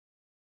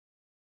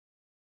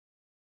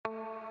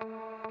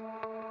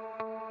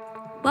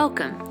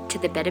Welcome to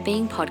the Better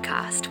Being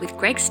Podcast with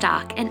Greg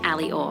Stark and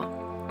Ali Orr.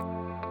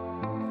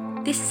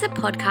 This is a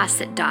podcast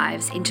that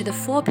dives into the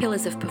 4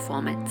 pillars of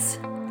performance: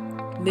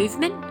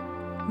 movement,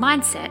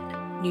 mindset,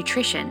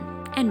 nutrition,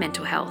 and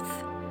mental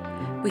health.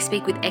 We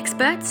speak with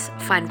experts,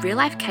 find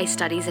real-life case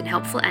studies and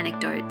helpful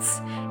anecdotes,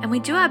 and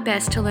we do our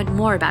best to learn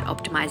more about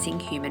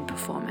optimizing human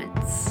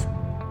performance.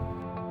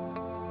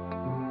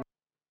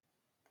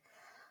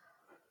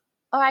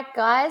 All right,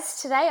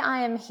 guys, today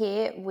I am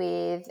here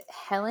with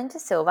Helen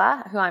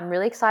D'Silva, who I'm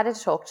really excited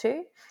to talk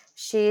to.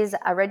 She's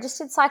a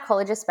registered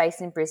psychologist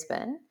based in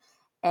Brisbane,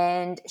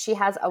 and she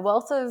has a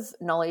wealth of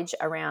knowledge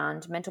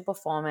around mental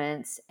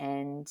performance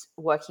and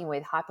working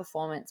with high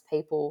performance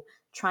people,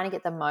 trying to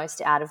get the most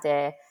out of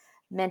their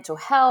mental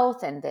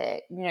health and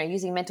their,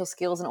 using mental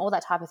skills and all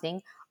that type of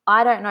thing.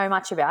 I don't know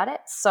much about it,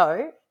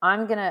 so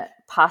I'm going to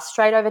pass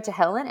straight over to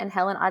Helen. And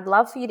Helen, I'd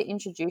love for you to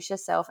introduce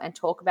yourself and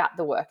talk about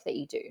the work that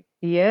you do.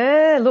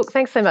 Yeah, look,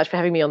 thanks so much for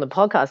having me on the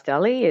podcast,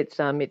 Ali. It's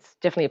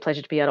definitely a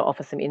pleasure to be able to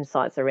offer some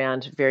insights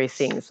around various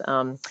things.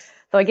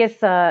 So I guess,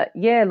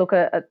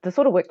 the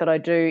sort of work that I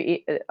do,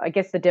 I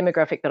guess the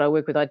demographic that I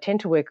work with, I tend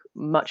to work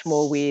much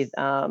more with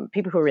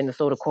people who are in the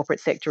sort of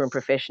corporate sector and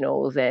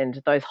professionals and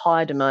those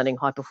high demanding,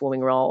 high performing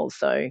roles.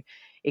 So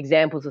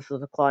examples of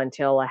sort of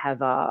clientele I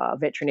have are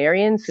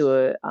veterinarians who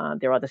are,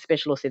 they're either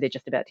specialists or they're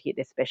just about to hit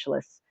their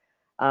specialists,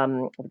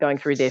 going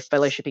through their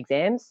fellowship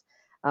exams.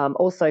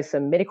 Also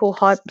some medical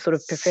hype sort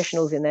of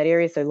professionals in that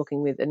area, so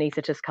looking with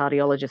anaesthetists,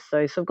 cardiologists.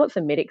 So I've got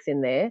some medics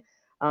in there.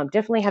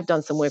 Definitely have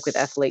done some work with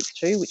athletes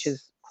too, which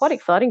is quite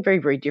exciting, very,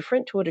 very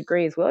different to a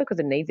degree as well because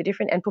the needs are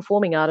different, and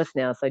performing artists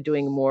now, so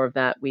doing more of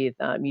that with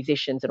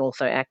musicians and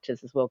also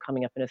actors as well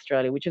coming up in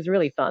Australia, which is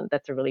really fun.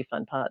 That's a really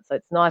fun part. So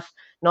it's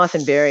nice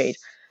and varied.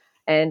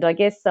 And I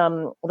guess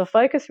the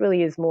focus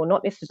really is more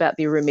not just about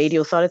the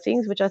remedial side of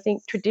things, which I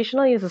think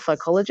traditionally as a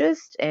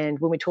psychologist, and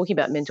when we're talking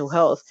about mental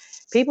health,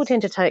 people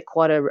tend to take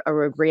quite a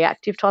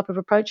reactive type of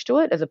approach to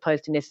it as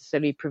opposed to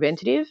necessarily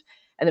preventative.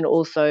 And then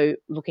also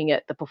looking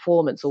at the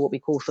performance, or what we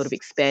call sort of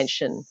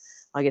expansion,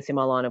 I guess, in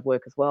my line of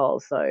work as well.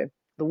 So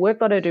the work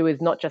that I do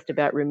is not just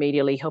about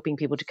remedially helping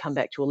people to come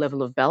back to a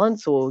level of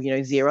balance or,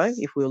 zero,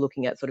 if we were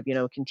looking at sort of,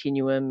 a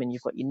continuum and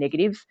you've got your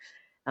negatives.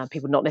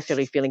 People not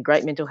necessarily feeling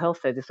great mental health,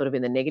 so they're sort of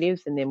in the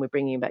negatives, and then we're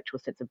bringing them back to a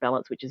sense of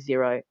balance, which is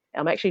zero.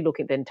 I'm actually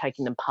looking at then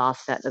taking them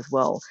past that as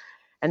well.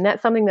 And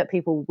that's something that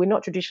we're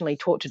not traditionally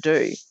taught to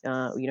do.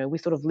 We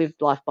sort of lived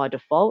life by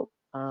default.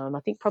 I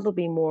think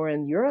probably more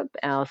in Europe,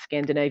 our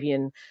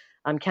Scandinavian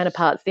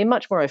counterparts, they're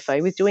much more au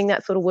fait with doing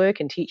that sort of work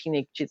and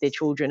teaching their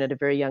children at a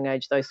very young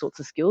age those sorts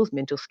of skills,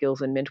 mental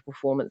skills and mental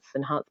performance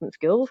enhancement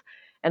skills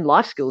and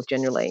life skills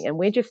generally. And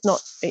we're just not,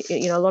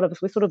 a lot of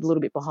us, we're sort of a little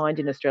bit behind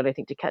in Australia, I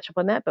think, to catch up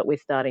on that, but we're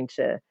starting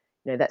to,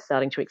 that's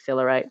starting to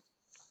accelerate.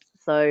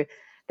 So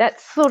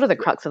that's sort of the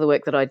crux of the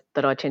work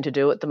that I tend to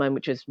do at the moment,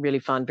 which is really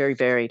fun, very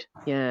varied.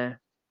 Yeah.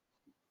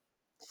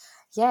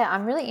 Yeah,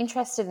 I'm really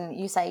interested in,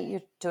 you say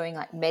you're doing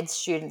like med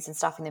students and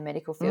stuff in the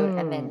medical field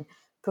and then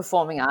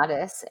performing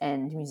artists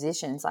and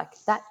musicians. Like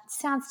that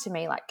sounds to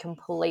me like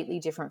completely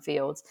different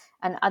fields.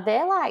 And are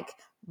there like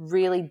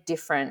really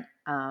different,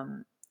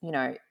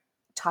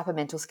 type of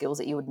mental skills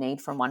that you would need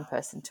from one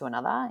person to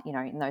another,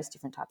 in those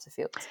different types of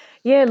fields?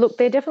 Yeah, look,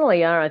 there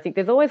definitely are. I think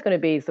there's always going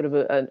to be sort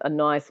of a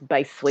nice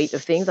base suite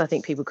of things I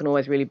think people can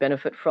always really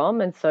benefit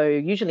from. And so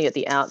usually at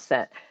the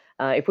outset,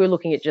 if we're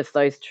looking at just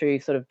those two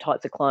sort of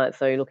types of clients,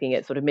 so looking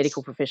at sort of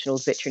medical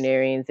professionals,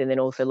 veterinarians, and then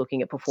also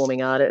looking at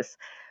performing artists,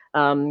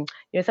 some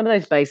of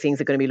those base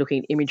things are going to be looking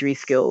at imagery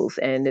skills,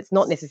 and it's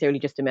not necessarily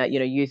just about,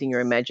 using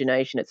your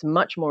imagination. It's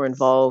much more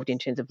involved in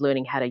terms of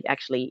learning how to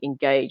actually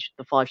engage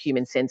the 5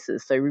 human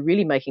senses. So we're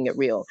really making it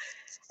real.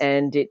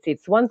 And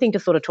it's one thing to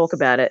sort of talk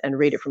about it and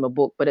read it from a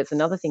book, but it's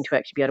another thing to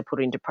actually be able to put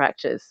it into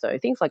practice. So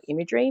things like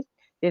imagery,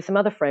 there's some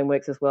other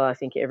frameworks as well I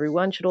think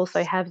everyone should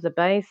also have as a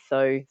base.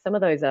 So some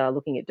of those are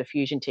looking at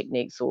diffusion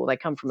techniques, or they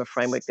come from a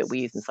framework that we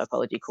use in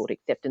psychology called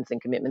acceptance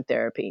and commitment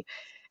therapy.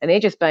 And they're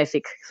just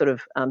basic sort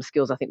of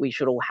skills I think we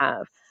should all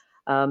have.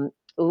 When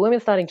we're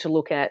starting to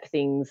look at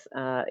things,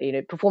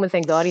 performance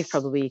anxiety is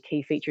probably a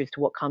key feature as to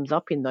what comes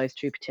up in those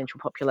two potential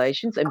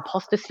populations.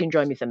 Imposter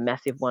syndrome is a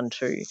massive one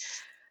too.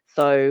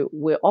 So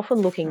we're often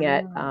looking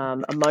at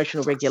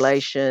emotional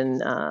regulation,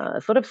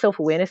 sort of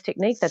self-awareness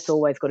technique. That's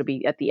always got to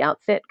be at the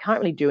outset. Can't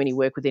really do any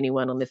work with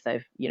anyone unless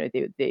they're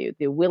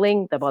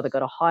willing. They've either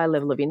got a higher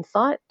level of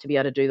insight to be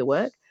able to do the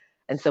work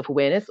and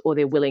self-awareness, or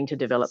they're willing to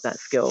develop that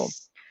skill.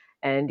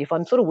 And if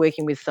I'm sort of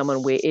working with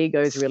someone where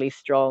ego is really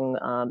strong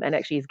and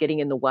actually is getting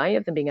in the way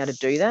of them being able to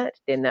do that,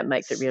 then that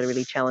makes it really,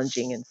 really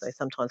challenging. And so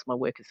sometimes my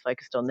work is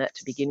focused on that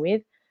to begin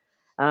with.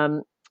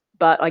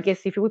 But I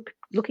guess if we're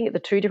looking at the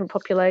two different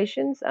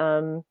populations,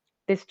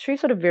 there's two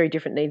sort of very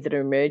different needs that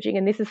are emerging.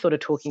 And this is sort of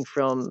talking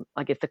from,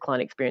 I guess, the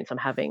client experience I'm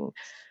having.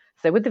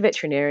 So with the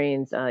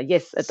veterinarians,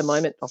 yes, at the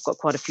moment, I've got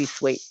quite a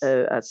suite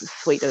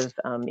of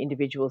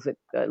individuals that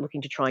are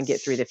looking to try and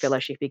get through their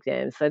fellowship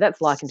exams. So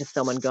that's likened to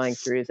someone going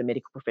through as a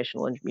medical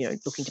professional and,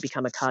 looking to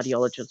become a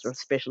cardiologist or a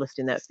specialist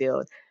in that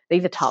field.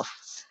 These are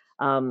tough.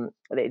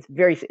 It's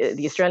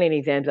the Australian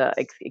exams are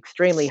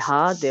extremely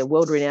hard. They're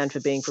world renowned for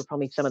being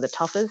probably some of the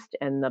toughest,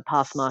 and the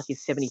pass mark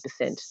is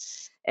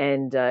 70%.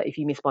 And if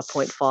you miss by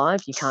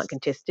 0.5, you can't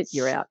contest it.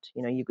 You're out.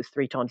 You go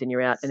 3 times and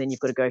you're out, and then you've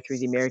got to go through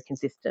the American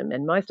system.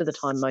 And most of the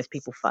time, most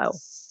people fail.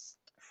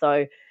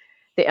 So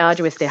they're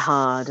arduous, they're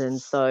hard, and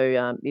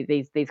so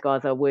these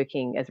guys are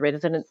working as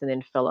residents and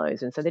then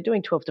fellows, and so they're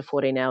doing 12 to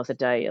 14 hours a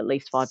day, at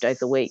least 5 days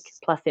a week,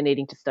 plus they're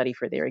needing to study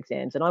for their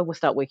exams. And I will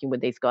start working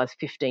with these guys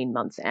 15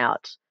 months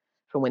out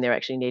from when they're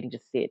actually needing to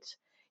sit.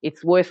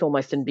 It's worse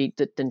almost than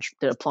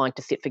applying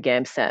to sit for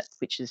GAMSAT,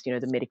 which is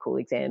the medical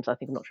exams. I'm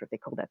not sure if they're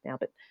called that now,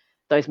 but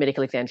those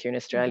medical exams here in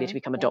Australia to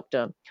become a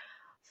doctor.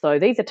 So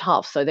these are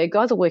tough. So the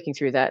guys are working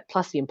through that,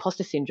 plus the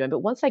imposter syndrome. But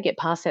once they get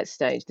past that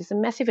stage, there's a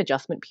massive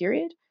adjustment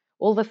period.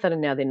 All of a sudden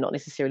now they're not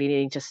necessarily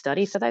needing to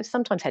study. So they've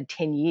sometimes had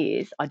 10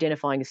 years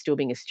identifying as still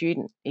being a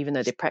student, even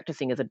though they're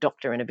practicing as a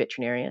doctor and a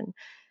veterinarian.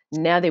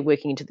 Now they're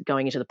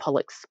going into the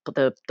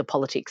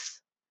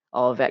politics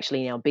of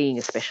actually now being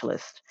a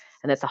specialist.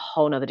 And that's a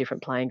whole other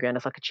different playing ground.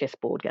 It's like a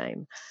chessboard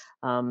game.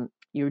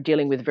 You're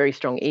dealing with very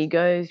strong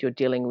egos. You're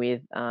dealing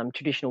with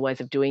traditional ways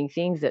of doing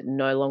things that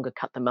no longer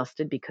cut the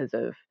mustard because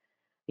of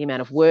the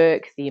amount of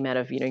work, the amount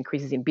of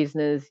increases in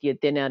business.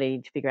 They're now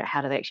needing to figure out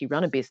how do they actually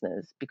run a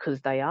business, because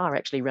they are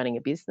actually running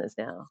a business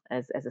now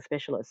as a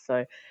specialist.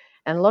 So,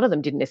 and a lot of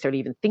them didn't necessarily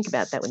even think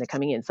about that when they're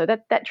coming in. So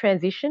that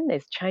transition,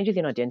 there's changes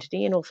in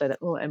identity, and also that,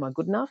 am I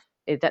good enough?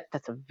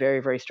 That's a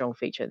very, very strong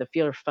feature. The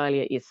fear of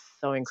failure is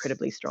so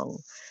incredibly strong.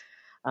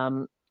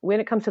 When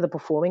it comes to the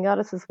performing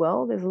artists as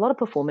well, there's a lot of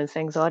performance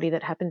anxiety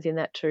that happens in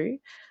that too.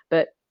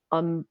 But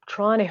I'm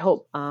trying to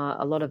help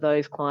a lot of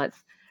those clients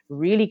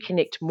really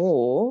connect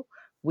more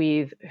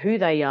with who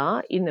they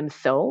are in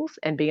themselves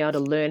and being able to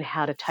learn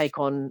how to take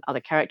on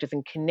other characters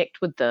and connect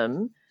with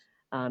them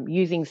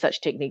using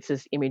such techniques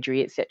as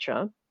imagery,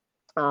 etc.,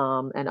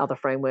 and other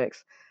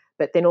frameworks.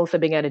 But then also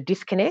being able to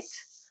disconnect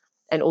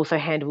and also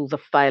handle the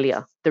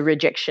failure, the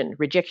rejection.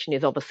 Rejection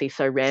is obviously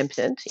so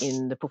rampant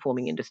in the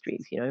performing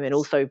industries, and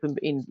also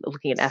in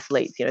looking at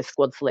athletes,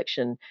 squad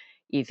selection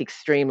is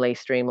extremely,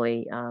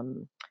 extremely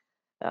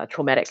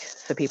traumatic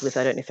for people if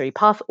they don't necessarily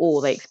pass,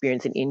 or they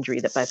experience an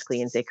injury that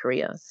basically ends their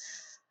career.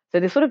 So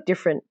there's sort of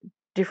different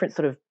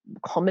sort of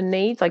common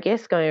needs, I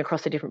guess, going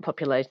across the different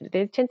populations.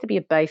 There tends to be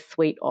a base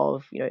suite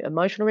of,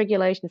 emotional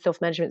regulation,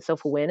 self-management,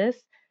 self-awareness.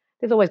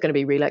 There's always going to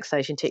be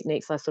relaxation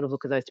techniques. I sort of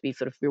look at those to be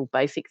sort of real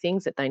basic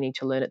things that they need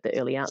to learn at the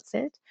early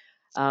outset.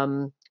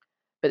 But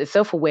the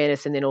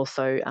self-awareness, and then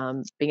also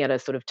being able to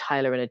sort of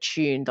tailor and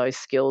attune those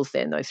skills,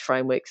 then those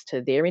frameworks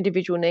to their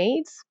individual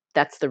needs.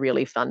 That's the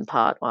really fun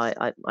part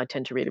I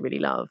tend to really, really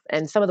love.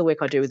 And some of the work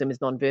I do with them is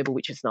nonverbal,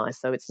 which is nice.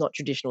 So it's not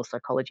traditional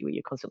psychology where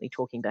you're constantly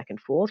talking back and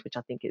forth, which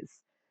I think is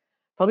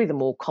probably the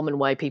more common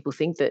way people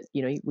think that,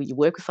 when you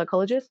work with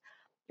psychologists.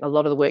 A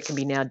lot of the work can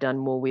be now done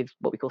more with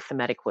what we call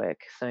somatic work.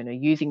 So,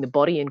 using the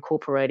body,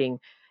 incorporating,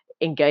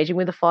 engaging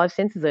with the 5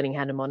 senses, learning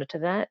how to monitor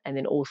that, and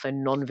then also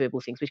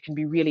nonverbal things, which can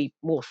be really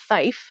more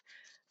safe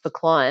for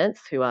clients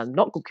who are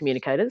not good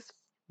communicators,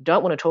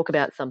 don't want to talk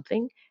about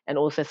something, and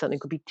also something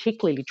could be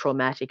particularly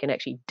traumatic and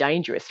actually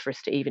dangerous for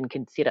us to even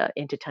consider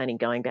entertaining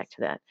going back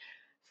to that.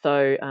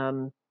 So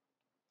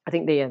I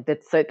think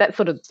that's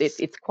sort of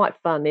it's quite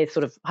fun. There's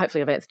sort of,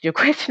 hopefully I've answered your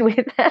question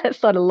with that.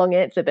 It's not a long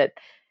answer, but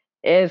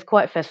it's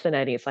quite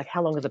fascinating. It's like,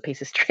 how long is a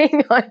piece of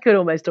string? I could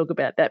almost talk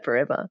about that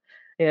forever.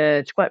 Yeah,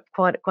 it's quite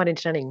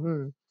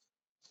entertaining.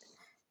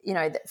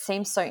 That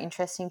seems so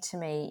interesting to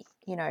me.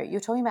 You're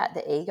talking about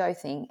the ego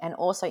thing and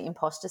also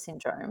imposter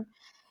syndrome.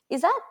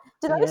 Is that,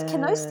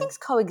 can those things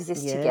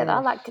coexist together?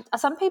 Yes. Like,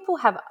 some people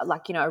have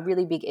a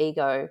really big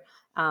ego,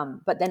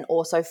 but then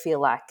also feel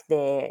like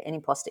they're an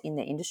imposter in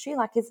their industry.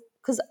 Like,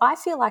 because I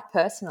feel like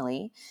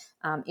personally,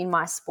 in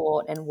my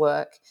sport and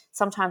work,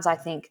 sometimes I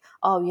think,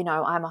 oh,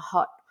 I'm a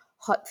hot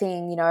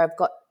thing, I've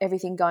got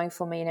everything going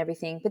for me and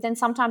everything. But then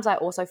sometimes I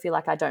also feel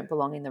like I don't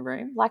belong in the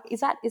room. Like,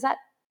 is that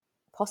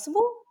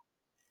possible?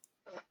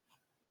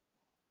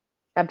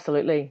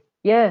 Absolutely.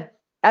 Yeah,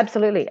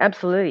 absolutely.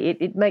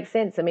 It makes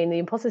sense. I mean, the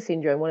imposter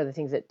syndrome, one of the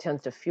things that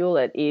tends to fuel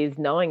it is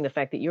knowing the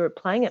fact that you're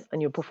playing it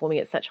and you're performing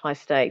at such high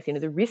stakes.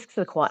 The risks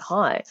are quite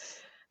high.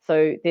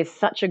 So there's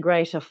such a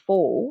greater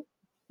fall,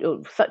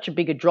 or such a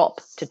bigger drop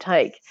to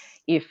take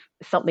if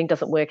something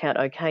doesn't work out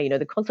okay.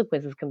 The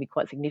consequences can be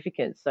quite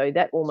significant. So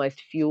that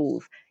almost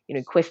fuels,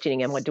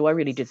 questioning, do I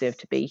really deserve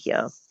to be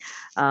here?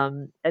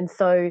 And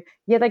so,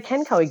 yeah, they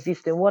can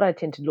coexist. And what I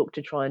tend to look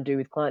to try and do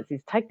with clients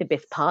is take the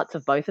best parts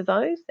of both of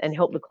those and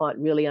help the client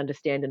really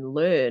understand and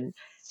learn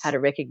how to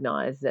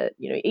recognize that,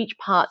 each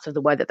parts of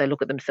the way that they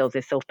look at themselves,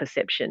 their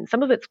self-perception,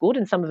 some of it's good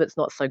and some of it's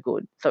not so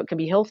good. So it can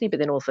be healthy, but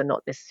then also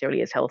not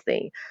necessarily as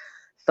healthy.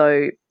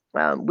 So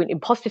with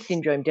imposter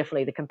syndrome,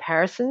 definitely the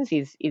comparisons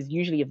is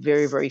usually a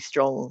very, very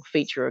strong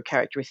feature or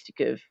characteristic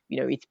of,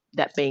 it's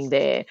that being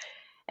there.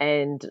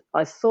 And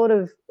I sort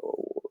of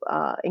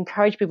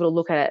encourage people to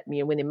look at it,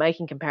 when they're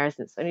making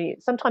comparisons. I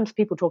mean, sometimes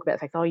people talk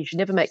about, like, oh, you should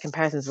never make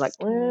comparisons. Like,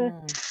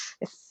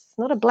 it's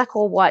not a black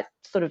or white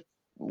sort of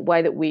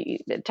way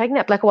that taking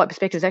that black or white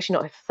perspective is actually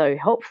not so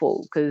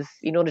helpful, because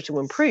in order to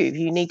improve,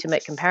 you need to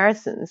make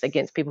comparisons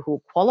against people who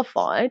are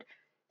qualified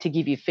to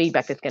give you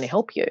feedback that's going to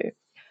help you.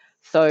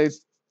 So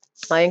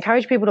I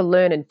encourage people to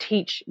learn and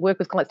work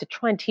with clients to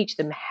try and teach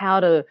them how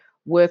to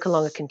work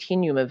along a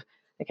continuum of,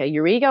 okay,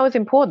 your ego is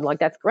important, like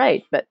that's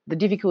great, but the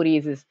difficulty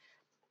is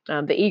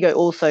the ego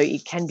also,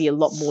 it can be a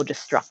lot more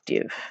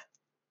destructive.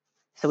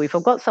 So if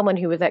I've got someone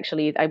who is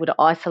actually able to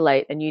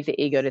isolate and use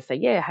the ego to say,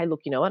 yeah, hey,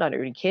 look, you know what, I don't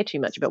really care too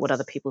much about what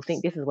other people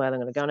think. This is where I'm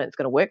going to go and it's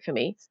going to work for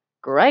me.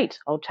 Great.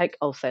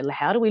 I'll say,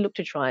 how do we look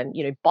to try and,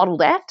 bottle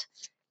that?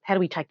 How do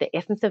we take the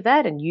essence of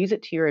that and use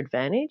it to your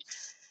advantage?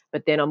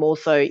 But then I'm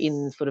also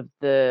in sort of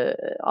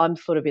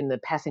in the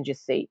passenger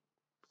seat.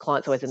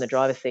 Clients always in the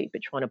driver's seat,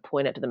 but trying to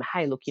point out to them,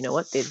 hey, look, you know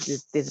what,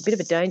 there's a bit of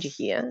a danger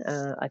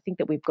here. I think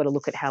that we've got to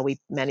look at how we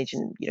manage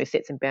and,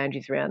 set some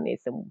boundaries around this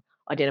and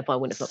identify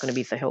when it's not going to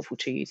be so helpful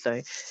to you.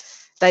 So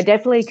they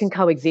definitely can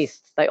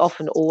coexist. They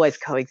often always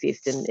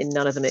coexist, and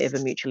none of them are ever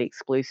mutually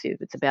exclusive.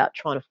 It's about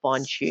trying to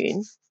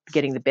fine-tune,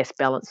 getting the best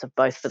balance of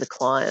both for the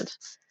client,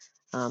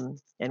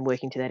 and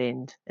working to that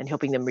end and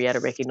helping them be able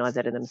to recognise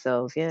that in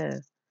themselves. Yeah.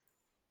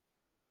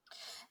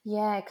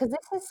 Yeah, because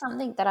this is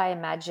something that I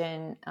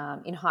imagine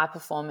in high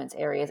performance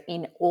areas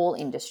in all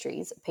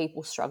industries,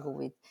 people struggle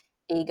with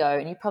ego,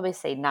 and you probably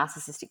see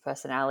narcissistic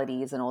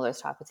personalities and all those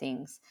type of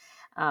things.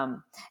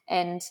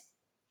 And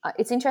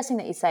it's interesting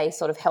that you say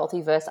sort of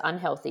healthy versus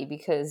unhealthy,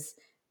 because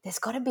there's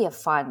got to be a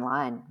fine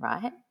line,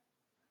 right?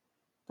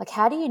 Like,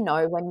 how do you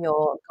know when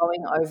you're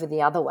going over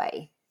the other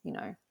way,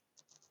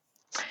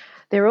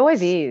 There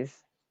always is.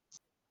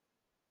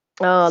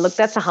 Oh, look,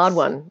 that's a hard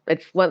one.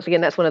 It's once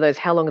again, that's one of those,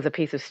 how long is a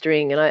piece of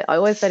string? And I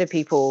always say to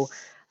people,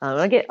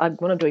 when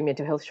I'm doing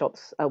mental health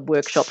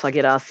workshops, I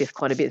get asked this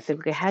quite a bit. So,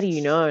 okay, how do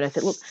you know? And I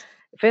said, look,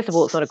 first of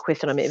all, it's not a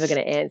question I'm ever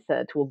going to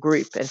answer to a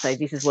group and say,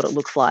 this is what it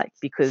looks like,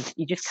 because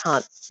you just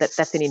can't,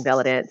 that's an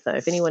invalid answer.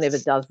 If anyone ever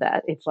does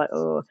that, it's like,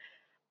 oh,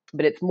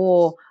 but it's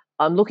more,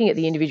 I'm looking at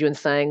the individual and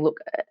saying, look,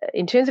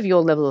 in terms of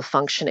your level of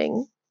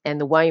functioning and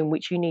the way in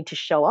which you need to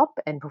show up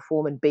and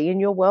perform and be in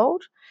your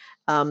world,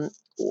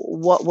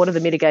 what are the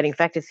mitigating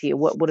factors here?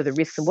 What are the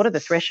risks and what are the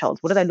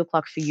thresholds? What do they look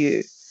like for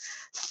you?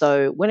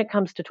 So when it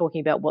comes to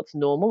talking about what's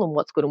normal and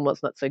what's good and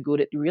what's not so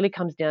good, it really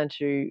comes down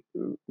to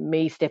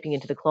me stepping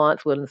into the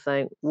client's world and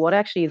saying, what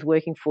actually is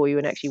working for you,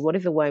 and actually what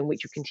is the way in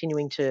which you're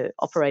continuing to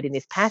operate in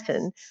this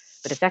pattern,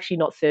 but it's actually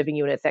not serving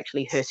you and it's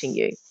actually hurting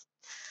you.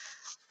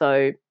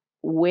 So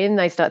when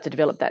they start to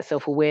develop that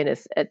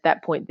self-awareness, at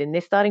that point, then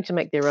they're starting to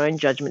make their own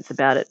judgments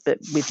about it. But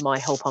with my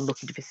help, I'm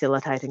looking to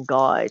facilitate and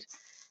guide.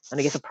 And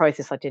I guess a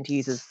process I tend to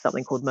use is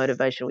something called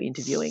motivational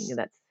interviewing, and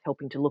that's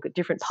helping to look at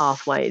different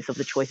pathways of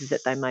the choices that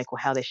they make or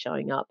how they're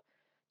showing up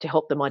to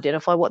help them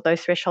identify what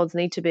those thresholds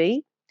need to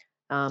be.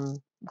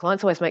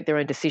 Clients always make their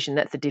own decision.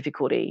 That's the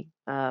difficulty.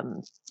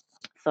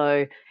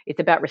 So it's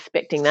about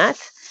respecting that,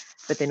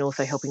 but then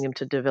also helping them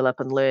to develop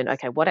and learn,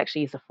 okay, what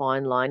actually is a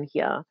fine line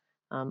here?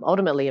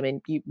 Ultimately, I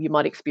mean, you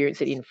might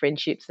experience it in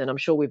friendships, and I'm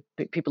sure with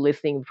people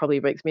listening probably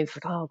experience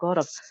like, oh God,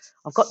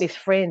 I've got this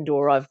friend,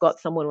 or I've got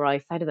someone where I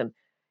say to them,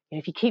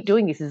 if you keep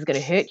doing this is going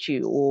to hurt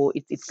you, or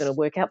it's going to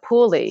work out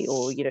poorly,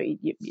 or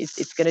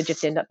it's going to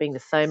just end up being the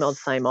same old,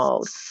 same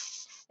old.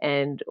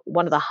 And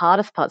one of the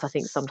hardest parts, I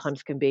think,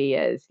 sometimes can be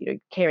as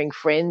caring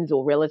friends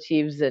or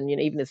relatives, and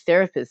even as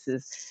therapists,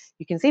 is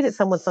you can see that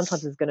someone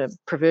sometimes is going to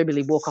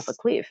proverbially walk off a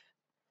cliff.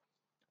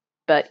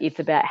 But it's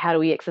about how do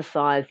we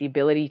exercise the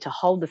ability to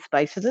hold the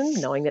space for them,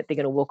 knowing that they're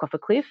going to walk off a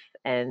cliff,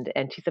 and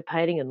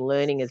anticipating and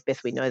learning as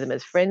best we know them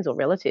as friends or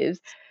relatives,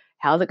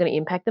 how is it going to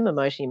impact them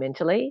emotionally,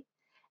 mentally,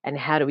 and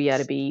how do we able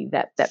to be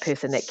that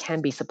person that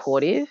can be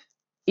supportive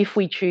if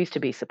we choose to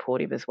be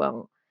supportive as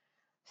well.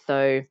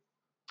 So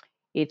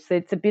it's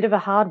a bit of a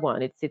hard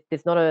one.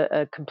 There's not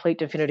a complete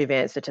definitive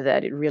answer to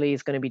that. It really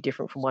is going to be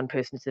different from one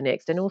person to the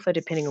next, and also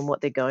depending on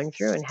what they're going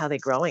through and how they're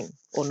growing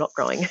or not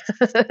growing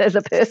as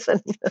a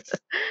person.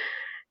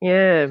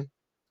 Yeah.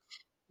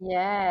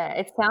 Yeah,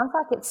 it sounds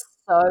like it's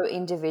so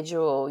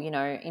individual,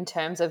 in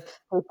terms of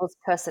people's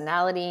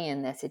personality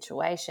and their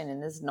situation,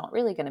 and there's not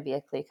really going to be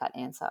a clear-cut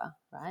answer,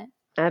 right?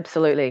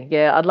 Absolutely.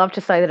 Yeah, I'd love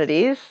to say that it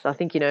is. I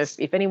think,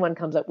 if anyone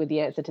comes up with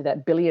the answer to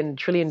that billion,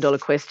 trillion dollar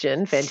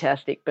question,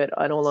 fantastic. But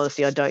in all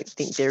honesty, I don't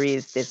think there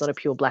is. There's not a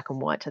pure black and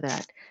white to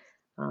that.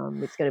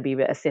 It's going to be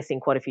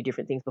assessing quite a few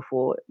different things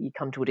before you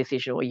come to a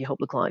decision, or you help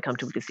the client come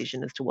to a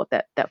decision as to what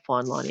that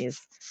fine line is.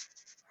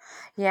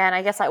 Yeah, and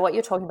I guess like what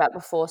you're talking about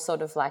before,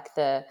 sort of like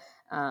the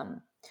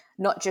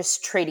not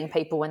just treating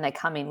people when they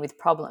come in with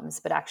problems,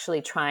 but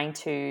actually trying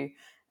to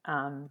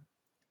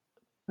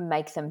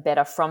make them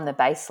better from the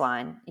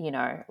baseline,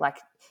 like,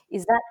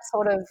 is that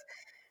sort of,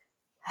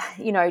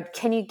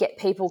 can you get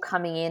people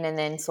coming in and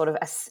then sort of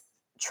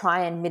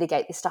try and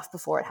mitigate this stuff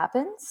before it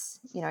happens?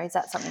 You know, is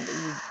that something that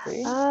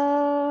you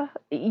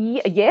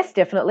do? Yes,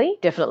 definitely.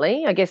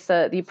 I guess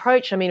the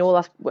approach. I mean,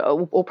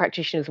 all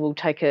practitioners will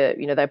take they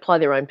apply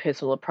their own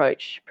personal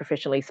approach,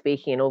 professionally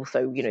speaking, and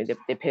also,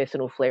 their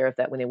personal flair of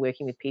that when they're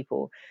working with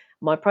people.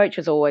 My approach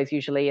is always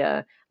usually,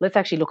 let's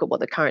actually look at what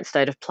the current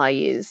state of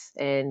play is,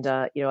 and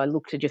I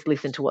look to just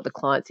listen to what the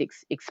client's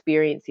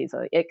experience is.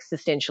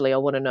 Existentially, I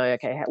want to know,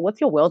 okay, what's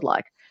your world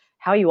like?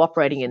 How are you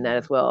operating in that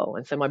as well?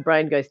 And so my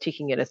brain goes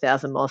ticking at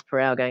 1,000 miles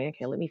per hour, going,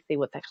 okay, let me see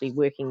what's actually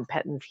working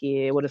patterns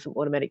here. What are some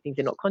automatic things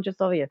you're not conscious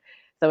of here?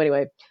 So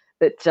anyway,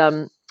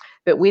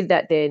 but with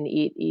that, then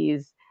it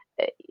is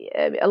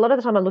a lot of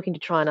the time I'm looking to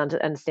try and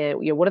understand,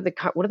 what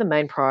are the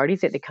main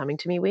priorities that they're coming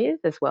to me with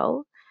as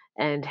well,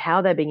 and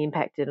how they're being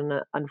impacted.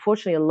 And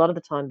unfortunately, a lot of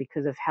the time,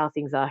 because of how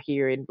things are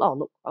here I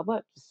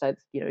won't just say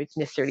it's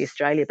necessarily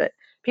Australia, but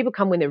people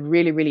come when they're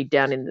really, really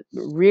down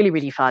really,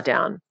 really far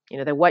down.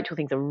 They wait till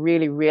things are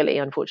really, really,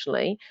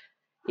 unfortunately,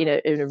 in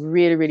a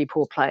really, really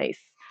poor place.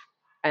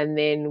 And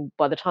then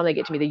by the time they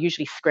get to me, they're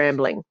usually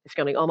scrambling. They're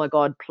scrambling, oh my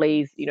God,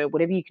 please,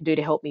 whatever you can do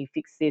to help me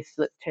fix this,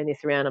 let's turn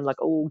this around. I'm like,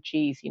 oh,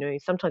 geez,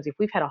 sometimes if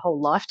we've had a whole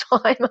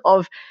lifetime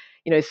of,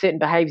 certain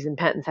behaviors and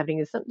patterns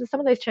happening, some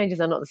of those changes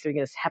are not necessarily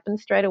going to happen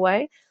straight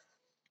away.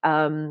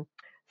 So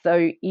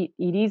it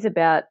is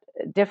about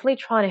definitely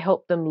trying to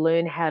help them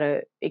learn how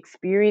to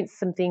experience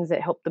some things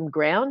that help them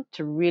ground,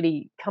 to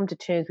really come to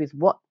terms with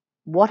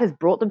what has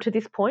brought them to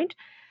this point.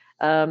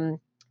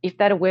 If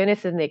that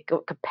awareness and their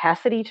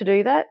capacity to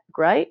do that,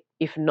 great.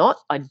 If not,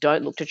 I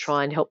don't look to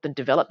try and help them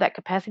develop that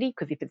capacity,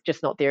 because if it's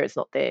just not there, it's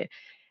not there.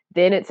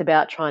 Then it's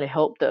about trying to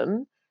help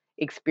them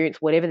experience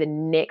whatever the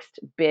next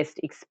best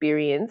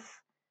experience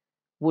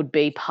would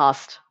be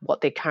past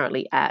what they're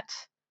currently at.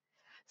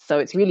 So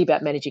it's really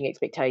about managing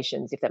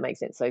expectations, if that makes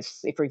sense. So,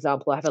 if, for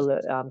example, I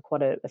have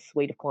quite a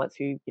suite of clients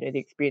who, they're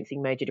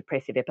experiencing major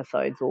depressive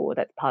episodes, or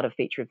that's part of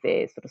feature of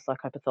their sort of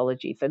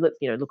psychopathology. So let's,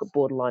 look at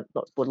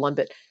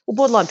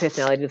borderline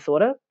personality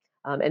disorder,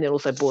 and then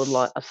also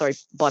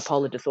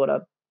bipolar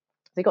disorder.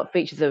 They've got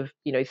features of,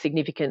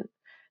 significant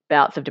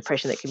bouts of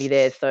depression that can be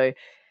there. So,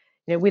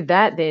 with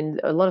that, then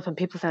a lot of time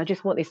people say, I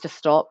just want this to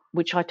stop,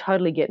 which I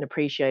totally get and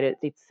appreciate it.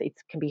 It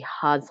can be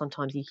hard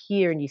sometimes. You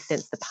hear and you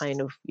sense the pain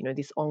of,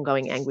 this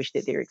ongoing anguish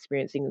that they're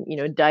experiencing,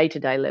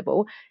 day-to-day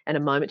level and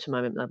a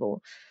moment-to-moment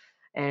level.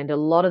 And a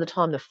lot of the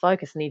time the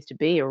focus needs to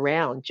be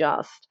around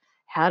just,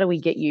 how do we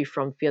get you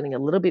from feeling a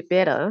little bit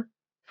better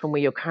from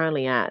where you're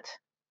currently at?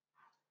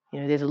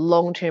 There's a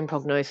long-term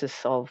prognosis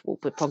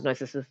but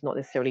prognosis is not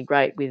necessarily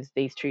great with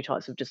these two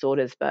types of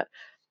disorders, but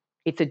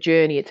it's a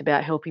journey. It's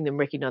about helping them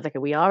recognize, okay,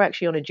 we are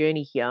actually on a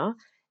journey here,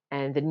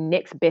 and the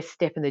next best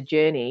step in the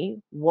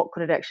journey, what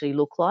could it actually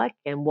look like,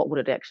 and what would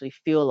it actually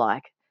feel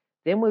like?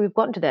 Then when we've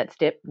gotten to that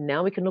step,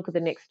 now we can look at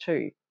the next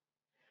two.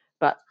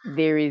 But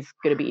it's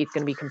going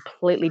to be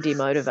completely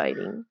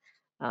demotivating.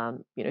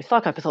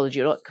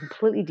 Psychopathology, not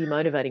completely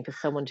demotivating for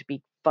someone to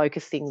be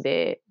focusing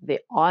their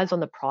eyes on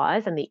the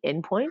prize and the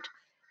end point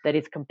that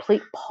is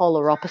complete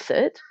polar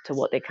opposite to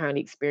what they're currently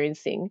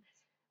experiencing,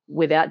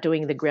 without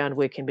doing the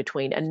groundwork in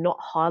between, and not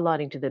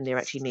highlighting to them there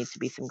actually needs to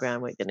be some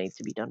groundwork that needs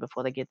to be done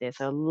before they get there.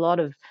 So a lot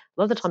of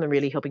the time I'm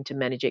really helping to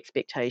manage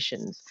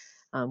expectations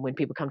when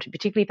people come to,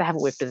 particularly if they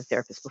haven't worked with a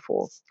therapist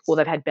before, or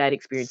they've had bad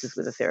experiences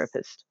with a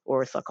therapist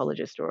or a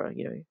psychologist or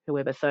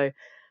whoever. So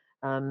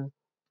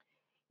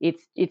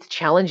it's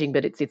challenging,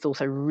 but it's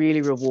also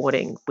really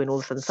rewarding when all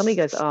of a sudden somebody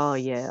goes, oh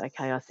yeah,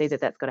 okay, I see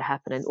that's got to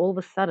happen, and all of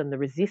a sudden the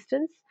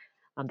resistance,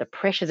 the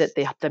pressure that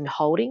they're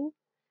holding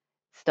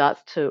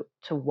starts to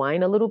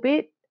wane a little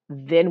bit.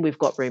 Then we've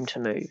got room to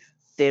move.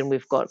 Then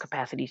we've got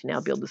capacity to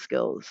now build the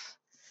skills.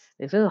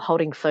 They're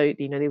holding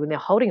when they're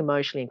holding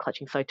emotionally and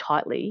clutching so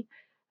tightly,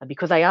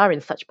 because they are in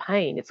such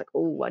pain, it's like,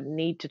 oh, I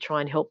need to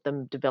try and help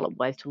them develop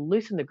ways to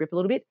loosen the grip a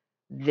little bit.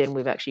 Then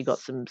we've actually got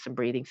some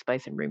breathing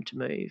space and room to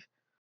move.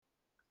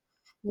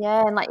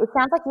 Yeah, and it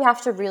sounds like you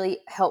have to really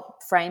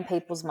help frame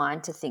people's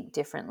mind to think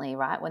differently,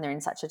 right? When they're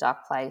in such a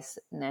dark place,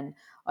 and then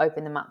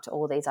open them up to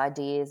all these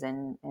ideas,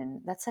 and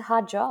that's a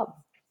hard job.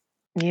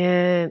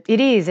 Yeah, it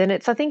is, and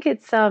I think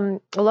it's a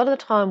lot of the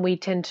time we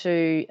tend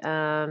to,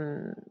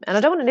 and I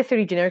don't want to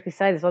necessarily generically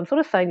say this. I'm sort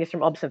of saying this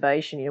from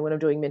observation. When I'm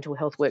doing mental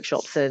health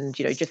workshops, and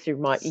just through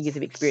my years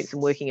of experience in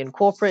working in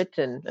corporate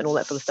and all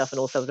that sort of stuff, and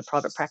also as a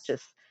private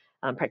practice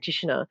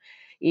practitioner,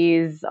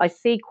 is I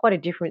see quite a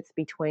difference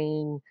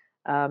between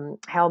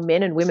how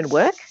men and women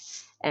work.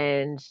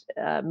 And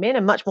men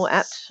are much more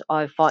apt,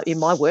 I find, in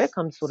my work,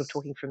 I'm sort of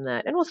talking from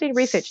that. And also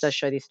research does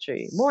show this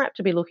too, more apt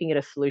to be looking at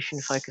a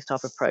solution-focused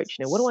type approach.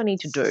 What do I need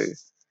to do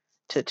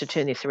to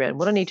turn this around?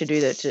 What do I need to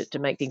do to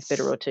make things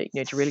better, or to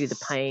relieve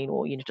the pain,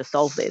 or to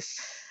solve this?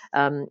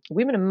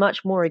 Women are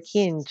much more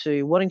akin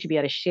to wanting to be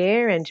able to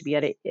share and to be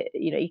able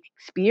to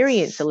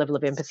experience a level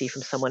of empathy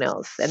from someone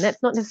else. And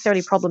that's not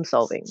necessarily problem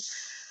solving.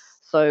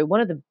 So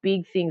one of the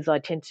big things I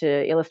tend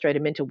to illustrate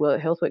in mental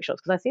health workshops,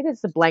 because I see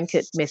there's a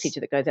blanket message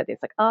that goes out there.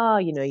 It's like,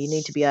 you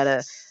need to be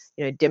able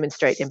to,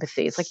 demonstrate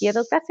empathy. It's like, yeah,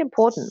 that's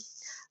important.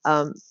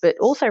 But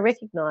also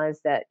recognize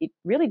that it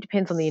really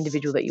depends on the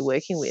individual that you're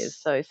working with.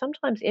 So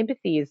sometimes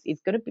empathy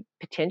is going to be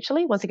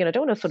potentially, once again, I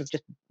don't want to sort of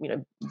just,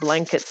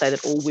 blanket say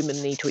that all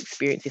women need to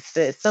experience this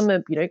first. Some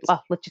are,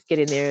 let's just get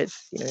in there.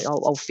 It's,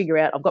 I'll figure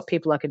out, I've got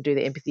people I can do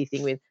the empathy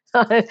thing with.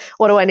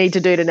 What do I need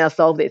to do to now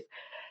solve this?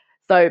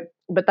 So,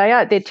 but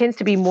there tends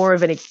to be more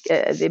of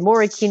they're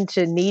more akin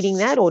to needing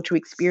that or to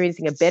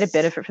experiencing a better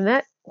benefit from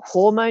that.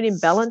 Hormone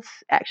imbalance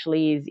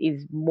actually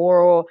is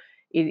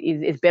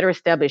better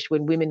established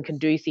when women can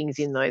do things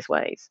in those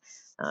ways.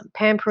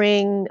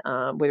 Pampering,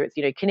 whether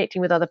it's,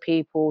 connecting with other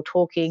people,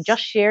 talking,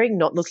 just sharing,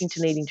 not looking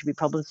to needing to be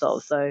problem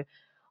solved. So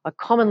I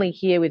commonly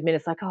hear with men,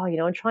 it's like, oh,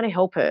 I'm trying to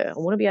help her. I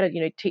want to be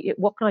able to,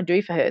 what can I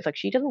do for her? It's like,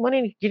 she doesn't want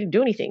you to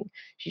do anything.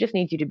 She just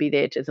needs you to be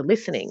there as a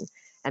listening.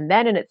 And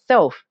that in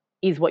itself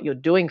is what you're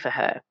doing for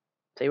her.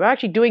 So you're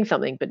actually doing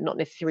something, but not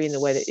necessarily in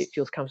the way that it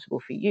feels comfortable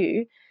for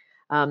you.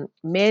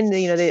 Men,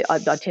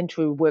 I tend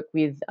to work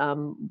with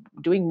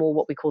doing more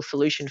what we call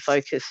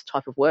solution-focused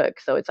type of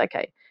work. So it's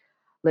okay.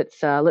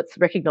 Let's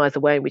recognize the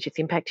way in which it's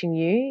impacting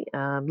you.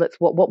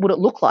 What would it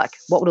look like?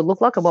 What would it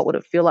look like, and what would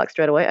it feel like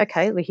straight away?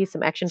 Okay, well, here's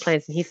some action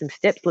plans and here's some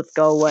steps. Let's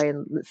go away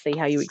and let's see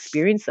how you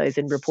experience those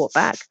and report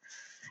back.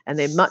 And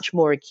they're much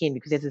more akin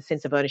because there's a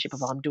sense of ownership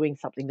of, I'm doing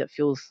something that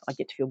I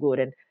get to feel good.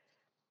 And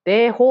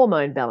their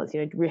hormone balance,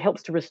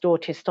 helps to restore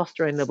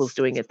testosterone levels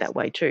doing it that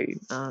way too.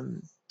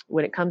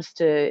 When it comes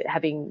to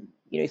having,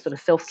 sort of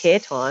self-care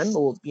time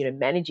or,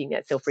 managing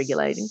that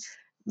self-regulating,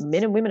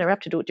 men and women are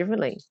apt to do it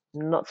differently.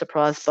 I'm not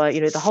surprised by,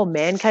 the whole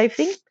man cave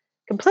thing,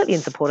 completely in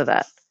support of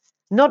that.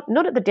 Not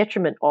at the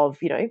detriment of,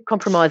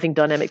 compromising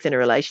dynamics in a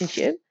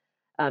relationship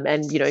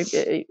and,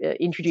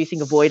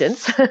 introducing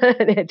avoidance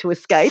to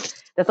escape.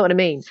 That's not what I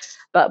mean.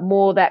 But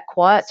more that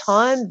quiet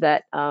time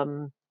that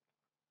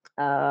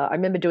I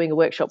remember doing a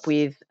workshop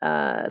with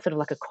sort of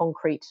like a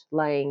concrete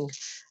laying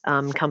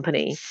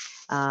company,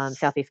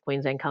 Southeast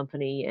Queensland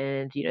company,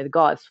 and the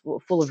guys were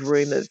full of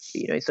room of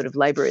sort of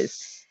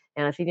labourers.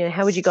 And I said,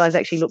 how would you guys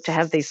actually look to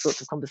have these sorts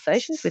of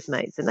conversations with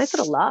mates? And they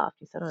sort of laughed.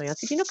 He said, I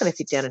said, you're not going to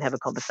sit down and have a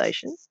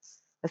conversation.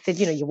 I said,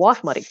 your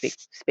wife might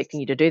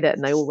expecting you to do that,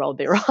 and they all rolled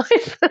their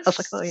eyes. I was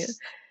like, oh yeah.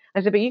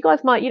 I said, but you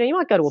guys might, you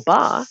might go to a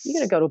bar. You're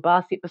going to go to a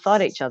bar, sit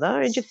beside each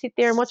other, and just sit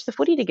there and watch the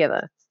footy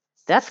together.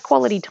 That's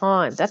quality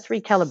time. That's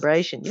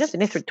recalibration. You don't have to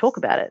necessarily talk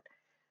about it,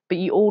 but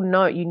you all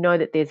know,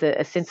 that there's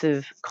a sense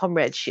of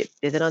comradeship.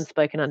 There's an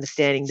unspoken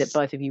understanding that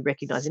both of you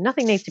recognise, and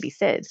nothing needs to be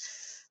said.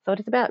 So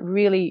it's about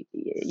really,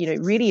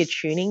 really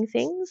attuning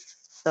things.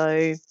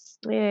 So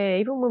yeah,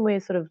 even when we're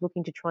sort of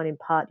looking to try and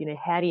impart,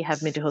 how do you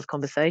have mental health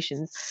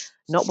conversations?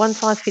 Not one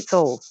size fits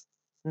all.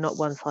 Not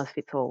one size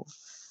fits all.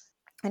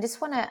 I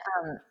just want to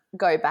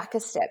go back a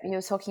step. You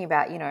were talking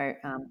about,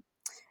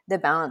 the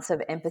balance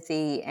of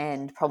empathy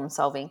and problem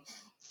solving.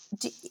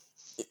 Do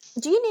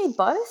you need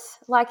both?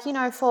 Like,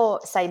 for,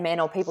 say, men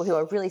or people who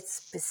are really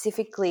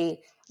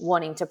specifically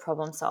wanting to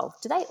problem solve,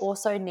 do they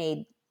also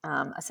need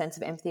a sense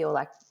of empathy,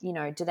 or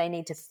do they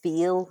need to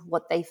feel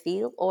what they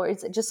feel? Or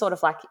is it just sort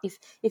of like, if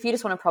you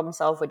just want to problem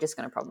solve, we're just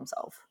going to problem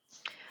solve?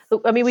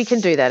 Look, I mean, we can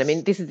do that. I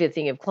mean, this is the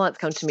thing. If clients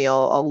come to me,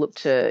 I'll look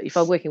to, if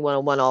I'm working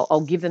one-on-one,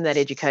 I'll give them that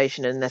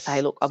education and they say,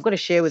 hey, look, I've got to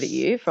share with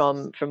you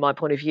from my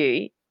point of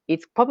view.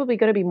 It's probably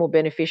going to be more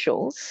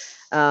beneficial.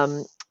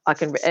 And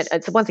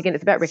so once again,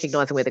 it's about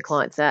recognizing where the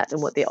client's at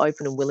and what they're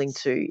open and willing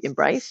to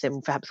embrace,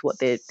 and perhaps what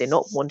they're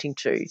not wanting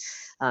to.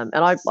 And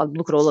I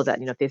look at all of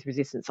that. If there's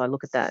resistance, I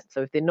look at that.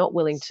 So if they're not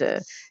willing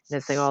to,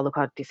 saying, oh, look,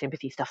 this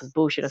empathy stuff is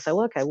bullshit, I say,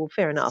 well, okay, well,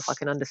 fair enough. I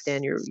can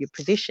understand your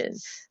position.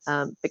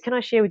 But can I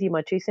share with you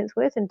my 2 cents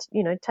worth and,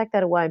 take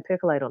that away and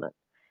percolate on it?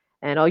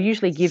 And I'll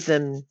usually give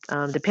them,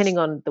 depending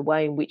on the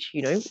way in which,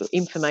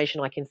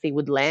 information I can see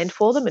would land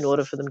for them in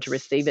order for them to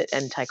receive it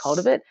and take hold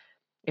of it.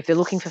 If they're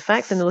looking for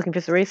facts and they're looking for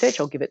some research,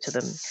 I'll give it to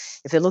them.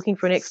 If they're looking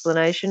for an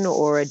explanation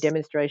or a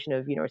demonstration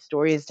of, a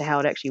story as to how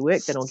it actually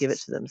works, then I'll give it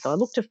to them. So I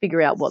look to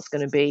figure out what's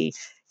going to be,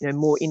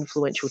 more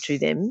influential to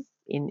them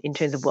in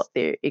terms of what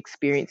their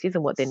experience is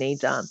and what their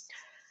needs are.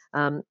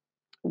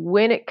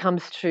 When it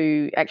comes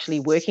to actually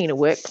working in a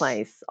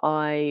workplace,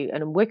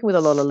 I'm working with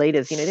a lot of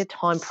leaders. They're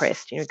time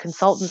pressed.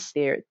 Consultants,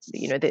 they're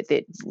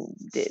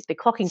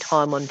clocking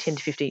time on 10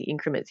 to 15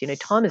 increments.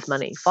 Time is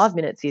money. 5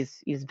 minutes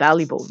is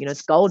valuable.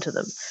 It's gold to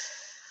them.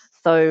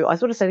 So I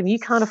sort of say to them, you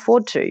can't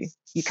afford to.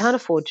 You can't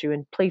afford to,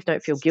 and please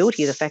don't feel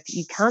guilty of the fact that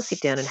you can't sit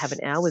down and have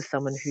an hour with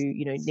someone who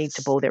needs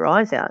to bawl their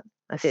eyes out.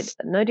 I said,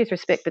 no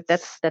disrespect, but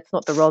that's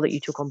not the role that you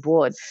took on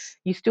board.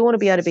 You still want to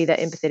be able to be that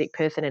empathetic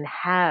person and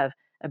have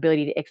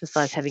ability to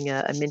exercise having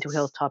a mental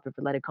health type of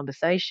related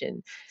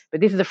conversation.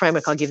 But this is a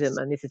framework I give them,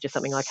 and this is just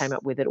something I came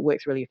up with that it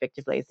works really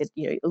effectively. It's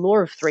that, a law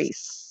of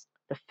threes.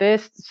 The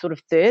first sort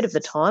of third of the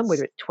time,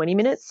 whether it's 20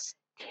 minutes,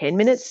 10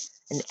 minutes,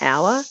 an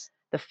hour,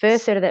 the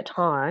first third of that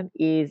time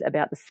is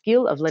about the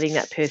skill of letting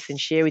that person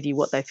share with you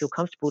what they feel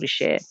comfortable to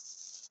share.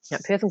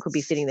 That person could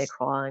be sitting there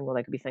crying, or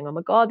they could be saying, oh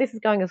my God, this is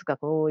going as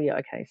oh yeah,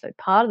 okay. So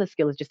part of the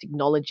skill is just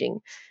acknowledging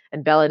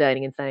and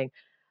validating and saying,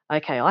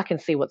 okay, I can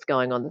see what's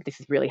going on, that this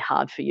is really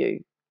hard for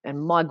you.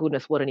 And my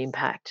goodness, what an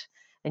impact.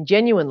 and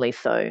genuinely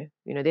so.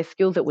 They're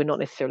skills that we're not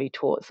necessarily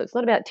taught. So it's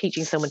not about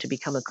teaching someone to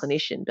become a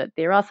clinician, but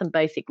there are some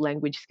basic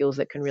language skills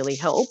that can really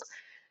help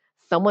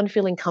someone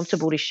feeling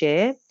comfortable to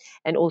share,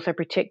 and also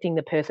protecting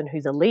the person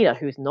who's a leader,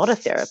 who's not a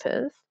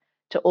therapist,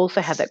 to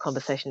also have that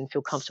conversation and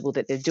feel comfortable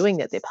that they're doing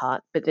their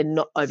part, but they're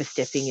not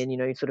overstepping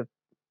and, sort of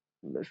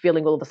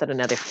feeling all of a sudden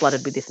now they're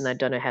flooded with this and they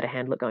don't know how to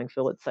handle it going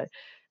forward. So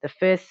the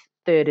first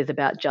third is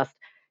about just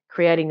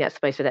creating that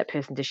space for that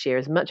person to share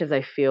as much as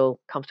they feel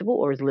comfortable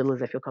or as little as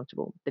they feel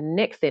comfortable. The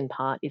next then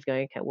part is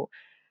going, okay, well,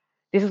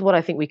 this is what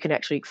I think we can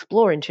actually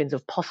explore in terms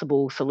of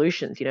possible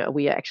solutions. Are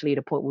we actually at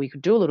a point where we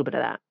could do a little bit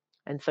of that?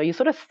 And so you're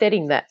sort of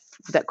setting that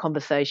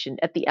conversation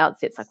at the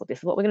outset. It's like, well, this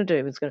is what we're going to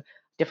do. We're going to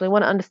definitely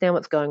want to understand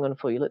what's going on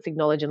for you. Let's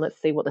acknowledge and let's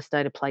see what the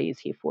state of play is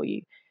here for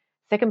you.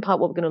 Second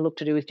part, what we're going to look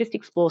to do is just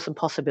explore some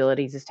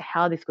possibilities as to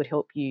how this could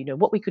help you,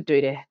 what we could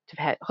do to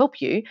help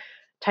you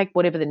take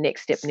whatever the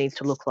next step needs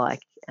to look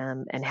like,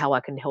 and how I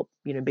can help,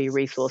 be a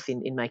resource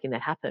in making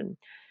that happen.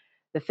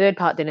 The third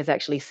part then is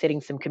actually setting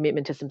some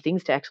commitment to some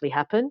things to actually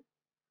happen,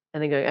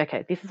 and then going,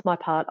 okay, this is my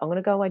part. I'm going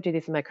to go away, do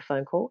this, and make a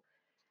phone call.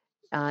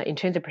 In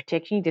terms of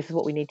protecting you, this is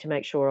what we need to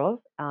make sure of.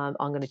 I'm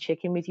going to check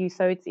in with you.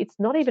 So it's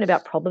not even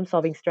about problem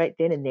solving straight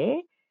then and there.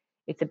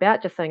 It's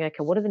about just saying,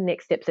 okay, what are the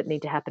next steps that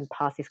need to happen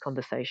past this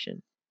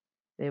conversation?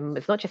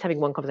 It's not just having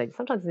one conversation.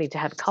 Sometimes you need to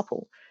have a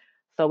couple.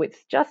 So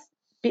it's just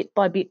bit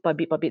by bit by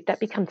bit by bit. That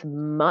becomes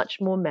much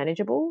more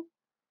manageable,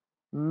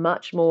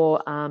 much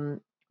more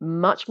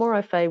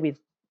au fait with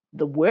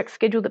the work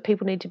schedule that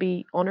people need to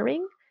be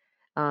honouring.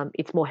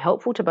 It's more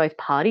helpful to both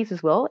parties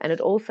as well, and it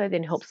also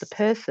then helps the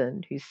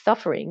person who's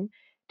suffering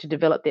to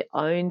develop their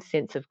own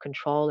sense of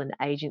control and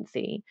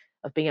agency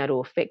of being able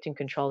to affect and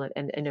control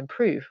and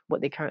improve what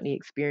they're currently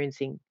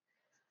experiencing.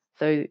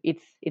 So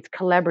it's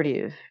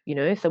collaborative,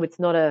 so it's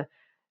not a,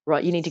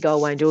 right, you need to go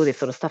away and do all this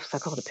sort of stuff. It's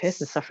like, oh, the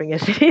person's suffering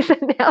as it is,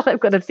 and now they've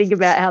got to think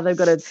about how they've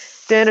got to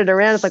turn it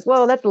around. It's like,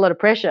 well, that's a lot of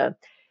pressure.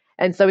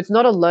 And so it's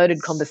not a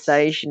loaded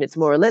conversation. It's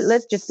more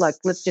let's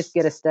just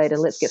get a state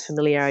and let's get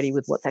familiarity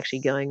with what's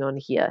actually going on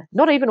here.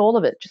 Not even all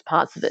of it, just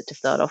parts of it to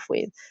start off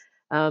with.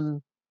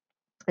 And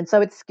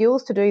so it's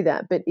skills to do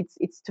that, but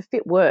it's to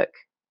fit work.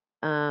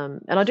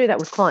 And I do that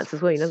with clients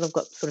as well. I've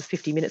got sort of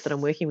 50 minutes that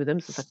I'm working with them.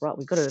 So it's like, right,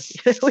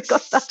 we've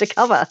got stuff to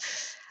cover.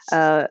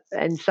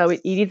 And so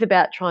it is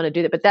about trying to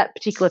do that. But that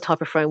particular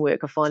type of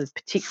framework I find is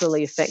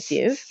particularly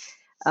effective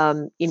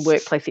in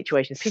workplace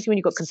situations, particularly when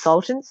you've got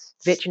consultants,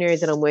 veterinarians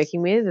that I'm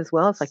working with as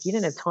well. It's like, you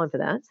don't have time for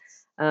that.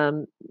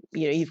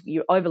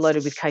 You're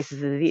overloaded with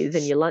cases as it is,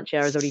 and your lunch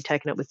hour is already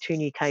taken up with 2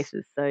 new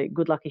cases. So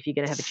good luck if you're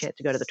going to have a chance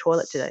to go to the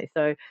toilet today.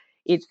 So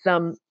it's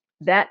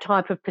that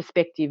type of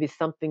perspective is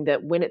something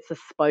that when it's a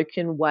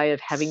spoken way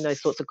of having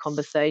those sorts of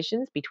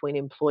conversations between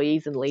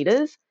employees and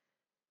leaders,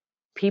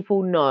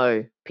 people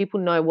know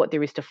what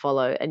there is to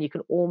follow, and you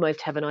can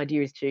almost have an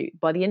idea as to,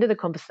 by the end of the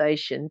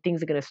conversation,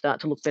 things are going to start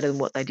to look better than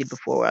what they did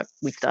before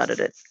we started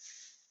it.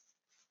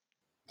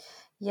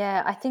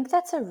 Yeah, I think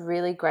that's a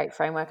really great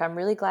framework. I'm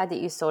really glad that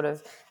you sort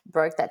of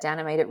broke that down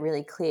and made it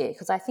really clear,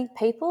 because I think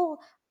people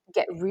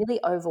get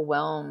really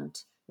overwhelmed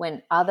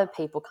when other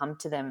people come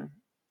to them,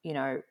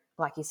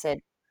 like you said,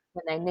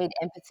 when they need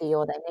empathy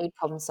or they need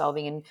problem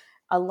solving. And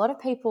a lot of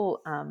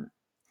people,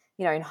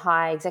 in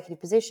high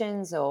executive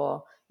positions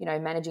or,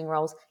 managing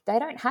roles, they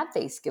don't have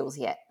these skills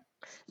yet.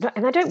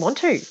 And they don't want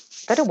to.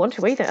 They don't want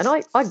to either. And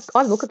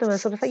I look at them and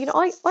sort of say,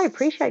 I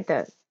appreciate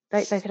that.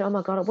 They said, oh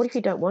my God, what if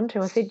you don't want to?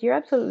 I said, you're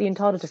absolutely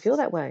entitled to feel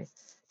that way.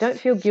 Don't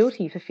feel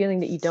guilty for feeling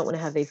that you don't want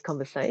to have these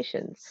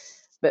conversations.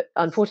 But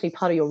unfortunately,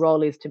 part of your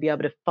role is to be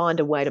able to find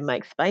a way to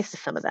make space for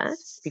some of that,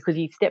 because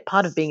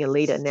part of being a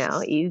leader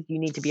now is you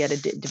need to be able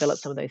to develop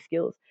some of those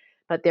skills.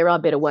 But there are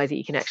better ways that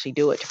you can actually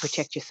do it to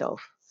protect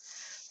yourself.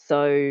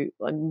 So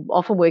I'm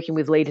often working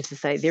with leaders to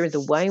say there is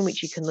a way in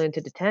which you can learn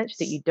to detach,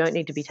 that you don't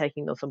need to be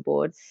taking this on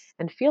board,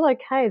 and feel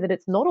okay that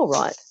it's not all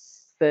right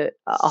for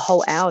a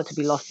whole hour to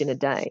be lost in a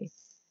day.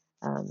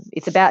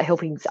 It's about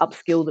helping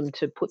upskill them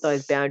to put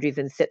those boundaries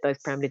and set those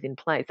parameters in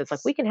place. It's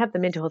like we can have the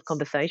mental health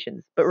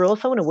conversations, but we're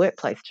also in a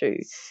workplace too.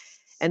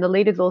 And the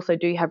leaders also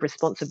do have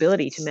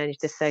responsibility to manage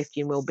the safety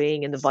and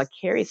well-being and the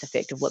vicarious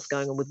effect of what's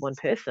going on with one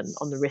person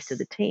on the rest of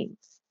the team.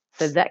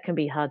 So that can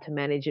be hard to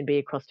manage and be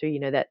across to,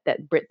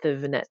 that breadth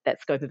of and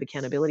that scope of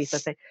accountability. So I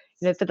say,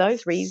 for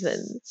those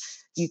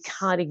reasons, you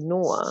can't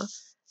ignore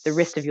the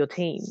rest of your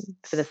team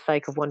for the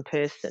sake of one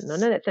person. I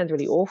know that sounds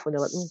really awful. And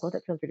they're like, oh, God,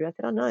 that sounds really bad.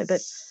 I said, I know,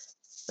 but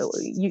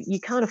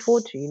you can't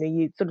afford to.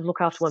 You sort of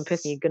look after one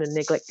person, you're going to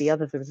neglect the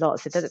others as a result.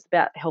 So it's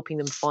about helping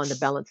them find the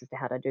balance as to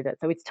how to do that.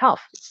 So it's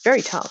tough. It's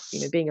very tough.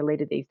 Being a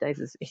leader these days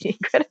is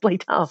incredibly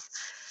tough.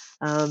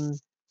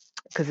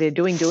 Because they're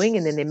doing,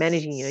 and then they're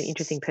managing,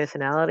 interesting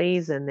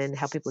personalities, and then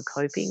how people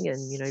are coping,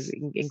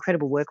 and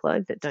incredible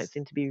workloads that don't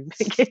seem to be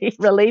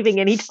relieving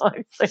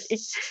anytime soon.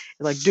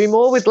 Like, do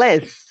more with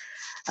less,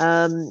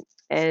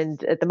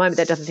 and at the moment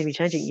that doesn't seem to be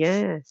changing.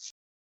 Yeah.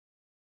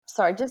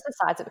 Sorry, just the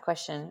sides of the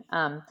question.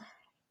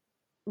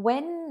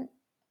 When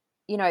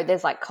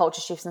there's like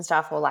culture shifts and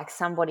stuff, or like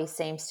somebody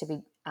seems to be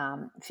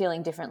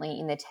feeling differently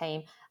in their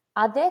team,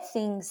 Are there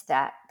things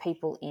that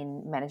people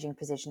in managing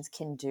positions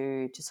can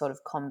do to sort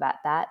of combat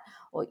that?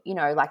 Or,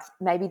 like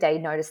maybe they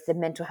notice the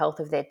mental health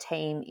of their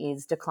team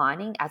is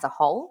declining as a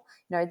whole.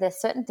 There's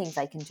certain things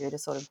they can do to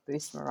sort of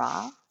boost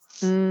morale.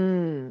 I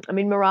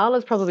mean, morale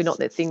is probably not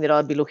that thing that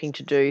I'd be looking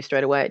to do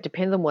straight away. It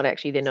depends on what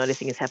actually they're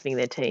noticing is happening in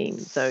their team.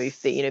 So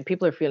if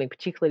people are feeling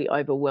particularly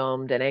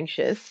overwhelmed and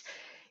anxious,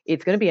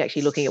 it's going to be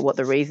actually looking at what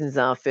the reasons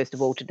are, first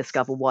of all, to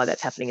discover why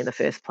that's happening in the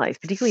first place,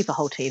 particularly if the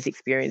whole team's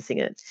experiencing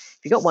it. If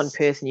you've got one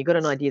person, you've got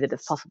an idea that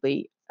it's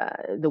possibly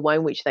the way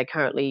in which they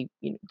currently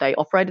they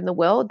operate in the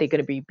world. They're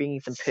going to be bringing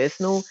some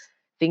personal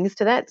things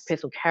to that,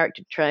 personal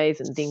character traits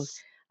and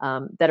things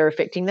that are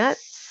affecting that.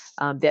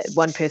 That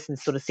one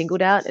person's sort of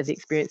singled out as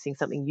experiencing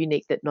something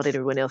unique that not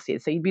everyone else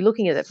is. So you'd be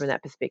looking at it from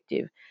that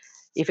perspective.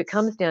 If it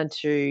comes down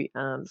to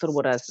sort of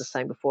what I was just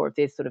saying before, if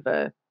there's sort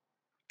of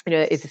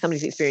if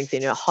somebody's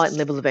experiencing a heightened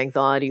levels of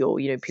anxiety, or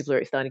people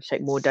are starting to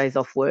take more days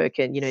off work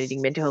and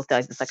needing mental health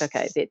days, it's like,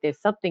 okay, there's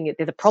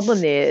a problem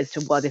there as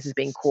to why this is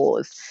being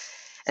caused.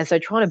 And so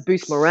trying to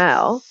boost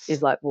morale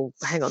is like, well,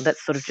 hang on,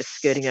 that's sort of just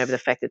skirting over the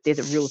fact that there's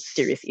a real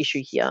serious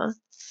issue here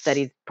that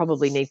is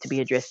probably needs to be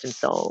addressed and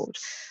solved.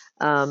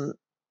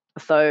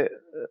 So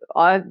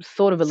I'm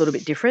sort of a little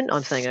bit different.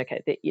 I'm saying,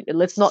 okay,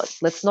 let's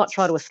not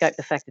try to escape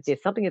the fact that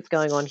there's something that's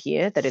going on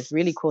here that is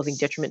really causing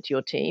detriment to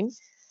your team.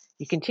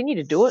 You continue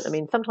to do it. I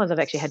mean, sometimes I've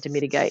actually had to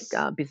mitigate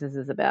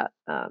businesses about,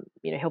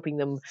 helping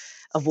them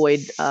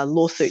avoid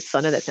lawsuits. I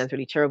know that sounds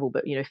really terrible,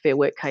 but fair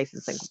work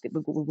cases. Like,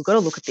 we've got to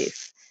look at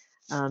this.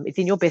 It's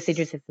in your best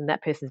interest. It's in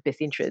that person's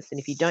best interest. And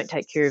if you don't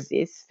take care of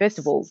this, first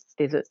of all,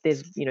 there's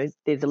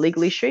a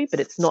legal issue, but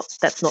that's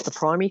not the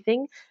primary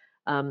thing.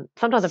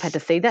 Sometimes I've had to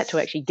see that to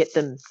actually get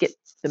the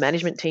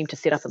management team to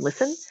sit up and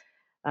listen.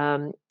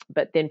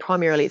 But then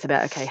primarily it's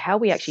about, okay,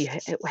 how's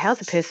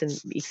the person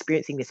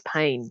experiencing this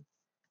pain?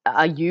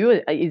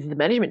 Is the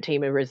management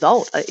team a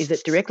result? Is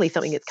it directly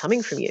something that's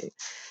coming from you?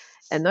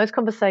 And those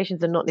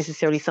conversations are not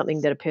necessarily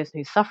something that a person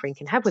who's suffering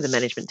can have with a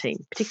management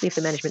team, particularly if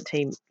the management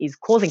team is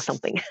causing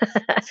something.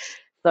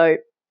 So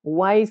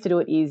ways to do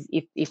it is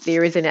if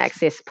there is an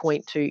access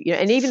point to,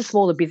 and even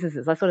smaller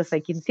businesses, I sort of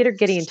say consider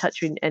getting in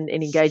touch and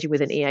engaging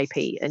with an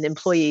EAP, an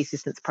employee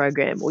assistance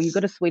program, or you've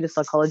got a suite of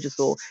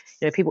psychologists or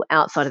people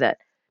outside of that,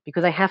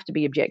 because they have to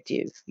be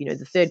objective.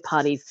 The third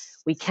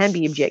parties, we can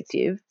be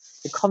objective.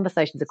 The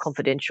conversations are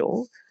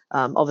confidential.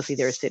 Obviously,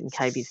 there are certain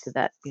caveats to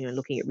that,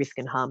 looking at risk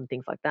and harm and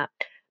things like that.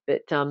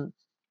 But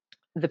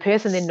the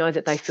person then knows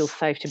that they feel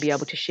safe to be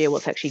able to share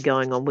what's actually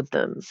going on with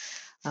them.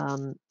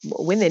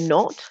 When they're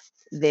not,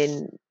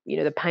 then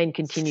the pain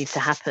continues to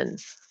happen.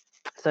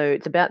 So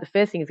it's about, the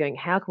first thing is going,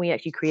 how can we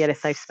actually create a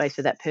safe space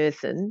for that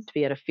person to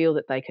be able to feel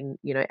that they can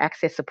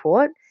access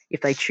support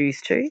if they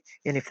choose to,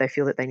 and if they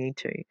feel that they need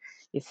to.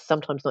 It's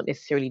sometimes not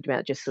necessarily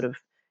about just sort of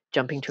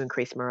jumping to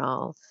increase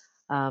morale.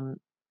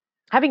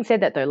 Having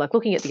said that, though, like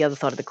looking at the other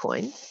side of the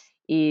coin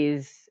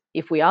is,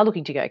 if we are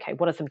looking to go, okay,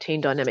 what are some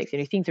team dynamics?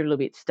 Things are a little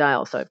bit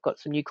stale. So I've got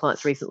some new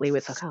clients recently where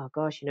it's like, oh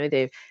gosh,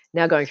 they're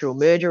now going through a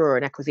merger or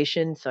an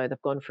acquisition. So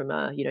they've gone from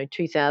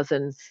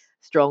 2,000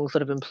 strong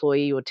sort of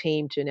employee or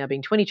team to now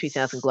being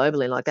 22,000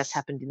 globally. Like, that's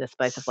happened in the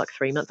space of like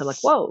 3 months. I'm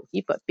like, whoa,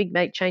 you've got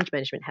big change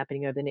management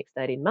happening over the next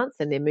 18 months,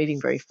 and they're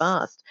moving very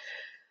fast.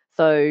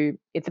 So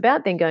it's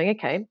about then going,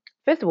 okay,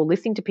 first of all,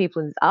 listening to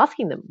people and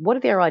asking them, what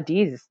are their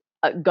ideas?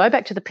 Go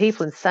back to the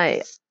people and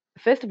say,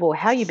 first of all,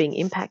 how are you being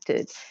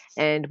impacted?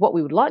 And what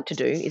we would like to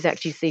do is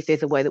actually see if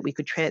there's a way that we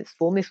could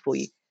transform this for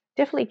you.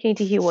 Definitely keen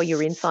to hear what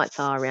your insights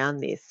are around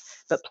this.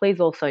 But please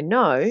also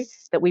know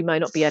that we may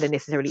not be able to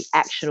necessarily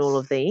action all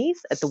of these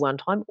at the one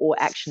time, or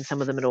action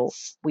some of them at all.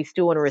 We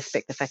still want to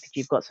respect the fact that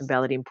you've got some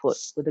valid input.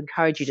 We'd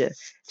encourage you to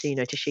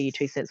share your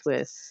 2 cents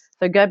worth.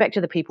 So go back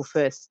to the people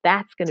first.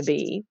 That's going to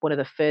be one of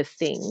the first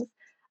things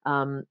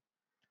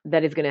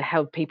that is going to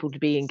help people to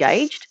be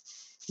engaged.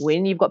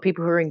 When you've got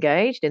people who are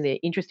engaged and they're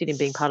interested in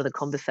being part of the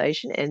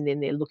conversation, and then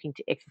they're looking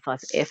to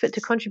exercise effort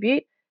to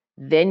contribute,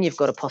 then you've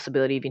got a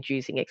possibility of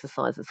introducing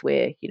exercises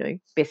where,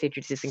 best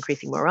interest is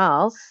increasing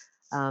morale,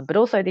 but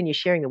also then you're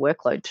sharing the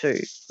workload too.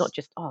 It's not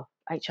just,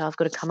 HR's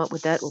got to come up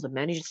with that, or the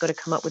manager's got to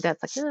come up with that.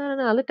 It's like,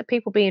 no, let the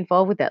people be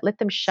involved with that. Let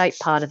them shape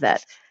part of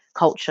that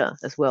culture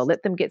as well.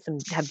 Let them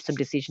have some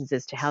decisions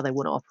as to how they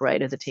want to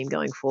operate as a team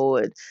going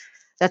forward.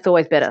 That's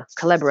always better.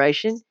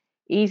 Collaboration,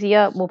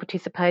 easier, more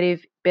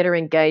participative, better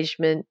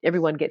engagement.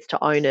 Everyone gets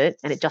to own it,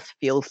 and it just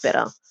feels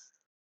better.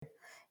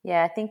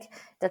 Yeah, I think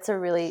that's a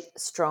really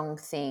strong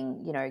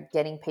thing,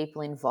 getting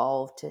people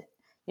involved.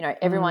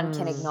 Everyone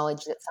can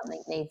acknowledge that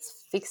something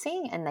needs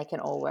fixing, and they can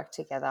all work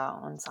together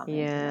on something.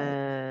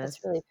 Yeah. That's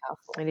really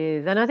powerful. It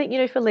is. And I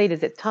think, for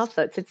leaders, it's tough.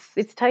 So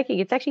it's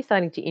actually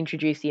starting to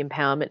introduce the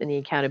empowerment and the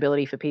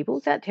accountability for people.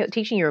 It's about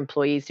teaching your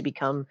employees to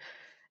become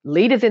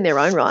leaders in their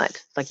own right.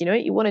 It's like,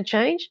 you want to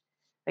change?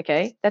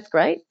 Okay, that's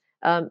great.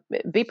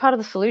 Be part of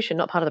the solution,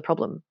 not part of the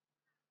problem.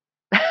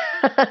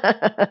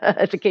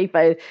 It's a key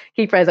phrase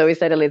I always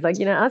say to leaders, like,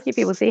 ask your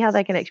people, see how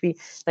they can actually,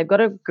 they've got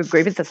a good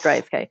grievance, that's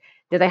great. Okay.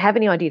 Do they have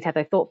any ideas? Have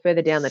they thought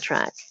further down the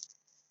track?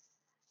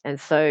 And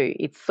so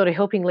it's sort of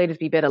helping leaders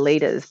be better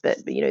leaders.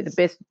 But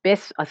the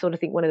best, I sort of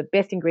think one of the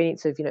best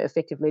ingredients of,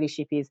 effective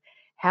leadership is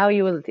how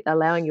you are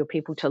allowing your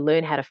people to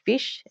learn how to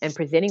fish and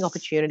presenting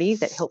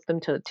opportunities that help them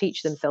to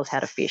teach themselves how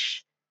to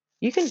fish.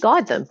 You can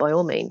guide them by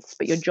all means,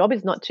 but your job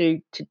is not to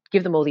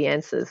give them all the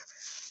answers.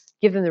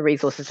 Give them the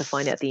resources to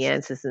find out the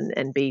answers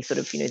and be sort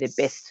of, their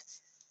best,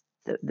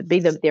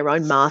 their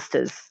own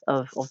masters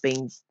of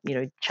being,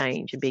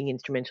 change and being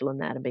instrumental in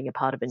that and being a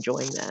part of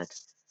enjoying that.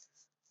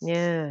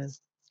 Yeah,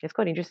 it's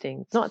quite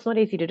interesting. It's not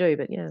easy to do,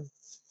 but yeah.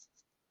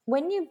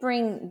 When you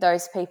bring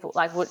those people,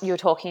 like what you were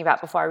talking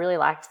about before, I really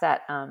liked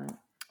that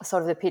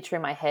sort of the picture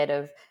in my head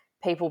of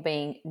people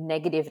being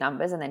negative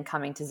numbers and then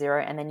coming to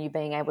zero and then you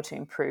being able to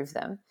improve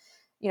them.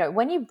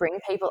 When you bring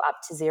people up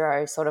to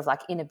zero, sort of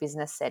like in a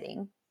business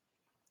setting,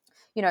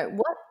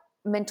 what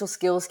mental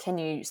skills can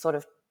you sort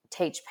of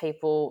teach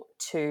people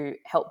to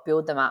help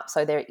build them up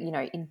so they're,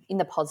 in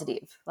the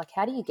positive? Like,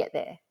 how do you get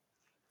there?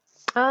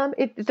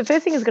 The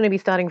first thing is going to be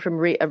starting from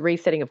a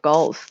resetting of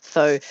goals.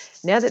 So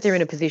now that they're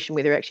in a position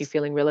where they're actually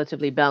feeling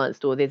relatively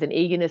balanced, or there's an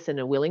eagerness and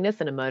a willingness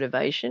and a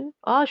motivation,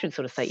 I should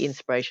sort of say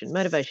inspiration.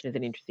 Motivation is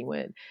an interesting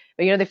word.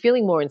 But, they're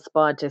feeling more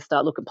inspired to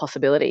start look at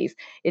possibilities.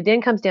 It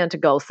then comes down to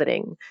goal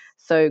setting.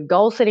 So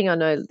goal setting, I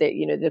know that,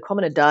 the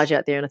common adage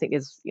out there, and I think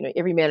there's,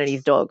 every man and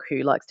his dog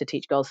who likes to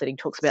teach goal setting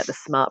talks about the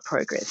SMART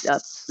progress,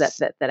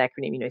 that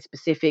acronym,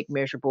 specific,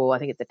 measurable, I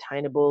think it's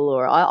attainable,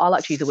 or I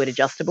like to use the word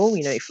adjustable,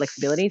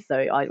 flexibility.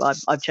 So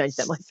I've changed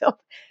that myself.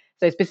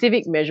 So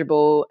specific,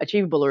 measurable,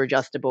 achievable or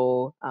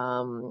adjustable,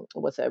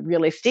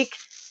 realistic,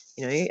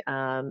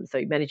 so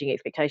managing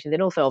expectations,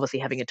 and also obviously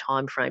having a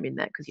time frame in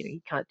that, because,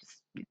 you can't just,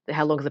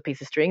 how long is a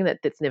piece of string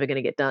that's never going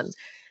to get done.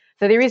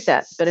 So there is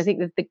that. But I think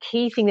that the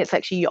key thing that's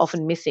actually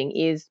often missing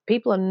is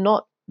people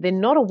they're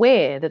not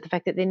aware that the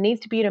fact that there needs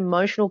to be an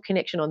emotional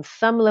connection on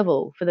some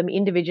level for them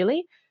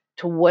individually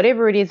to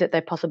whatever it is that they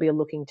possibly are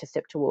looking to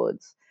step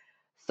towards.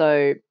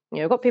 So,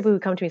 I've got people who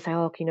come to me and say,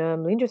 oh,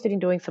 I'm interested in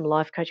doing some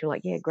life coaching. I'm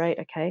like, yeah, great,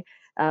 okay.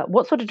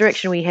 What sort of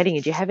direction are we heading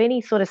in? Do you have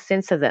any sort of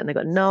sense of that? And they've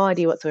got no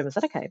idea whatsoever. I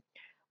said, okay,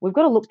 we've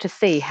got to look to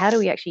see how do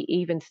we actually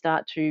even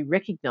start to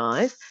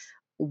recognize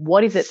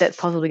what is it that's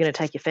possibly going to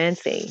take your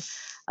fancy.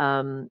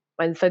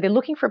 And so they're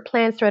looking for a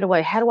plan straight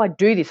away. How do I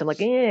do this? I'm like,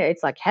 yeah,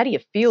 it's like, how do you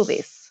feel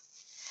this?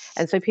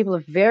 And so people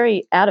are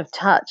very out of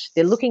touch.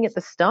 They're looking at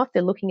the stuff.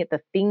 They're looking at the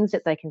things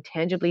that they can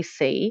tangibly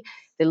see.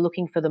 They're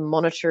looking for the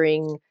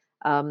monitoring,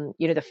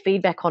 the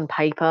feedback on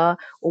paper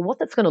or what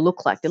that's going to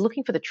look like. They're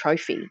looking for the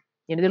trophy.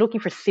 They're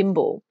looking for a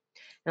symbol.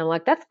 And I'm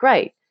like, that's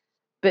great.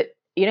 But,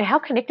 how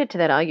connected to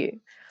that are you?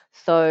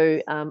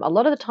 So a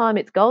lot of the time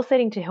it's goal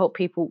setting to help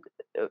people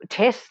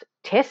test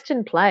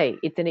and play.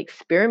 It's an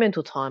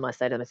experimental time, I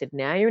say to them. I said,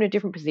 now you're in a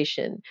different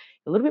position,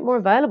 a little bit more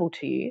available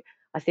to you.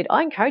 I said,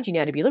 I encourage you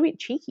now to be a little bit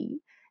cheeky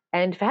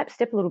and perhaps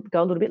go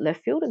a little bit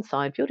left field and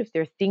side field. If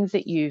there are things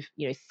that you've,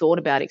 thought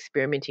about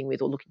experimenting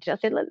with or looking to, I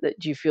said,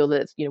 do you feel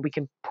that, we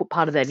can put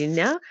part of that in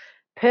now,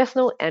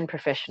 personal and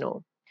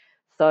professional.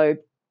 So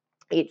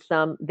it's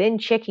then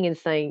checking and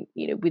saying,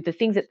 with the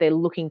things that they're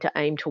looking to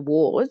aim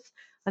towards,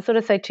 I sort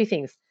of say two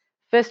things.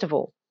 First of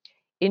all,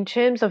 in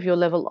terms of your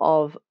level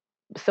of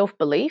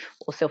self-belief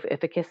or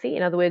self-efficacy,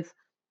 in other words,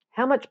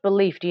 how much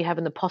belief do you have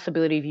in the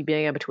possibility of you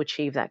being able to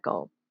achieve that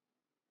goal?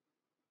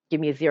 Give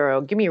me a 0,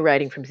 or give me a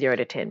rating from 0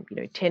 to 10.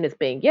 10 as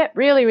being, yep,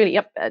 really, really,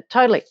 yep,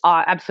 totally,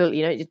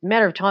 absolutely. It's a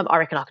matter of time. I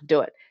reckon I could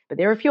do it. But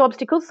there are a few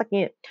obstacles, like,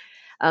 yeah.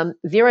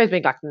 0 is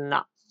being like,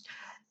 nah.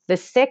 The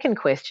second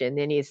question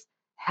then is,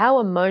 how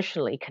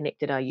emotionally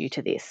connected are you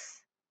to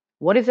this?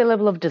 What is the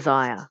level of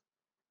desire?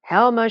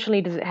 How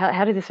emotionally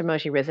how does this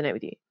emotionally resonate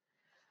with you?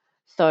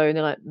 So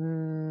they're like,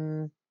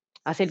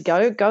 I said,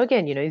 go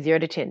again, 0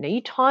 to 10. Now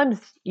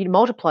you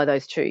multiply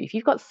those two. If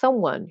you've got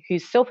someone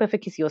whose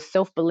self-efficacy or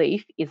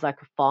self-belief is like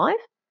a 5,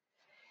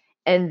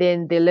 and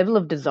then their level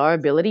of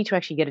desirability to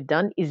actually get it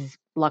done is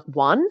like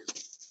 1.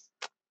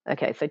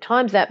 Okay, so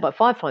times that by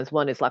 5 times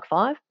 1 is like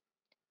 5.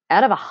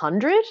 Out of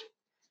 100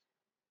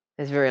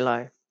 is very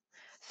low.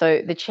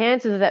 So the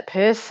chances of that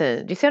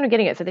person, do you see what I'm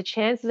getting at? So the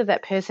chances of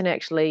that person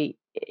actually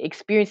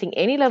experiencing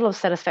any level of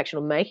satisfaction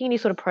or making any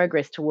sort of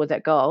progress towards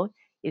that goal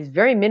is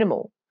very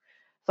minimal.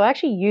 So I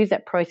actually use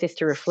that process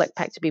to reflect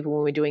back to people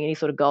when we're doing any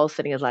sort of goal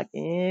setting. I was like,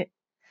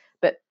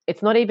 But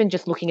it's not even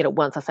just looking at it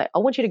once. I say, I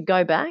want you to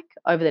go back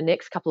over the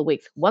next couple of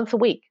weeks, once a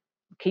week.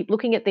 Keep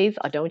looking at these.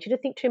 I don't want you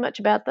to think too much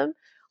about them.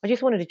 I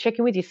just wanted to check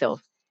in with yourself.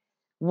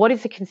 What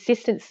is the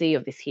consistency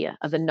of this here?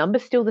 Are the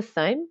numbers still the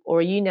same? Or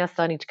are you now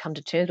starting to come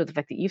to terms with the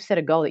fact that you've set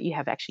a goal that you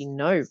have actually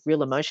no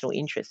real emotional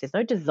interest? There's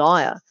no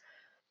desire.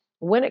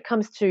 When it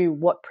comes to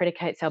what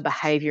predicates our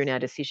behavior and our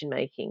decision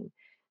making,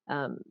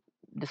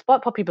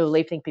 despite popular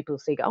belief, people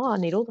see, I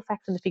need all the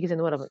facts and the figures and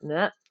the whatever.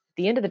 Nah, at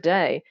the end of the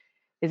day,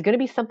 there's going to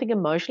be something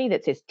emotionally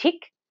that says,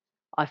 tick,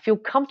 I feel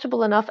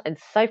comfortable enough and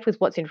safe with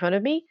what's in front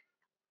of me.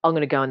 I'm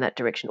going to go in that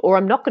direction, or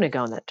I'm not going to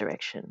go in that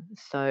direction.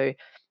 So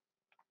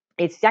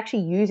it's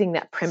actually using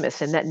that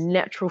premise and that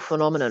natural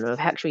phenomenon of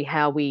actually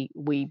how we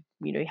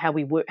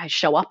work,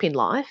 show up in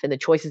life and the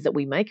choices that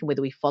we make and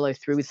whether we follow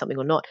through with something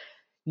or not.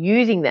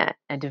 using that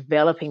and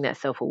developing that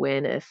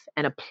self-awareness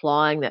and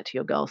applying that to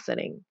your goal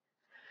setting.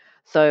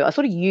 So I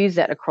sort of use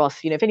that across,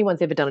 if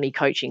anyone's ever done any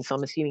coaching, so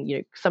I'm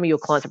assuming, some of your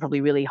clients are probably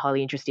really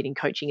highly interested in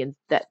coaching and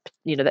that,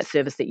 that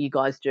service that you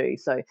guys do.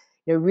 So,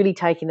 really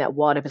taking that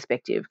wider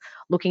perspective,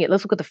 let's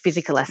look at the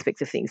physical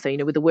aspects of things. So,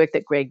 with the work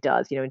that Greg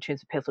does, in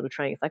terms of personal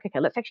training, it's like, okay,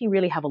 let's actually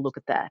really have a look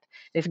at that.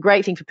 And it's a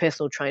great thing for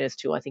personal trainers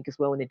too, I think, as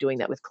well, when they're doing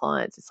that with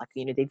clients. It's like,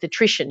 there's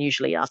attrition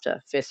usually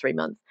after first 3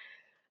 months.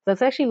 So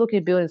it's actually looking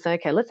to build and say,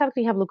 okay, let's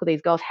actually have a look at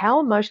these goals.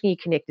 How emotionally are you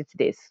connected to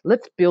this?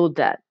 Let's build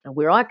that. And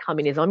where I come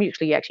in is I'm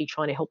usually actually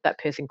trying to help that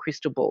person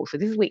crystal ball. So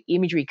this is where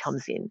imagery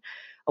comes in.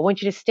 I want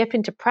you to step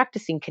into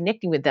practicing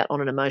connecting with that on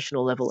an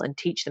emotional level and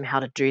teach them how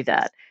to do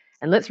that.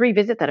 And let's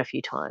revisit that a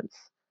few times.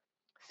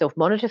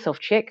 Self-monitor,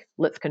 self-check,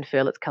 let's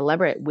confer, let's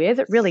collaborate. Where's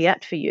it really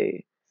at for you?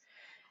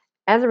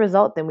 As a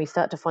result, then we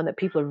start to find that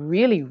people are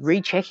really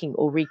rechecking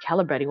or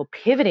recalibrating or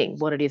pivoting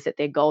what it is that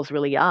their goals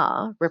really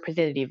are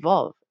representative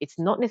of. It's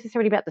not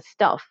necessarily about the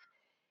stuff,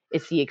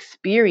 it's the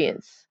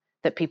experience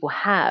that people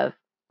have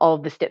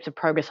of the steps of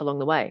progress along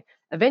the way.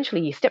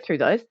 Eventually, you step through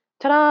those,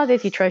 ta-da,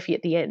 there's your trophy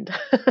at the end.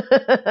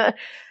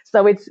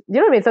 So it's, you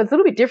know what I mean? So it's a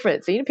little bit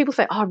different. So, people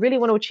say, oh, I really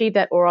want to achieve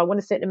that, or I want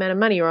a certain amount of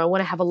money, or I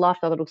want to have a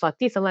lifestyle that looks like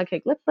this. I'm like,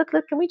 okay,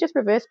 can we just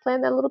reverse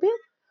plan that a little bit?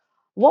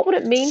 What would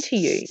it mean to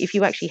you if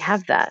you actually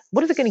have that?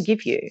 What is it going to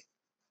give you?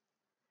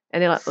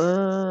 And they're like,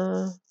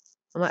 I'm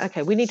like,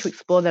 okay, we need to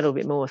explore that a little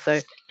bit more.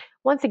 So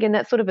once again,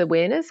 that sort of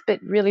awareness,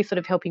 but really sort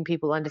of helping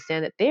people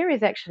understand that there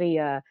is actually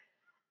an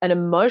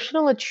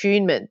emotional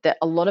attunement that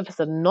a lot of us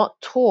are not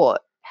taught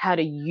how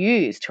to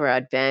use to our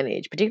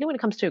advantage, particularly when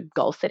it comes to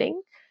goal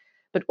setting,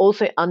 but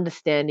also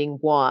understanding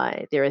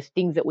why there are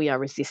things that we are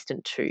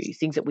resistant to,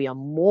 things that we are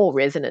more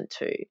resonant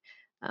to.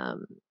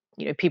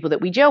 People that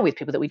we gel with,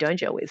 people that we don't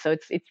gel with. So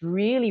it's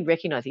really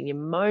recognizing the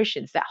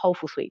emotions, that whole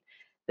full suite,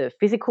 the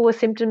physical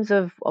symptoms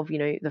of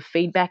the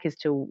feedback as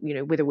to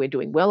whether we're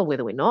doing well or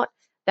whether we're not.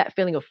 That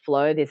feeling of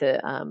flow. There's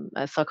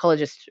a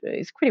psychologist,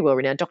 is pretty well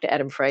renowned, Dr.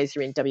 Adam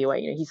Fraser in WA.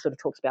 He sort of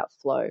talks about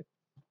flow,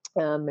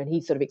 and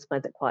he sort of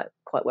explains it quite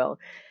well.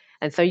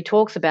 And so he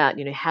talks about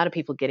how do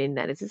people get in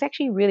that? It's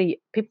actually really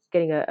people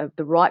getting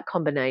the right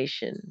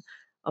combination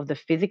of the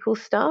physical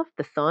stuff,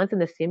 the signs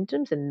and the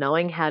symptoms, and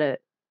knowing how to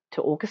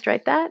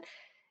orchestrate that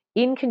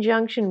in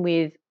conjunction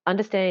with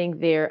understanding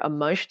their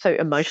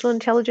emotional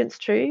intelligence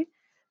too,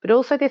 but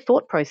also their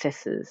thought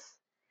processes,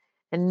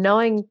 and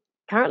knowing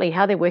currently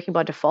how they're working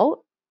by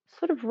default,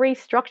 sort of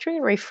restructuring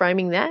and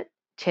reframing that,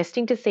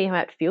 testing to see how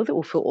it feels. It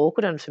will feel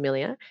awkward,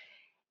 unfamiliar,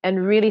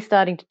 and really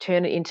starting to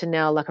turn it into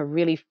now like a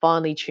really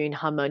finely tuned,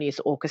 harmonious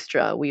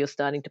orchestra where you're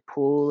starting to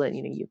pull and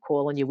you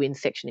call on your win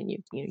section and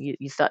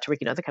you start to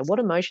recognize, okay, what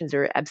emotions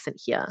are absent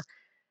here?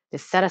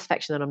 There's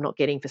satisfaction that I'm not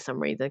getting for some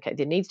reason. Okay,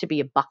 there needs to be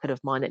a bucket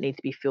of mine that needs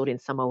to be filled in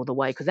some other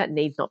way because that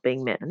need's not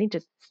being met. I need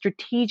to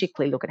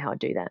strategically look at how I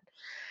do that.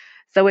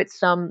 So it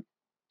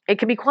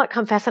can be quite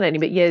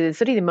fascinating, but yeah, there's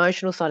sort of the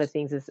emotional side of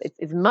things. Is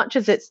as much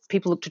as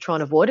people look to try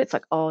and avoid it, it's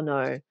like, oh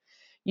no,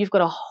 you've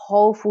got a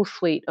whole full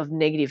suite of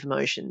negative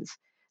emotions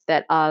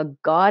that are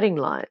guiding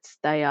lights.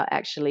 They are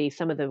actually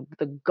some of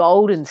the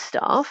golden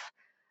stuff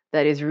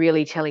that is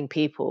really telling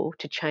people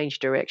to change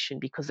direction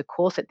because the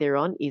course that they're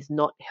on is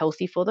not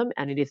healthy for them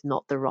and it is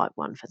not the right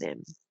one for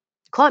them.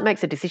 The client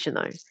makes a decision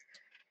though.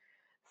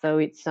 So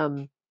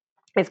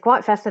it's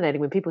quite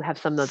fascinating when people have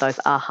some of those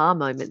aha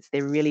moments.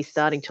 They're really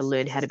starting to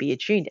learn how to be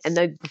attuned. And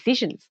the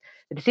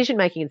decision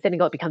making and setting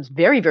goals becomes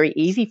very, very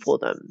easy for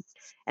them.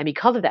 And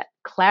because of that,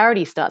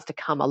 clarity starts to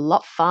come a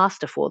lot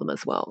faster for them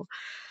as well.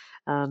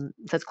 So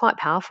it's quite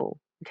powerful.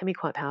 It can be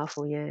quite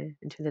powerful, yeah,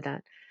 in terms of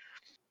that.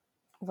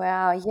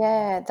 Wow,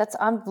 yeah,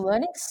 I'm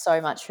learning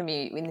so much from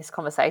you in this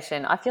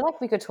conversation. I feel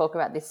like we could talk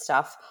about this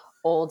stuff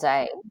all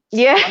day.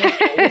 Yeah,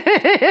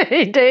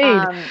 honestly.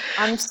 indeed.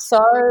 I'm so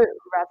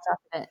wrapped up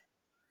in it.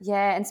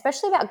 Yeah, and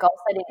especially about goal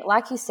setting.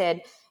 Like you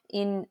said,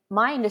 in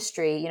my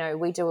industry,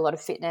 we do a lot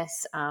of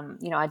fitness.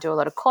 I do a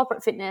lot of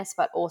corporate fitness,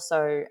 but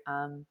also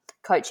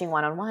coaching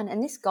one-on-one.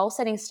 And this goal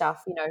setting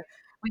stuff,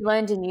 we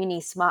learned in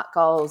uni, SMART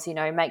goals,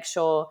 make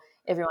sure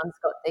everyone's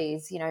got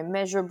these,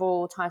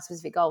 measurable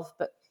time-specific goals.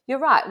 But you're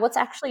right. What's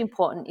actually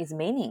important is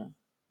meaning,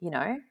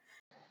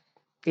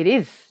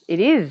 It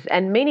is.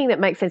 And meaning that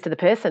makes sense to the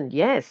person,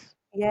 yes.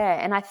 Yeah,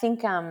 and I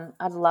think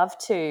I'd love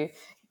to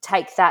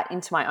take that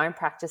into my own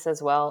practice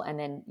as well. And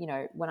then,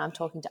 when I'm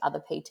talking to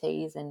other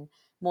PTs and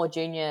more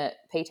junior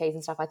PTs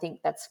and stuff, I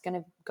think that's going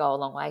to go a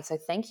long way. So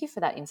thank you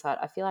for that insight.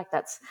 I feel like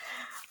that's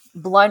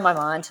blown my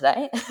mind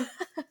today.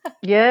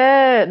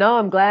 Yeah, no,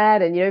 I'm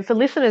glad. And, for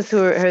listeners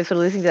who are sort of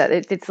listening to that,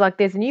 it's like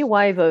there's a new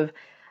wave of,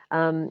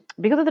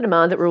 because of the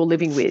demand that we're all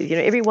living with,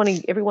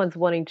 everyone's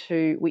wanting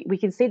to, we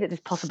can see that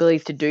there's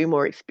possibilities to do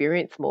more,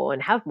 experience more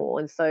and have more.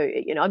 And so,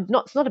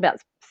 it's not about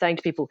saying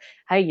to people,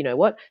 hey, you know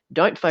what,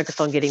 don't focus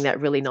on getting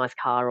that really nice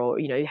car or,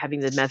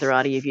 having the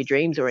Maserati of your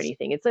dreams or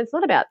anything. It's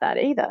not about that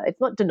either.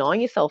 It's not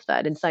denying yourself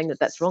that and saying that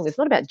that's wrong. It's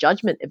not about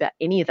judgment about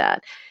any of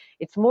that.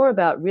 It's more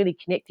about really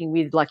connecting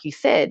with, like you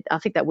said, I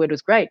think that word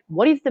was great.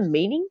 What is the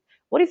meaning?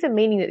 What is the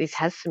meaning that this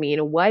has for me in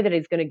a way that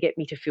is going to get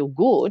me to feel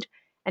good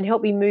and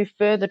help me move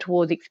further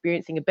towards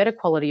experiencing a better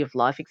quality of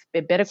life,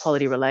 better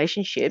quality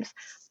relationships,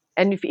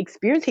 and if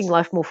experiencing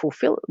life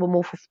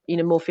in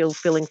a more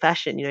fulfilling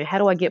fashion. How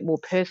do I get more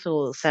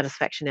personal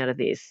satisfaction out of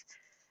this?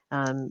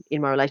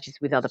 In my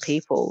relationships with other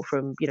people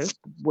from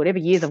whatever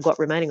years I've got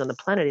remaining on the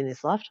planet in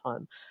this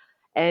lifetime.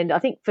 And I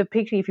think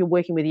particularly if you're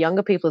working with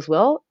younger people as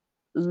well,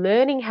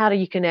 learning how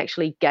you can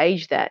actually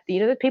gauge that.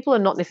 The people are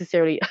not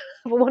necessarily,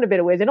 for want of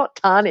better words, they're not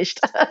tarnished,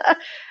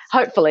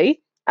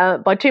 hopefully,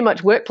 by too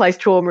much workplace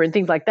trauma and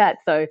things like that.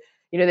 So,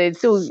 they're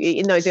still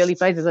in those early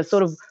phases. I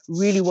sort of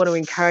really want to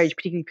encourage,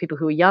 particularly people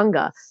who are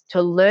younger,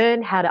 to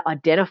learn how to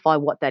identify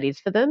what that is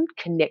for them,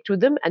 connect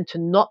with them, and to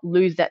not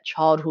lose that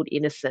childhood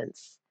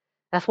innocence.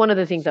 That's one of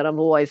the things that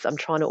I'm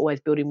trying to always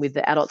build in with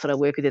the adults that I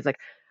work with. Is like,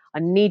 I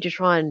need to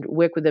try and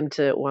work with them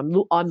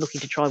I'm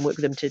looking to try and work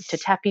with them to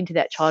tap into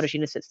that childish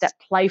innocence, that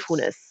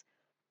playfulness.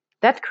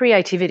 That's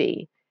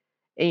creativity.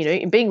 And,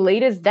 in being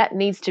leaders,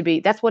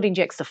 that's what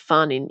injects the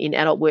fun in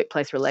adult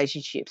workplace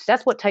relationships.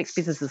 That's what takes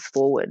businesses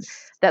forward.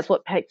 That's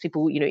what takes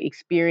people,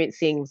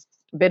 experiencing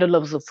better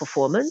levels of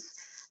performance.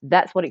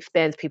 That's what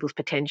expands people's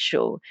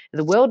potential.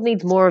 The world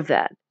needs more of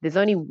that. There's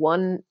only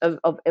one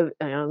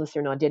unless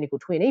you're an identical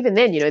twin. Even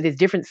then, there's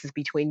differences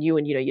between you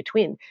and, your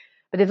twin.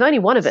 But there's only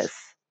one of us.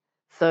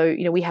 So,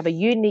 we have a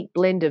unique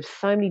blend of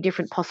so many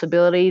different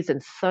possibilities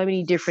and so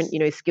many different,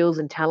 skills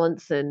and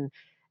talents and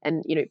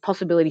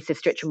possibilities to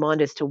stretch your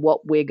mind as to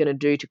what we're going to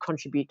do to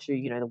contribute to,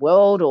 the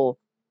world, or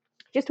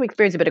just to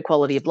experience a better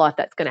quality of life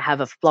that's going to have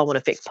a flow-on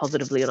effect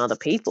positively on other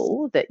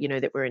people that,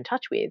 that we're in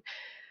touch with.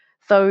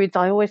 So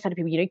I always say to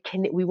people,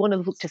 we want to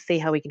look to see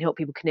how we can help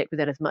people connect with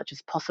that as much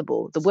as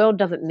possible. The world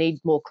doesn't need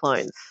more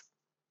clones.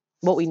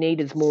 What we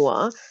need is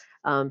more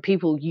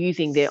people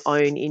using their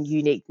own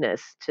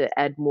uniqueness to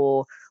add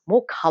more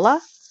color,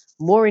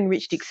 more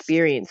enriched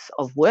experience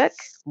of work,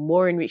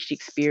 more enriched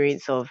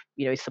experience of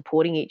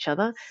supporting each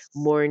other,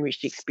 more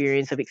enriched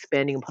experience of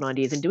expanding upon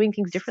ideas and doing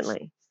things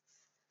differently.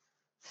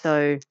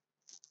 So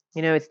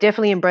it's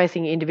definitely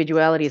embracing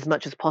individuality as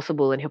much as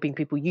possible and helping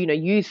people,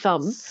 use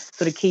some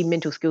sort of key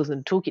mental skills in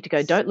the toolkit to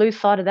go, don't lose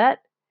sight of that.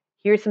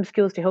 Here are some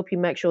skills to help you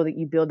make sure that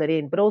you build that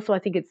in. But also I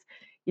think it's,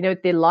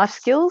 they're life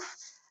skills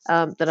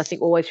that I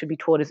think always should be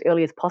taught as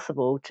early as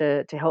possible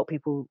to help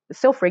people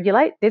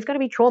self-regulate. There's going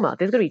to be trauma.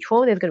 There's going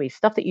to be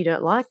stuff that you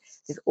don't like.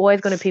 There's always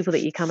going to be people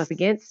that you come up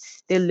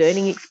against. They're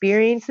learning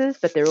experiences,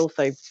 but they're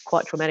also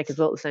quite traumatic as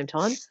well at the same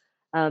time.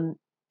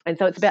 And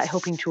so it's about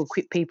helping to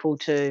equip people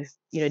to,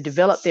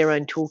 develop their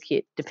own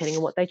toolkit depending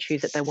on what they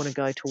choose that they want to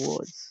go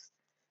towards.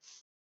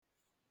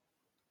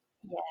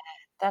 Yeah,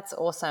 that's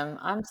awesome.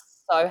 I'm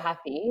so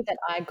happy that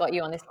I got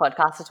you on this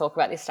podcast to talk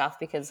about this stuff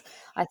because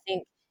I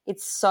think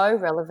it's so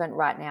relevant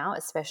right now,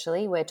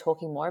 especially we're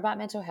talking more about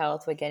mental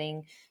health. We're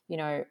getting,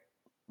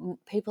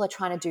 people are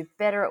trying to do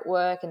better at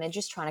work and they're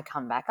just trying to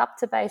come back up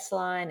to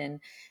baseline,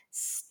 and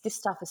this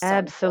stuff is so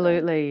important.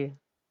 Absolutely.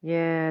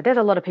 Yeah, there's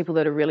a lot of people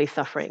that are really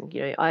suffering.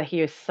 I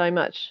hear so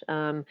much,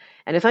 and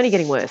it's only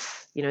getting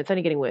worse. It's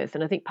only getting worse.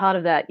 And I think part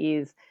of that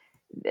is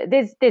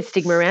there's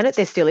stigma around it.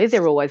 There still is.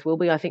 There always will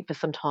be, I think, for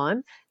some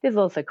time. There's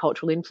also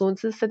cultural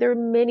influences. So there are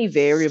many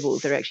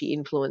variables that are actually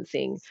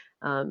influencing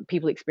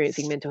people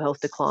experiencing mental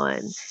health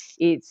decline.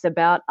 It's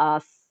about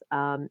us,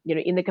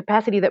 in the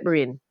capacity that we're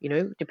in,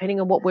 depending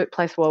on what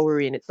workplace role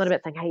we're in. It's not about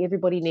saying, hey,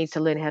 everybody needs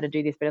to learn how to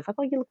do this. But it's like,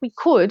 oh, yeah, look, we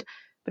could,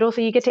 but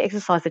also you get to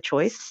exercise the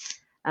choice.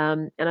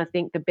 And I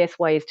think the best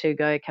way is to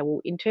go, okay,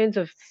 well, in terms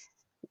of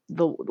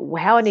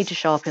how I need to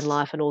show up in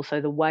life, and also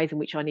the ways in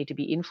which I need to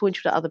be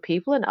influential to other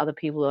people, and other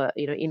people are,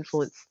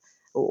 influenced,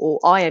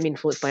 or I am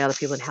influenced by other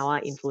people and how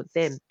I influence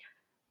them.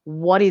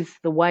 What is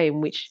the way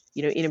in which,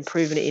 an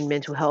improvement in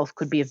mental health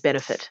could be of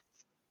benefit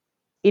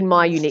in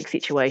my unique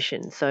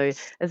situation? So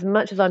as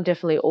much as I'm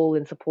definitely all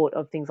in support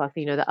of things like,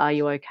 the Are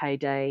You OK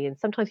Day, and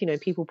sometimes,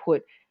 people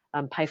put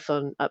posts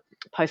on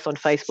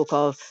Facebook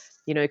of,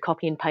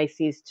 copy and paste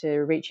this to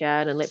reach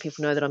out and let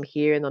people know that I'm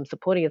here and I'm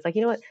supporting. It's like,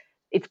 you know what?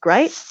 It's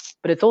great,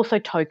 but it's also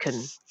token.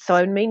 So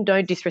I mean,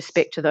 don't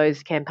disrespect to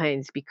those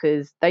campaigns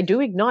because they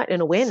do ignite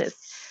an awareness,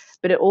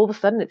 but all of a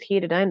sudden it's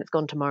here today and it's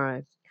gone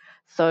tomorrow.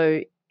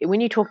 So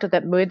when you talk to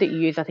that word that you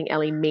use, I think,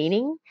 Ali,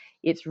 meaning,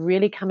 it's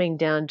really coming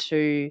down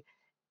to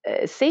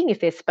seeing if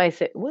there's space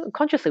that, well,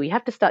 consciously we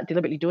have to start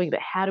deliberately doing it, but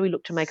how do we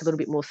look to make a little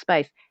bit more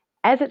space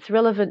as it's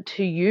relevant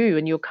to you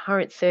and your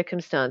current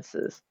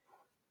circumstances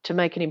to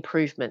make an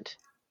improvement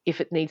if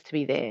it needs to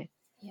be there.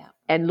 Yeah.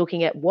 And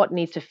looking at what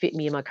needs to fit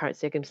me in my current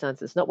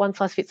circumstances, not one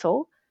size fits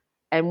all.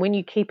 And when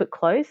you keep it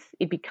close,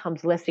 it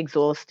becomes less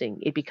exhausting.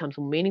 It becomes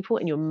more meaningful,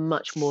 and you're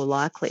much more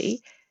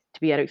likely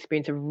to be able to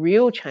experience a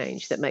real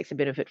change that makes a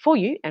benefit for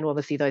you and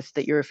obviously those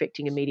that you're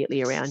affecting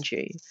immediately around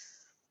you.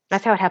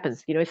 That's how it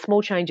happens,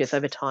 small changes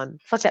over time.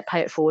 It's like that pay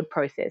it forward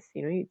process.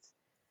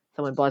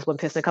 Someone buys one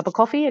person a cup of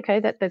coffee. Okay,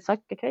 that's like,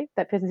 okay,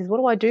 that person says, what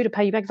do I do to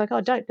pay you back? It's like, oh,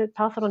 don't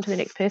pass it on to the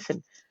next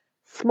person.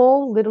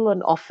 Small, little,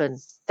 and often.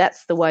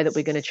 That's the way that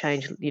we're going to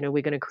change. We're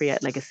going to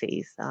create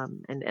legacies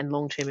and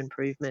long-term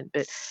improvement.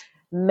 But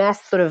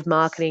mass sort of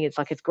marketing, it's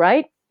like, it's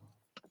great,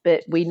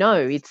 but we know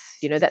it's,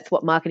 that's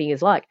what marketing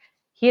is like.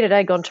 here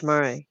today, gone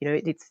tomorrow.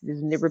 It's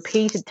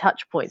repeated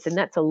touch points, and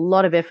that's a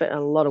lot of effort and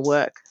a lot of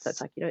work. So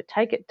it's like,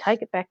 take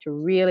it back to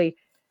really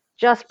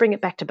just bring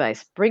it back to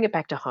base, bring it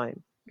back to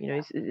home,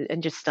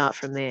 and just start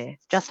from there.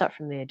 Just start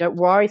from there. Don't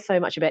worry so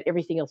much about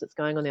everything else that's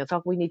going on there. It's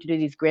like, we need to do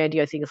these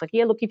grandiose things. It's like,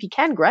 yeah, look, if you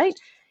can, great.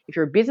 If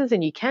you're a business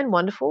and you can,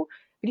 wonderful.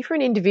 But if you're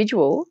an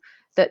individual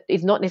that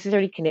is not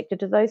necessarily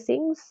connected to those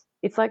things,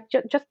 it's like,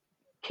 just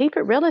keep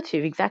it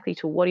relative exactly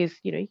to what is,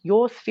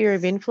 your sphere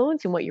of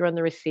influence and what you're on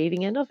the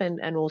receiving end of,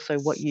 and also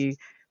what you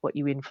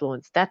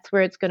influence. That's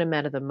where it's going to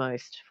matter the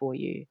most for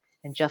you,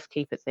 and just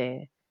keep it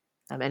there,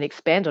 and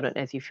expand on it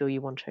as you feel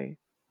you want to.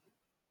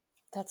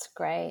 That's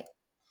great.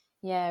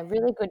 Yeah,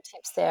 really good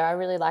tips there. I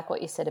really like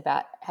what you said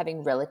about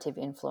having relative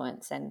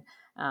influence. And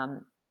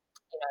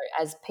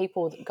as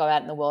people go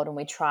out in the world and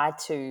we try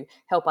to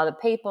help other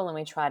people and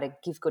we try to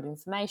give good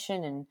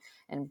information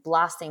and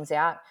blast things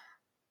out,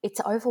 it's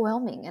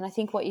overwhelming. And I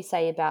think what you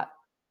say about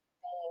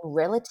being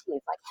relative,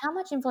 like how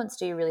much influence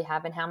do you really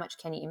have and how much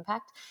can you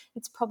impact?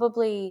 It's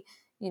probably,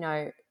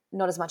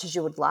 not as much as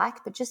you would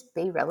like, but just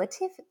be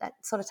relative. That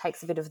sort of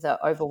takes a bit of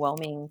the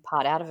overwhelming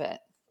part out of it.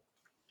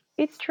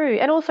 It's true,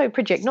 and also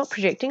not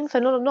projecting, so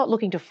not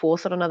looking to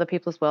force it on other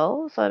people as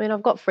well. So I mean,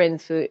 I've got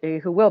friends who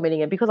are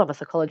well-meaning, and because I'm a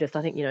psychologist,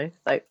 I think they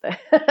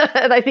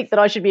they think that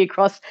I should be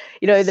across,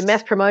 the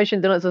mass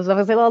promotions and all that sort of stuff.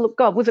 I say, oh look,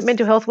 God, was it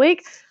Mental Health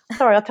Week?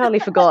 Sorry, I totally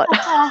forgot.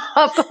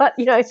 I've got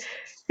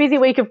busy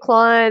week of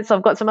clients.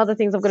 I've got some other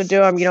things I've got to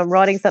do. I'm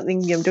writing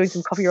something. I'm doing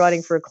some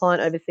copywriting for a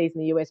client overseas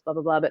in the US. Blah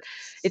blah blah. But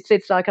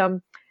it's like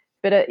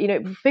But,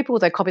 people,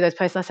 they copy those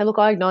posts, and I say, look,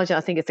 I acknowledge it. I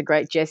think it's a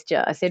great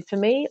gesture. I said, for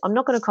me, I'm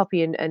not going to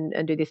copy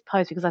and do this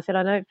post, because I said,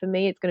 I know for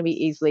me, it's going to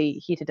be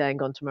easily here today and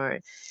gone tomorrow.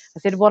 I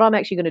said, what I'm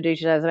actually going to do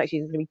today is there's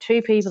going to be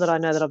 2 people that I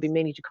know that I've been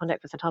meaning to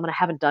contact for some time, and I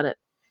haven't done it.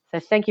 So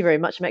thank you very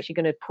much. I'm actually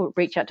going to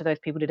reach out to those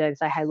people today and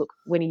say, hey, look,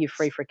 when are you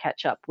free for a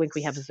catch up? When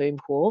can we have a Zoom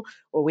call?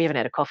 Or we haven't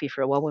had a coffee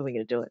for a while. When are we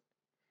going to do it?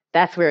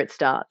 That's where it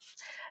starts.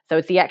 So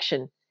it's the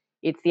action.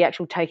 It's the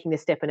actual taking the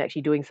step and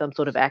actually doing some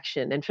sort of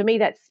action. And for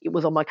me, it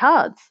was on my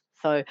cards.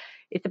 So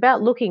it's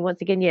about looking,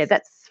 once again,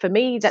 that's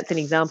an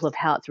example of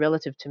how it's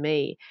relative to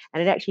me,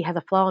 and it actually has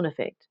a flow-on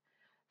effect.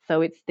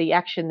 So it's the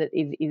action that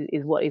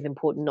is what is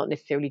important, not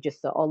necessarily just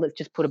let's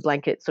just put a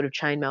blanket sort of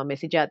chainmail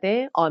message out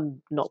there.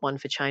 I'm not one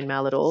for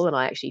chainmail at all, and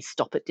I actually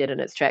stop it dead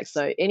in its tracks.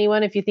 So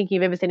anyone, if you're thinking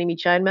of ever sending me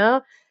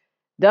chainmail,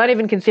 don't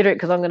even consider it,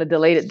 because I'm going to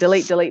delete it.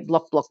 Delete,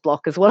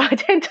 block is what I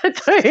tend to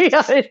do.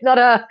 It's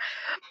not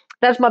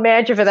that's my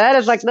mantra for that.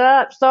 It's like,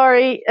 nah,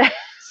 sorry.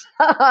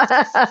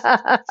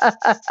 I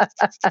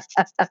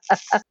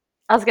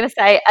was going to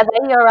say, are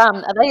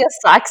they your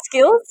psych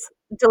skills?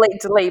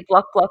 Delete,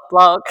 block.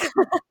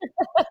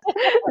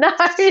 No,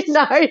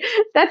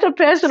 that's a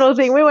personal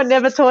thing. We were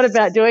never taught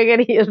about doing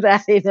any of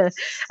that either.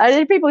 I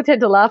think people tend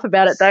to laugh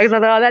about it though, because I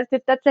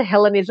thought, that's a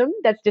Hellenism.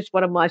 That's just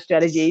one of my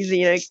strategies.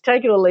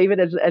 Take it or leave it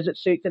as it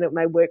suits, and it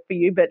may work for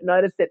you, but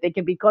notice that there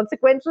can be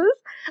consequences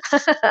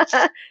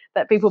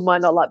that people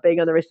might not like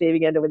being on the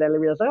receiving end of, when they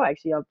realize, oh,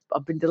 actually,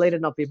 I've been deleted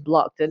and I've been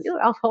blocked. And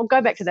I'll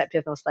go back to that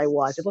person. I'll say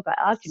why. I said, look, I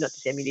asked you not to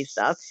send me this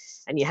stuff,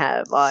 and you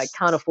have. I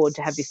can't afford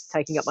to have this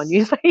taking up my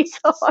newsfeed,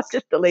 so I've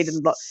just deleted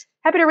and blocked.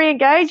 Happy to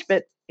re-engage,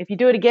 but if you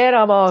do it again,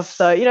 I'm off.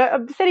 So,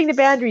 I'm setting the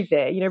boundaries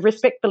there,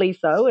 respectfully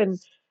so, and,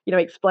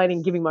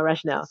 explaining, giving my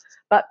rationale.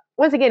 But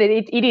once again,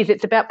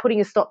 it's about putting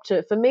a stop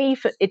to,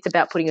 it's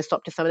about putting a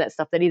stop to some of that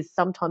stuff that is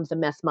sometimes the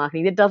mass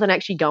marketing that doesn't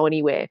actually go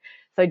anywhere.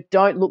 So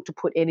don't look to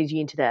put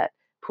energy into that.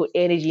 Put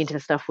energy into the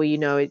stuff where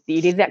it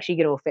is actually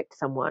going to affect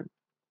someone,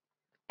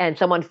 and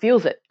someone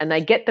feels it, and they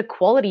get the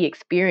quality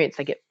experience.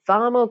 They get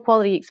far more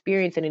quality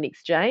experience in an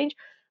exchange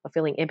of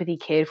feeling empathy,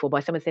 cared for by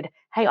someone. Said,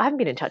 hey, I haven't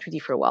been in touch with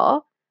you for a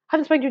while. I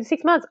haven't spoken to you in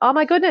 6 months. Oh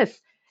my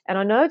goodness. And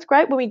I know it's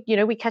great when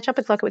we catch up.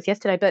 It's like it was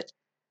yesterday, but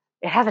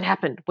it hasn't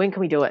happened. When can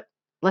we do it?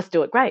 Let's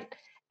do it. Great.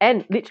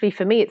 And literally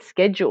for me, it's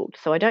scheduled.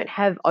 So I don't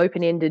have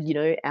open-ended,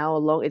 hour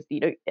long,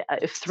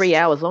 3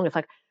 hours long. It's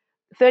like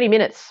 30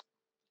 minutes.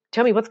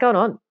 Tell me what's going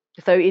on.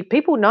 So if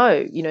people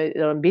know,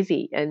 that I'm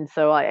busy, and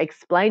so I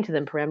explain to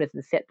them parameters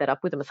and set that up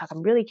with them. It's like,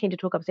 I'm really keen to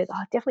talk. I've said,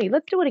 oh, definitely,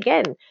 let's do it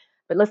again,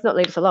 but let's not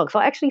leave it so long. So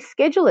I actually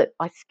schedule it.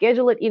 I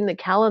schedule it in the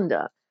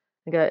calendar.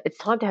 I go, it's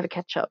time to have a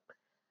catch up.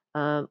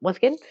 Once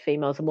again,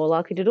 females are more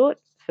likely to do it.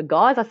 For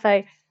guys, I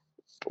say,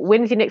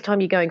 when's the next time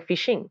you're going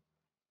fishing?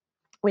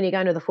 When you're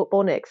going to the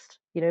football next?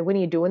 When are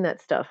you doing that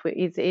stuff?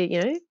 Is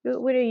it,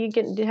 when are you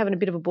having a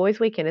bit of a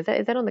boys' weekend? Is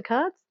that on the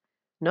cards?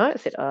 No, I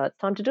said, it's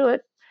time to do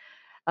it.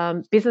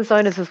 Business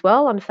owners as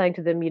well, I'm saying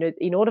to them,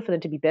 in order for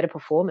them to be better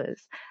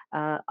performers,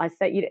 I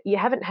say, you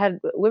haven't had,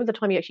 when was the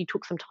time you actually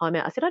took some time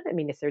out? I said, I don't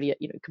mean necessarily,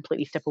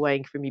 completely step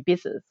away from your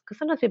business, because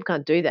sometimes people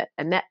can't do that,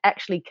 and that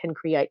actually can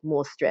create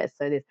more stress.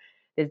 So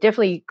there's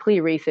definitely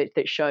clear research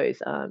that shows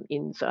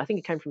so I think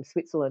it came from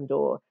Switzerland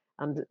or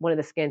one of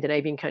the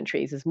Scandinavian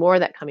countries. There's more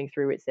of that coming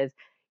through. It says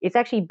it's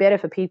actually better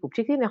for people,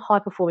 particularly in their high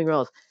performing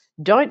roles.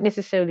 Don't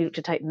necessarily look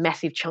to take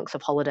massive chunks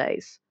of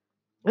holidays.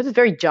 This is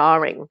very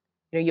jarring.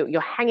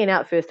 You're hanging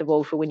out, first of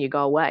all, for when you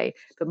go away.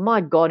 But my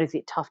God, is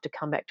it tough to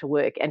come back to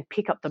work and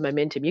pick up the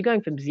momentum. You're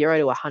going from 0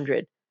 to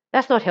 100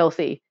 That's not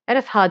healthy, and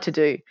it's hard to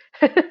do.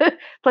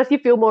 Plus, you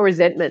feel more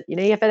resentment.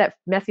 You have that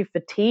massive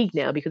fatigue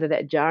now because of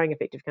that jarring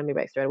effect of coming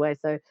back straight away.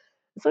 So,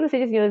 the sort of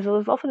thing is,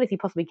 as often as you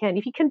possibly can,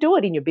 if you can do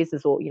it in your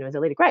business or as a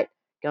leader, great.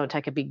 Go and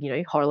take a big,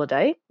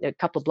 holiday, a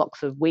couple of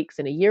blocks of weeks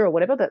in a year or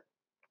whatever. But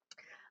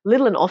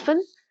little and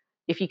often,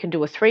 if you can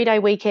do a 3-day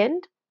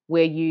weekend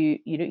where you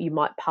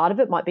might, part of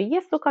it might be,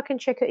 yes, look, I can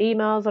check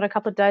emails on a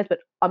couple of days, but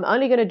I'm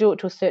only going to do it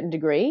to a certain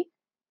degree.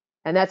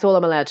 And that's all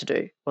I'm allowed to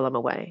do while I'm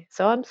away.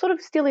 So I'm sort of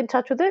still in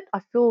touch with it.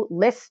 I feel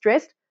less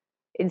stressed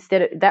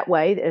instead of that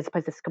way, as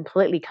opposed to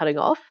completely cutting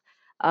off.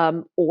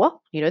 Or,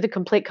 the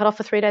complete cut off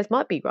for 3 days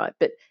might be right.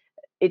 But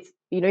it's,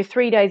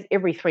 3 days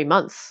every 3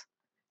 months,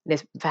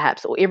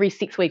 perhaps, or every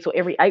 6 weeks or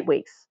every 8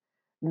 weeks.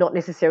 Not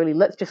necessarily,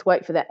 let's just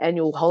wait for that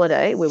annual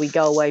holiday where we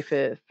go away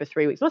for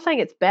 3 weeks. I'm not saying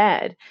it's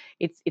bad.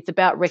 It's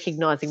about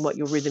recognizing what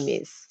your rhythm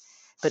is,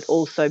 but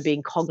also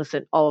being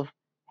cognizant of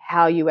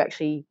how you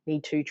actually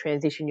need to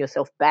transition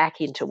yourself back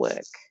into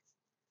work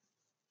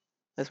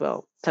as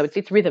well. So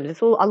it's rhythms.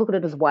 It's all, I look at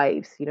it as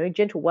waves,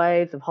 gentle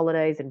waves of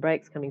holidays and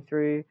breaks coming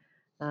through.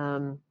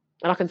 And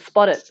I can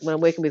spot it when I'm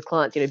working with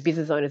clients,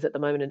 business owners at the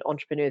moment and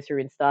entrepreneurs who are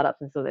in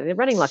startups and so they're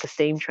running like a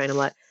steam train. I'm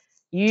like,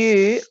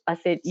 you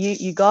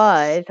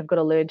guys have got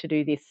to learn to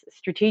do this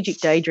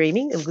strategic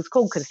daydreaming. It was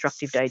called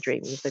constructive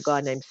daydreaming. It's a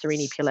guy named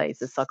Srini Pillay,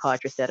 a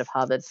psychiatrist out of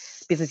Harvard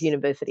Business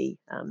University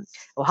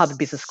or Harvard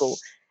Business School,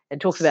 and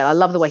talks about, I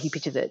love the way he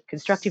pitches it,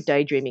 constructive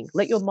daydreaming.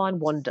 Let your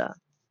mind wander.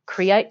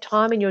 Create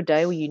time in your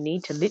day where you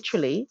need to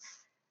literally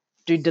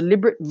do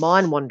deliberate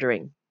mind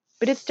wandering,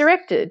 but it's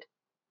directed.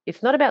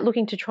 It's not about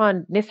looking to try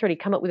and necessarily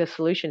come up with a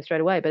solution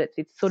straight away, but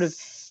it's sort of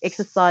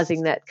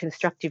exercising that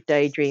constructive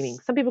daydreaming.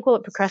 Some people call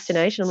it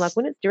procrastination. I'm like,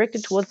 when it's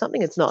directed towards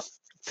something, it's not.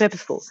 It's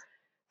purposeful.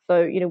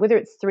 So, whether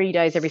it's 3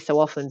 days every so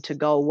often to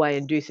go away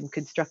and do some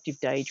constructive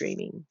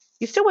daydreaming,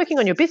 you're still working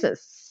on your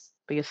business,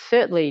 but you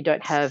certainly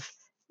don't have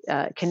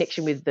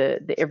connection with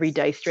the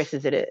everyday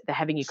stresses that are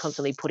having you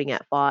constantly putting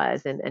out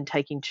fires and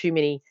taking too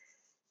many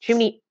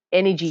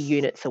energy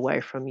units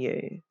away from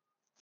you.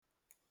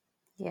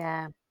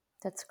 Yeah,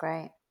 that's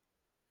great.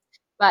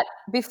 But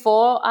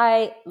before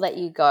I let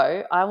you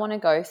go, I want to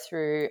go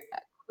through a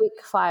quick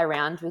fire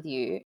round with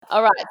you.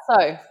 All right,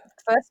 so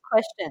first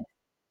question.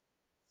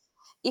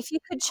 If you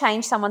could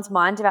change someone's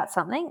mind about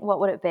something, what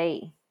would it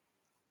be?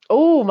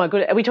 Oh my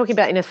goodness. Are we talking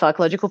about in a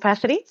psychological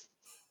capacity?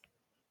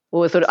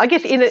 Or sort of, I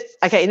guess in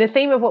the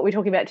theme of what we're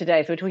talking about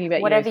today, so we're talking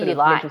about Whatever you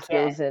like, mental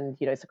skills and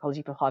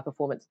psychology for high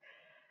performance.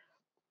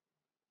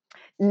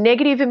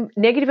 Negative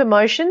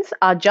emotions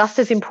are just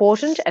as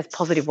important as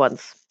positive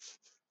ones.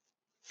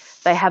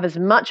 They have as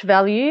much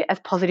value as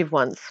positive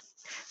ones.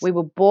 We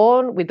were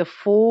born with the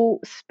full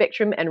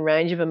spectrum and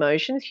range of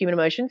emotions, human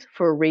emotions,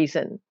 for a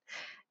reason.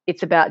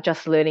 It's about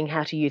just learning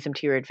how to use them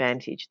to your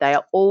advantage. They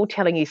are all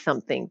telling you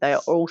something. They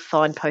are all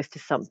signposts to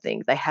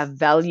something. They have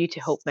value to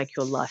help make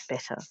your life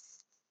better.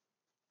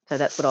 So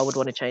that's what I would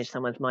want to change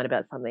someone's mind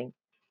about something.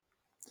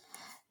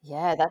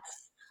 Yeah,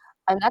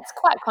 that's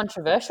quite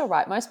controversial,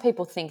 right? Most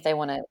people think they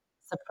want to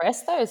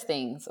suppress those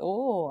things.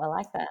 Oh, I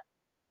like that.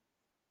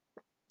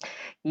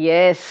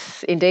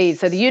 Yes, indeed.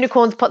 So the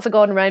unicorns, pots of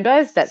gold and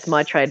rainbows, that's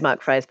my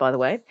trademark phrase, by the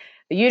way.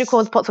 The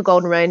unicorns, pots of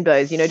gold and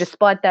rainbows,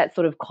 despite that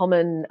sort of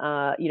common,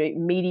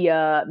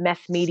 mass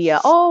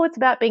media, it's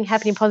about being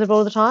happy and positive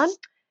all the time.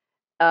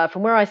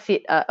 From where I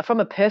sit,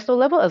 from a personal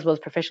level as well as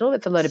professional,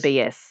 it's a load of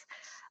BS.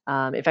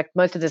 In fact,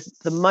 most of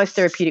the most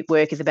therapeutic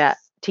work is about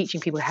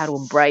teaching people how to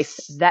embrace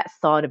that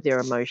side of their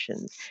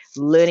emotions,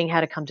 learning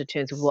how to come to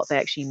terms with what they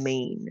actually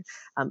mean,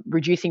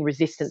 reducing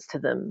resistance to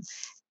them.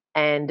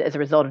 And as a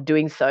result of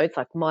doing so, it's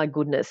like, my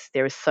goodness,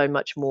 there is so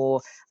much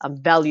more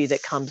value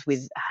that comes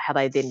with how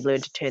they then learn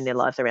to turn their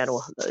lives around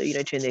or,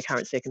 turn their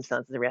current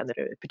circumstances around that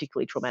are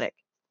particularly traumatic.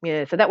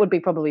 Yeah, so that would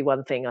be probably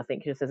one thing, I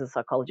think, just as a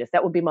psychologist.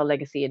 That would be my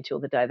legacy until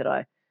the day that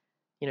I,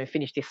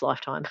 finish this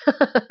lifetime.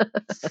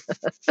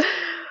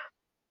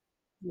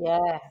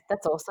 Yeah,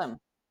 that's awesome.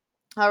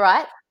 All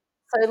right.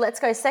 So let's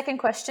go. Second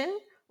question.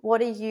 What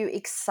are you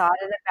excited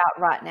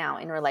about right now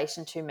in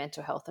relation to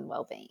mental health and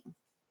well-being?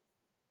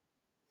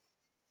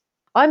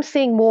 I'm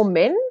seeing more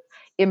men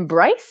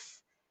embrace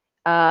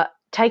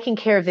taking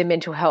care of their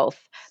mental health,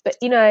 but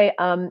in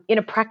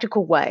a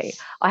practical way.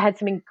 I had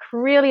some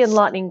really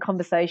enlightening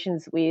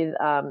conversations with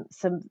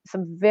some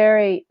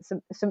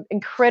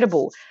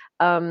incredible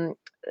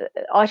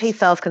IT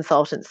sales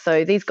consultants.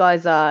 So these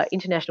guys are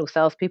international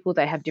salespeople.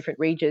 They have different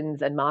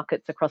regions and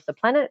markets across the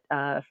planet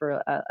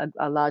for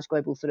a large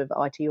global sort of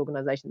IT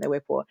organization they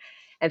work for.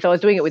 And so I was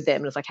doing it with them,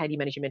 and I was like, "How do you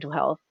manage your mental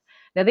health?"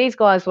 Now these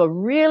guys were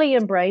really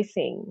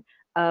embracing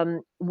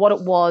what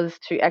it was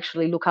to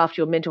actually look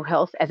after your mental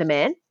health as a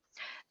man.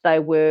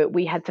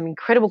 We had some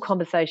incredible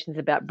conversations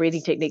about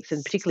breathing techniques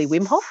and particularly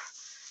Wim Hof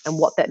and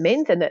what that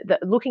meant and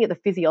looking at the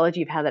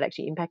physiology of how that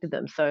actually impacted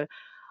them. So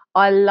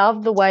I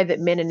love the way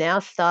that men are now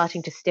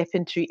starting to step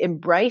into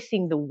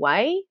embracing the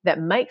way that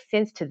makes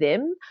sense to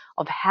them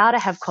of how to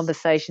have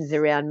conversations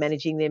around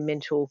managing their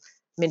mental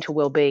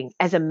well-being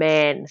as a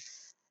man,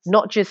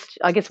 not just,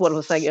 I guess what I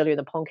was saying earlier in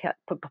the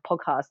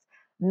podcast,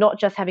 not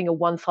just having a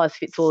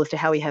one-size-fits-all as to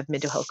how we have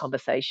mental health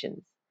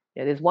conversations.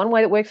 There's one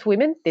way that works for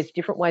women. There's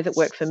different ways that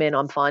work for men,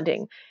 I'm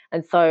finding.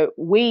 And so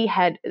we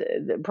had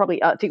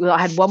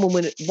I had one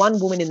woman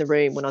in the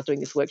room when I was doing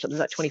this workshop. There's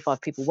like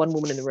 25 people, one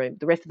woman in the room.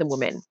 The rest of them were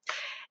men.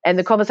 And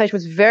the conversation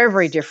was very,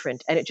 very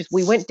different. And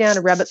we went down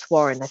a rabbit's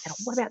warren. They said,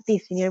 what about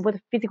this? What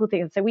are physical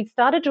things? And so we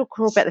started to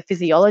talk about the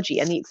physiology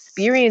and the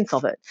experience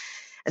of it.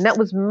 And that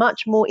was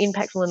much more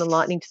impactful and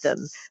enlightening to them.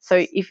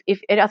 So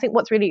and I think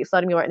what's really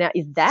exciting me right now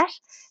is that,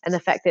 and the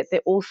fact that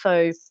they're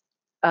also,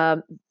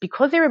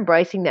 because they're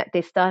embracing that,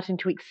 they're starting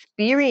to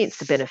experience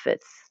the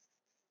benefits,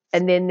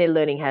 and then they're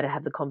learning how to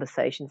have the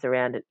conversations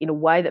around it in a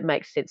way that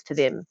makes sense to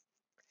them.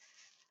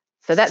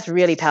 So that's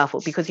really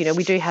powerful because,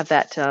 we do have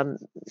that,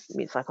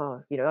 it's like,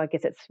 I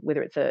guess it's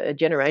whether it's a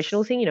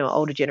generational thing,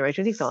 older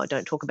generation thing. So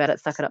don't talk about it,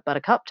 suck it up,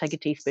 buttercup, take a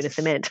teaspoon of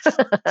cement.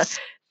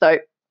 So,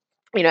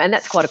 and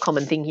that's quite a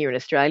common thing here in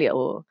Australia,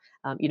 or,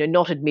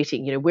 not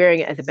admitting,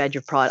 wearing it as a badge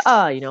of pride.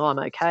 I'm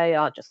okay.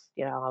 I'll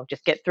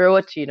just get through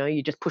it.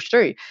 You just push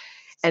through.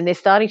 And they're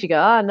starting to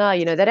go,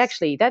 no, that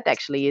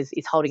actually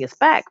is holding us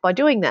back by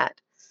doing that.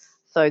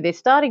 So they're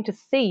starting to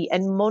see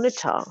and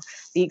monitor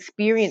the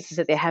experiences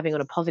that they're having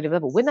on a positive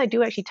level. When they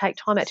do actually take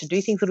time out to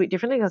do things a little bit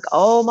differently, like,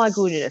 oh my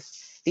goodness,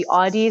 the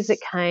ideas that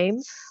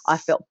came, I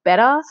felt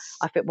better,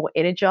 I felt more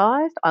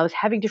energized, I was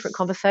having different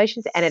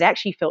conversations, and it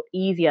actually felt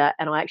easier,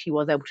 and I actually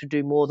was able to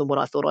do more than what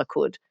I thought I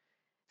could.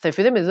 So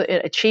for them,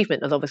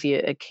 achievement is obviously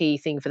a key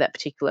thing for that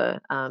particular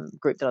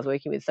group that I was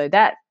working with. So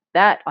that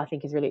I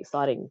think is really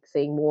exciting,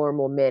 seeing more and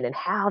more men and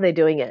how they're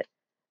doing it.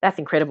 That's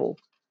incredible.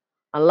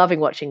 I'm loving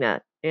watching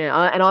that.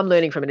 And I'm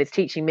learning from it. It's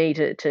teaching me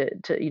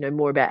to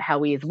more about how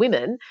we as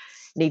women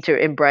need to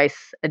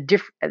embrace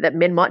that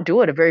men might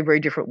do it a very, very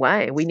different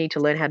way. We need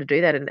to learn how to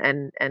do that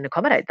and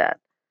accommodate that.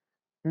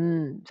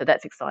 So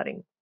that's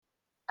exciting.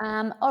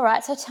 All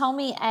right. So tell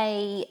me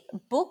a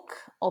book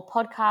or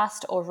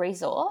podcast or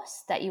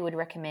resource that you would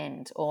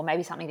recommend, or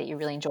maybe something that you're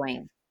really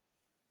enjoying.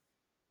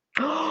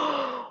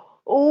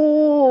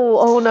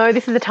 Oh no,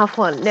 this is a tough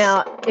one.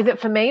 Now, is it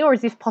for me or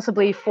is this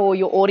possibly for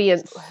your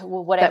audience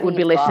that would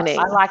be listening?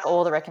 I like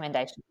all the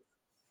recommendations.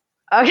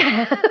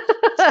 Okay.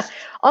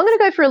 I'm going to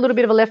go for a little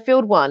bit of a left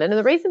field one. And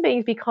the reason being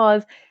is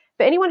because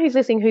for anyone who's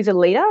listening who's a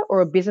leader or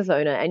a business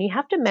owner and you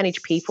have to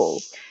manage people,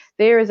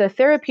 there is a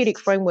therapeutic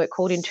framework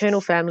called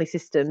internal family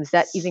systems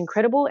that is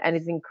incredible and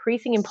is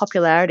increasing in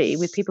popularity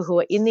with people who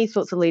are in these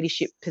sorts of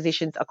leadership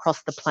positions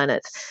across the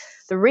planet.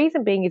 The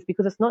reason being is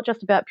because it's not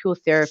just about pure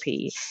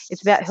therapy.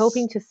 It's about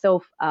helping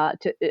to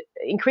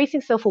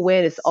increasing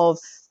self-awareness of,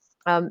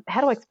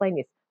 how do I explain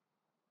this?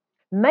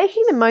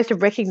 Making the most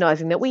of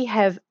recognizing that we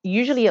have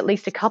usually at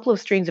least a couple of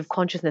streams of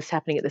consciousness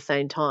happening at the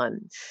same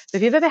time. So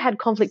if you've ever had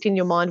conflict in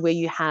your mind where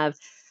you have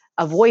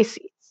a voice,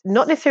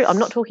 not necessarily, I'm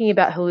not talking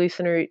about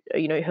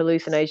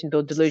hallucinations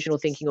or delusional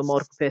thinking or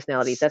multiple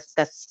personalities.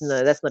 That's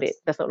not it.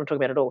 That's not what I'm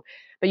talking about at all.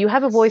 But you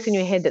have a voice in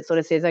your head that sort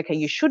of says, okay,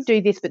 you should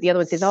do this, but the other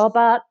one says, oh,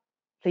 but.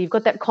 So you've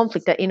got that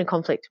conflict, that inner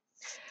conflict.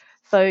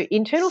 So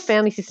internal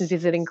family systems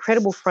is an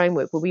incredible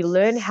framework where we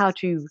learn how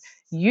to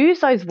use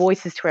those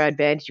voices to our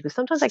advantage, because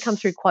sometimes they come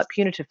through quite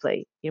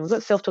punitively. We've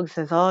got self-talk that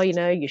says, oh,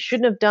 you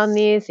shouldn't have done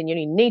this, and you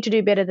need to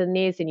do better than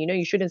this, and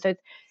you shouldn't. So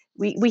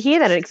we hear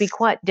that, and it can be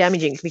quite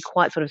damaging. It can be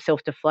quite sort of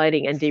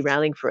self-deflating and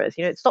derailing for us.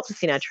 It stops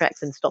us in our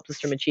tracks and stops us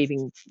from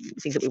achieving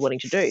things that we're wanting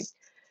to do.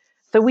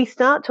 So we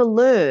start to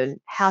learn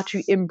how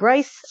to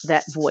embrace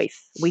that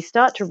voice. We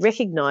start to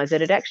recognize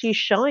that it actually is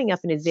showing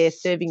up and is there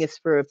serving us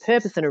for a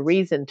purpose and a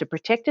reason to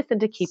protect us and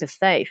to keep us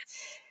safe.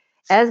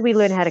 As we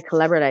learn how to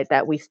collaborate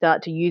that, we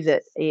start to use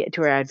it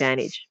to our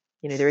advantage.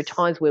 There are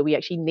times where we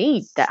actually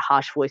need that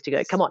harsh voice to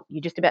go, come on,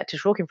 you're just about to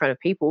talk in front of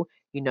people.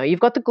 You've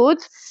got the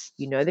goods.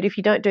 You know that if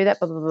you don't do that,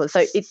 blah, blah, blah.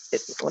 So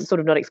I'm sort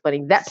of not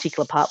explaining that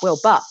particular part well,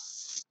 but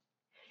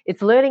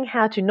it's learning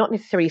how to not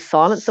necessarily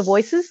silence the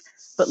voices,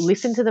 but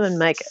listen to them and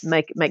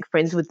make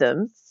friends with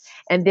them,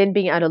 and then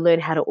being able to learn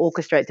how to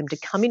orchestrate them to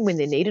come in when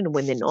they're needed and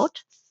when they're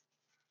not.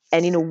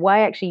 And in a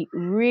way actually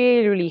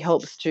really, really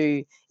helps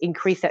to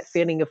increase that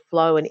feeling of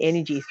flow and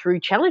energy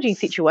through challenging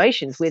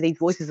situations where these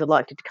voices are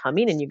likely to come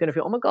in and you're going to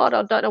feel, oh my God,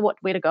 I don't know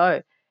where to go.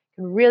 It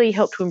can really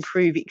help to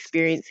improve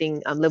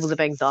experiencing levels of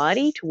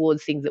anxiety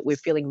towards things that we're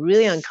feeling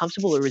really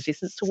uncomfortable or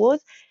resistance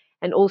towards.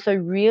 And also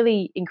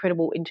really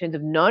incredible in terms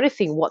of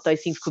noticing what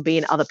those things could be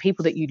in other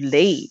people that you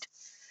lead.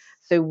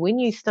 So when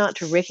you start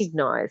to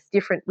recognize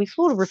we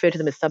sort of refer to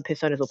them as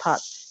subpersonas or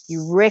parts,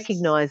 you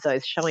recognize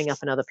those showing up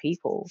in other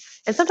people.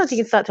 And sometimes you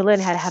can start to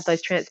learn how to have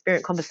those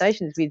transparent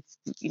conversations with,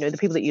 the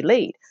people that you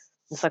lead.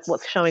 It's like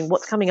what's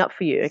coming up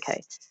for you.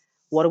 Okay,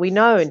 what do we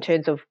know in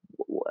terms of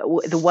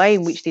the way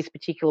in which this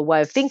particular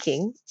way of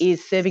thinking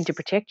is serving to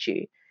protect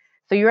you?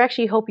 So you're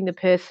actually helping the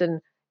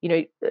person,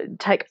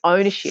 take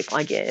ownership,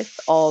 I guess,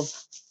 of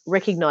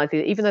recognizing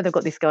that even though they've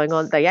got this going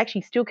on, they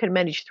actually still can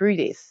manage through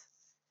this.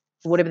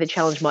 whatever the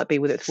challenge might be,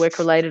 whether it's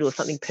work-related or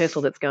something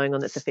personal that's going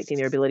on that's affecting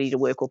their ability to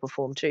work or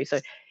perform too. So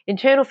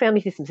Internal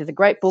Family Systems is a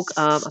great book.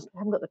 I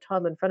haven't got the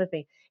title in front of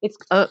me. It's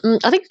I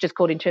think it's just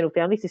called Internal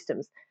Family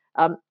Systems.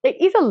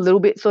 It is a little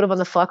bit sort of on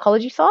the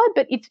psychology side,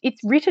 but it's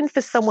written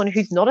for someone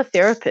who's not a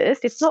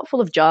therapist. It's not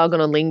full of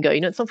jargon or lingo.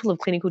 It's not full of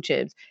clinical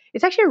terms.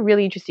 It's actually a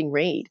really interesting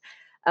read.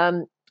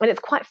 And it's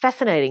quite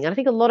fascinating. And I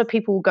think a lot of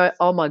people will go,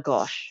 oh my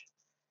gosh,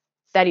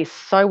 that is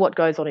so what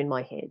goes on in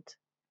my head.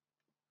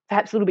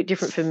 Perhaps a little bit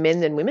different for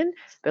men than women,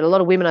 but a lot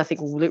of women, I think,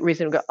 will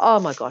reason and go, oh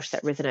my gosh,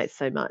 that resonates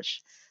so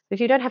much. If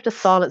you don't have to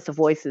silence the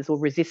voices or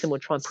resist them or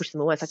try and push them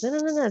away, it's like,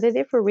 no, they're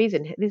there for a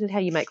reason. This is how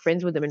you make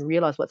friends with them and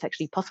realize what's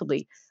actually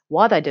possibly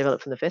why they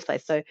developed in the first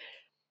place. So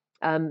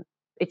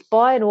it's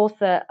by an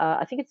author,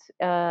 I think it's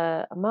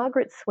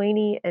Margaret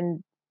Sweeney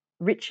and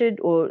Richard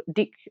or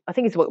Dick, I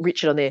think it's what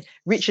Richard on there,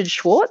 Richard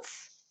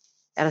Schwartz.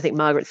 And I think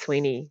Margaret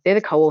Sweeney, they're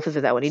the co-authors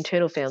of that one,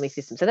 Internal Family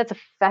System. So that's a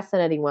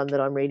fascinating one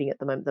that I'm reading at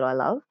the moment that I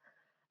love.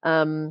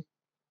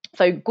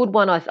 So good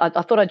one. I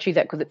thought I'd choose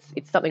that because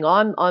it's something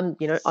I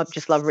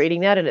just love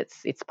reading that, and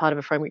it's part of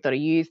a framework that I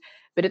use.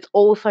 But it's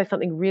also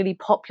something really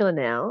popular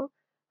now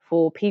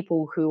for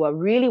people who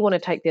really want to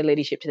take their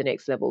leadership to the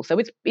next level. So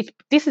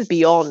this is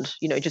beyond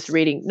just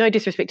reading. No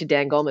disrespect to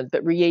Dan Goleman,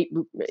 but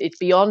it's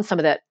beyond some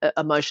of that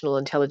emotional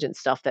intelligence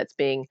stuff that's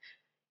being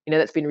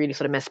that's been really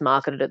sort of mass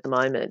marketed at the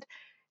moment.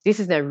 This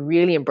is now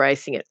really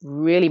embracing it,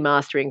 really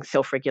mastering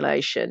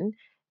self-regulation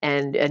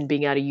and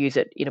being able to use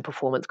it in a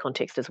performance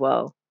context as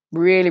well.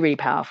 Really, really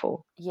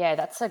powerful. Yeah,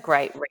 that's a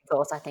great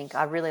resource, I think.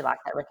 I really like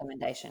that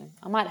recommendation.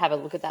 I might have a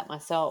look at that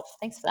myself.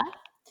 Thanks for that.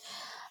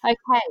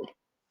 Okay.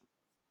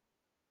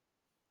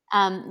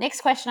 Next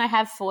question I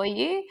have for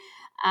you.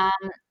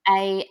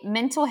 A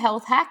mental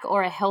health hack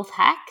or a health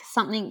hack,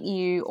 something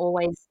you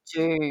always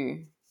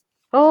do.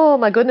 Oh,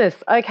 my goodness.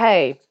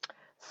 Okay.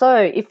 So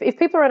if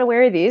people are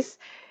unaware of this,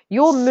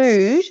 your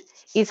mood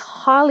is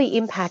highly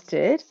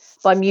impacted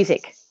by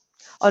music.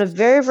 On a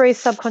very, very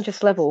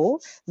subconscious level,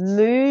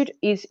 mood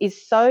is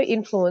so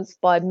influenced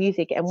by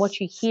music and what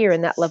you hear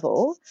in that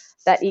level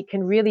that it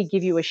can really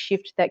give you a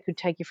shift that could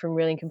take you from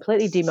really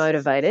completely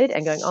demotivated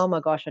and going, oh my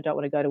gosh, I don't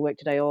want to go to work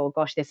today, or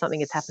gosh, there's something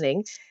that's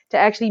happening, to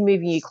actually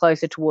moving you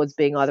closer towards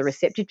being either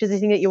receptive to the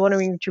thing that you're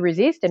wanting to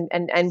resist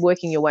and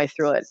working your way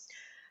through it.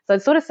 So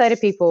I'd sort of say to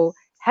people,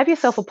 have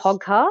yourself a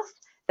podcast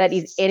that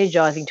is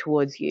energizing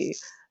towards you.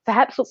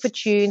 Perhaps look for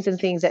tunes and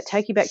things that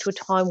take you back to a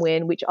time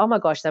when, which, oh my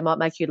gosh, they might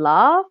make you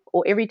laugh,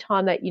 or every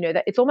time that,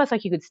 that it's almost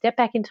like you could step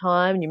back in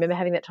time and you remember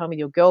having that time with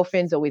your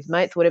girlfriends or with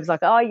mates or whatever. It's like,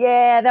 oh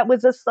yeah, that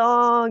was a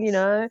song,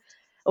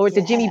 or it's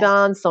a Jimmy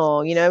Barnes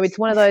song, it's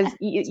one of those,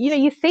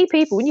 you see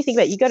people, when you think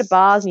about it, you go to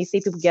bars and you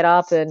see people get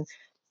up and,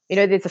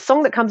 there's a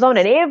song that comes on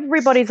and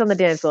everybody's on the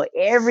dance floor.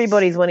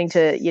 Everybody's wanting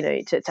to,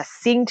 to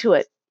sing to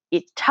it.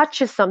 It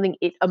touches something,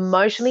 it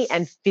emotionally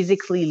and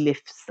physically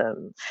lifts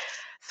them.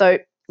 So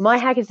my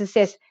hack is to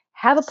assess,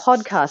 have a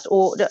podcast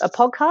or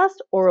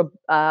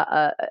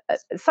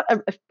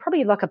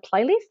probably like a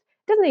playlist.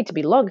 It doesn't need to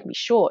be long, it can be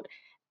short.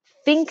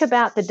 Think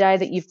about the day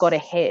that you've got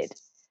ahead.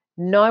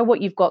 Know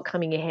what you've got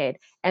coming ahead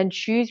and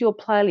choose your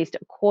playlist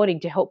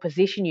according to help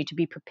position you to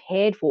be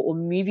prepared for or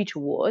move you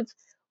towards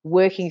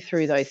working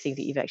through those things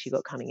that you've actually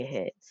got coming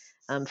ahead.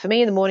 For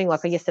me in the morning, like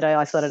yesterday,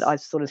 I sort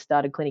of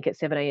started clinic at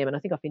 7 a.m. and I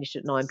think I finished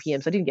at 9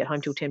 p.m. So I didn't get home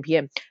till 10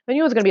 p.m. I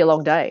knew it was going to be a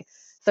long day.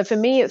 So for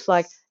me, it's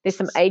like there's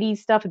some 80s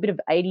stuff, a bit of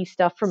 80s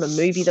stuff from a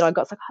movie that I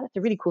got. It's like, oh, that's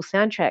a really cool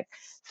soundtrack.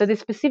 So there's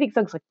specific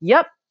songs like,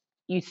 yep,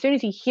 as soon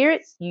as you hear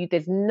it,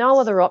 there's no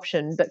other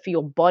option but for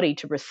your body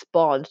to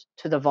respond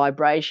to the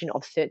vibration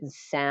of certain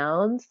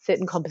sounds,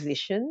 certain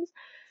compositions.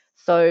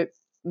 So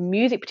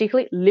music,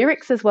 particularly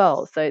lyrics as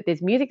well. So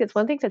there's music, that's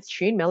one thing, that's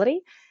tune,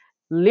 melody.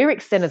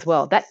 Lyrics then as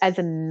well, that adds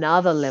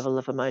another level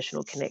of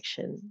emotional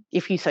connection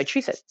if you so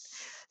choose it.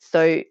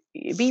 So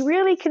be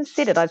really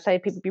considered. I'd say to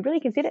people, be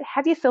really considered.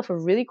 Have yourself a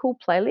really cool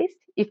playlist.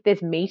 If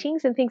there's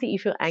meetings and things that you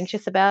feel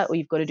anxious about or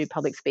you've got to do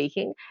public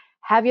speaking,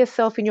 have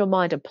yourself in your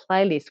mind a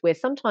playlist where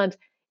sometimes,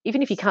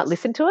 even if you can't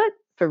listen to it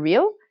for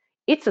real,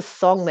 it's a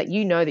song that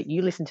that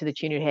you listen to the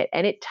tune in your head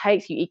and it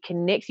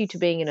connects you to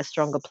being in a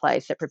stronger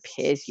place that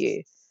prepares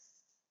you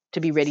to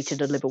be ready to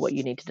deliver what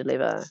you need to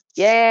deliver.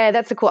 Yeah,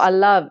 that's a cool. I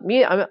love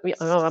music.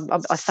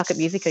 I suck at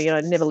music.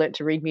 I never learnt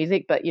to read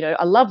music, but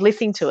I love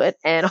listening to it.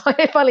 And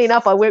funnily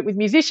enough, I work with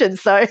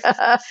musicians, so.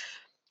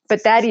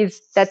 But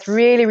that's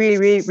really, really,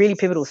 really, really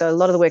pivotal. So a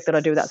lot of the work that I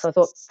do with that. So I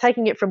thought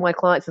taking it from my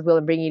clients as well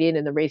and bringing it in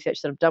and the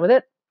research that I've done with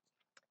it.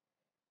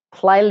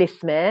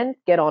 Playlist, man,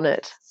 get on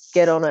it.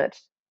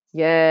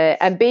 Yeah,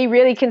 and be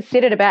really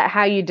considerate about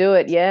how you do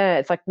it. Yeah,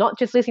 it's like not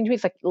just listening to it.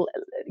 It's like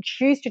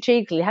choose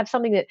strategically. Have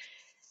something that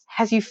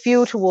has you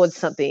feel towards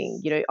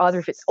something, either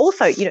if it's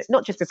also,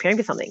 not just preparing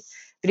for something,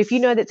 but if you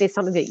know that there's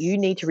something that you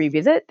need to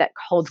revisit that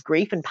holds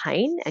grief and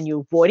pain and you're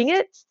avoiding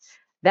it,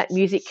 that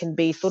music can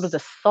be sort of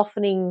the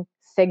softening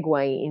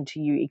segue into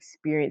you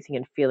experiencing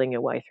and feeling your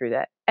way through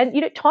that. And,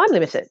 time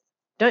limit it.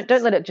 Don't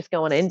let it just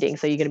go on ending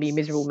so you're going to be a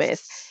miserable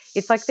mess.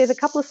 It's like there's a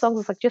couple of songs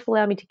that's like, just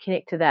allow me to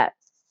connect to that.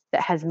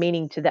 that has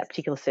meaning to that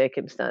particular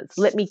circumstance.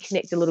 Let me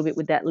connect a little bit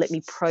with that. Let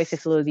me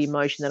process a little of the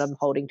emotion that I'm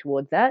holding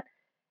towards that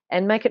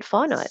and make it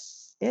finite.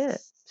 Yeah.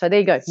 So there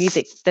you go.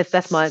 Music.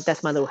 That's my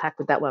little hack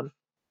with that one.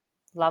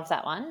 Love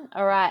that one.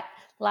 All right.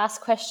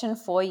 Last question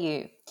for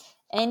you.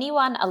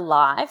 Anyone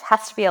alive,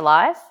 has to be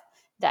alive,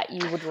 that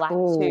you would like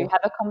to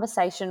have a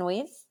conversation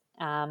with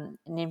and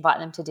invite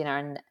them to dinner,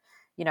 and,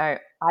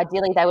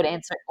 ideally they would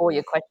answer all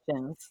your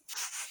questions.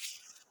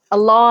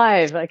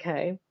 Alive.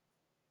 Okay.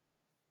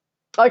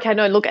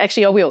 No, look,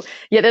 actually I will.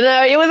 Yeah,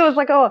 no, it was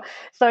like,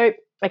 so,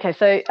 okay.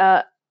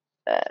 So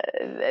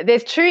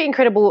there's two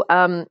incredible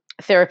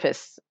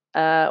therapists.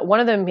 One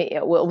of them,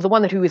 well, the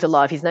one who is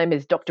alive, his name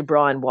is Dr.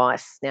 Brian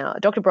Weiss. Now,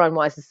 Dr. Brian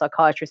Weiss is a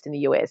psychiatrist in the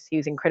US. He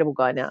was an incredible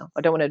guy. Now,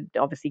 I don't want to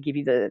obviously give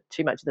you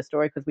too much of the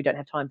story because we don't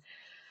have time.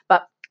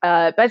 But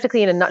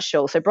basically, in a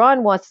nutshell, so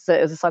Brian Weiss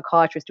was a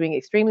psychiatrist doing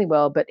extremely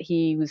well, but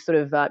he was sort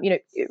of,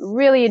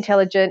 really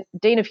intelligent,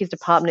 dean of his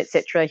department,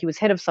 etc. He was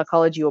head of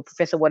psychology or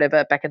professor,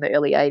 whatever, back in the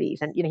early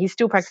 80s. And, he's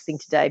still practicing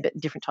today, but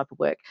different type of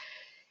work.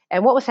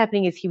 And what was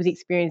happening is he was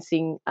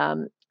experiencing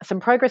some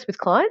progress with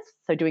clients,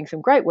 so doing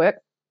some great work.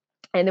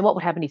 And then what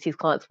would happen is his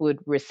clients would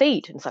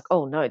recede. And it's like,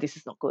 oh, no, this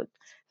is not good.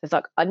 So it's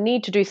like, I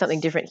need to do something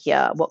different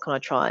here. What can I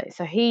try?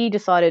 So he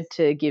decided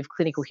to give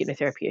clinical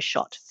hypnotherapy a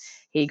shot.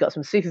 He got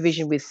some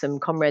supervision with some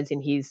comrades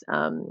in his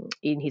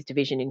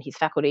division, in his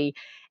faculty.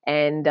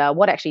 And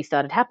what actually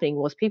started happening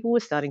was people were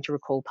starting to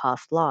recall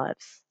past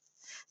lives.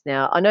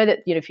 Now, I know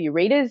that, for your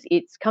readers,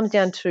 it comes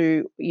down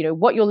to,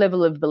 what your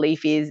level of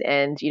belief is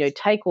and,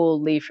 take or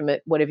leave from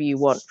it whatever you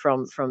want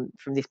from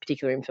this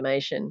particular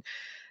information.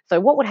 So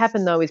what would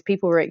happen, though, is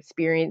people were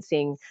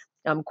experiencing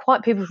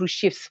quite pivotal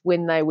shifts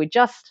when they were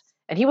just,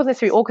 and he wasn't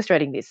necessarily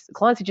orchestrating this, the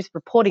clients are just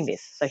reporting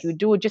this. So he would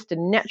do just a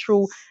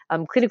natural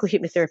clinical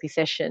hypnotherapy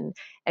session,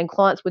 and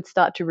clients would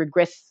start to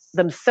regress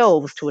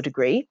themselves to a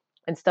degree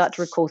and start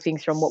to recall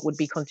things from what would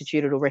be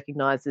constituted or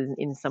recognised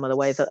in some other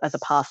ways as a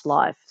past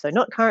life. So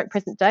not current,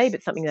 present day,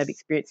 but something they've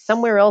experienced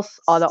somewhere else,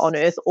 either on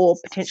Earth or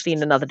potentially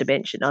in another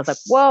dimension. I was like,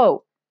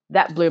 whoa,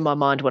 that blew my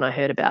mind when I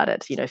heard about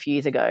it, a few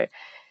years ago.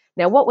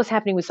 Now, what was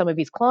happening with some of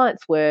his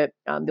clients were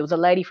there was a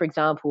lady, for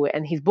example,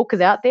 and his book is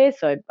out there,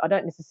 so I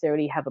don't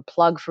necessarily have a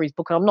plug for his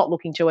book, and I'm not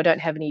looking to. I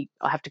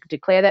have to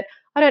declare that.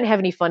 I don't have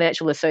any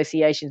financial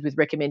associations with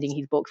recommending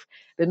his books.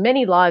 But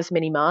Many Lives,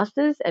 Many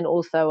Masters, and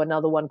also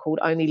another one called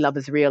Only Love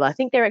is Real. I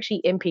think they're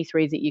actually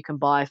MP3s that you can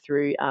buy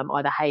through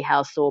either Hay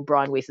House or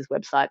Brian Weiss's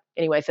website.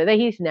 Anyway, so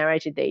he's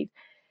narrated these.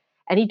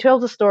 And he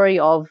tells a story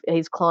of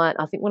his client.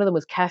 I think one of them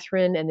was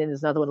Catherine, and then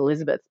there's another one,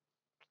 Elizabeth.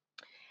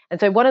 And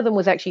so one of them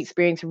was actually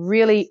experiencing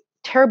really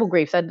terrible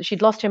grief.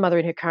 She'd lost her mother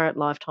in her current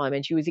lifetime,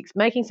 and she was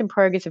making some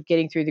progress of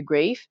getting through the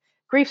grief.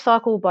 Grief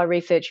cycle by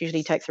research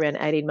usually takes around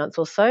 18 months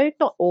or so.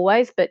 Not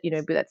always, but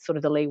that's sort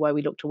of the leeway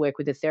we look to work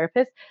with as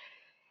therapists.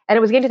 And it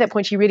was getting to that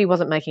point she really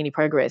wasn't making any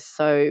progress.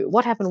 So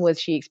what happened was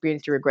she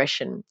experienced a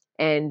regression,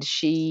 and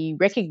she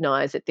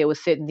recognized that there were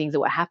certain things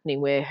that were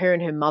happening where her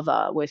and her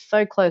mother were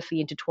so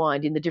closely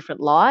intertwined in the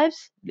different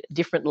lives,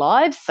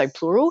 so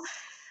plural.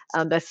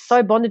 They're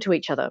so bonded to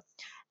each other.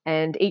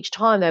 And each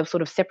time they were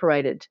sort of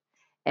separated.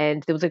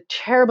 And there was a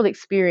terrible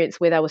experience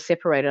where they were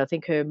separated. I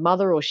think her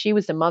mother, or she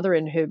was the mother,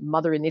 and her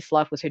mother in this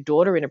life was her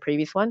daughter in a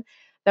previous one.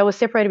 They were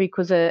separated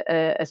because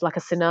as like a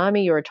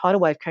tsunami or a tidal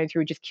wave came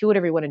through, just killed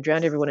everyone and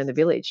drowned everyone in the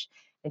village.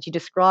 And she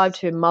described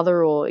her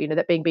mother, or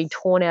that being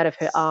torn out of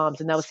her arms,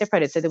 and they were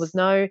separated. So there was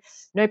no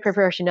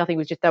preparation, nothing. It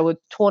was just they were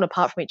torn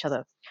apart from each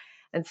other.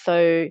 And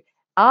so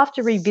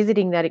after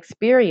revisiting that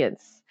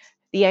experience,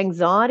 the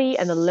anxiety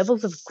and the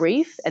levels of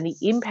grief and the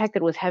impact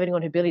that it was having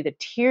on her ability, the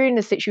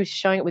teariness that she was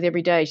showing it with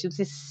every day, she was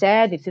this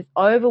sadness, this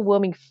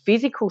overwhelming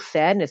physical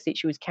sadness that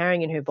she was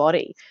carrying in her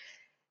body,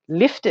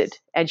 lifted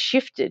and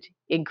shifted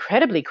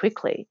incredibly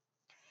quickly.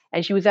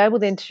 And she was able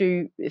then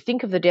to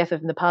think of the death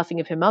and the passing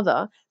of her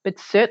mother, but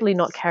certainly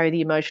not carry the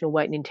emotional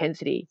weight and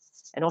intensity.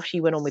 And off she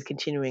went on with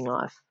continuing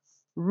life.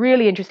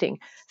 Really interesting.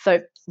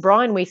 So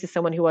Brian Weiss is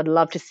someone who I'd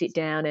love to sit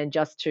down and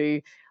just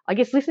to, I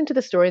guess, listen to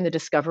the story and the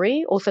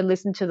discovery. Also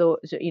listen to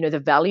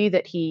the value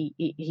that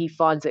he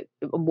finds, it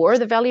more of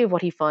the value of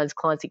what he finds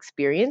clients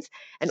experience,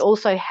 and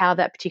also how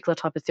that particular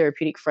type of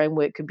therapeutic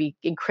framework could be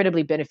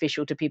incredibly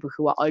beneficial to people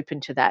who are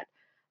open to that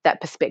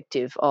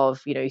perspective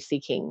of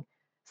seeking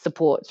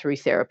support through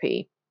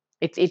therapy.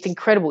 It's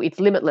incredible. It's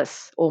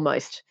limitless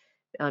almost.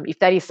 If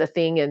that is a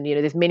thing, and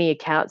there's many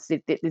accounts,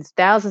 there's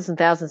thousands and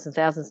thousands and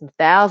thousands and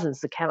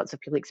thousands of accounts of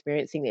people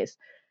experiencing this.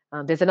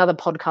 There's another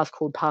podcast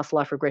called Past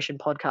Life Regression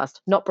Podcast,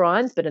 not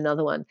Brian's, but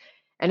another one,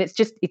 and it's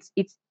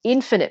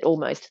infinite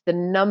almost, the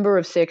number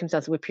of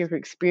circumstances where people are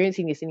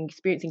experiencing this and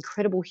experience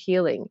incredible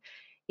healing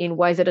in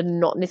ways that are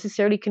not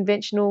necessarily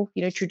conventional,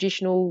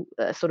 traditional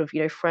sort of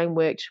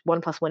frameworked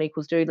 1 + 1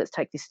 = 2. Let's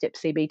take this step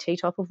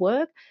CBT type of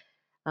work.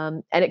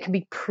 And it can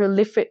be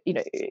prolific,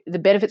 the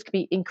benefits can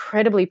be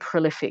incredibly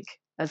prolific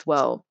as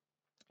well,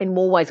 in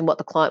more ways than what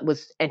the client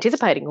was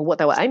anticipating or what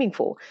they were aiming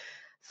for.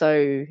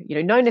 So,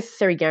 no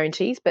necessary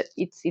guarantees, but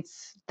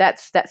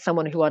that's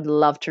someone who I'd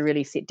love to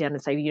really sit down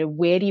and say,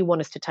 where do you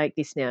want us to take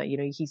this now?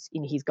 He's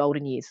in his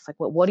golden years. It's like,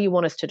 well, what do you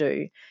want us to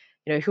do?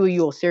 Who are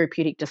your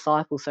therapeutic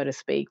disciples, so to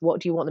speak?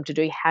 What do you want them to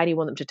do? How do you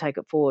want them to take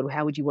it forward?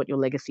 How would you want your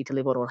legacy to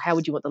live on? Or how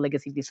would you want the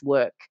legacy of this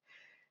work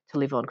to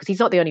live on? Because he's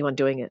not the only one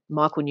doing it.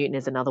 Michael Newton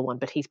is another one,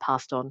 but he's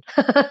passed on.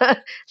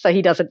 So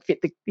he doesn't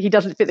fit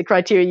the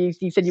criteria.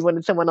 You said you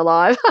wanted someone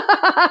alive.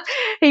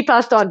 He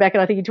passed on back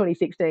in, I think, in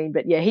 2016.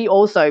 But yeah, he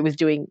also was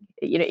doing,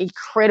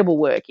 incredible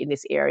work in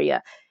this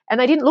area. And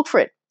they didn't look for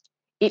it.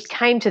 It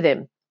came to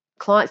them.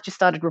 Clients just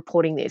started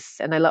reporting this,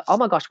 and they're like, oh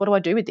my gosh, what do I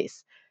do with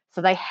this?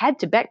 So they had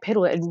to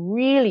backpedal and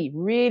really,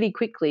 really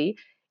quickly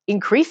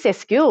increase their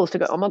skills to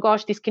go, oh my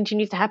gosh, this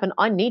continues to happen.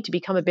 I need to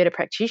become a better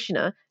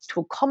practitioner to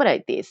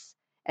accommodate this.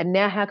 And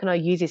now how can I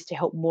use this to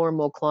help more and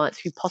more clients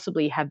who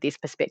possibly have this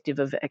perspective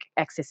of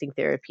accessing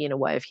therapy in a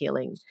way of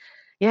healing?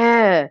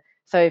 Yeah.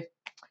 So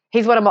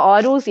he's one of my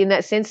idols in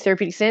that sense,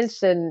 therapeutic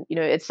sense. And,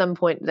 at some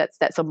point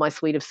that's on my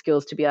suite of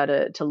skills to be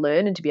able to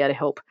learn and to be able to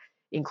help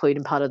include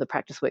in part of the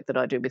practice work that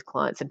I do with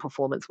clients and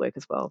performance work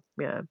as well.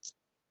 Yeah.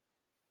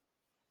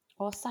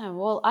 Awesome.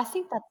 Well, I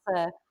think that's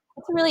a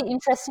really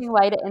interesting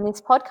way to end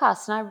this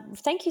podcast. And I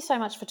thank you so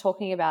much for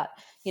talking about,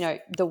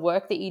 the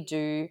work that you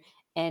do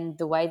and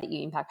the way that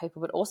you impact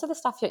people, but also the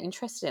stuff you're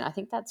interested in. I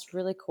think that's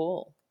really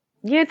cool.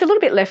 Yeah, it's a little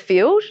bit left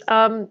field.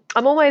 I'm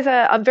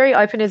very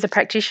open as a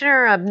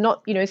practitioner. I'm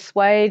not,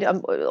 swayed.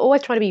 I'm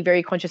always trying to be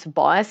very conscious of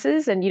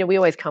biases. And, we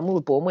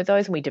we're born with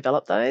those and we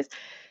develop those.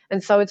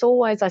 And so it's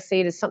always, I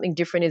see it as something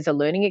different as a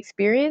learning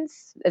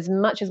experience. As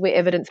much as we're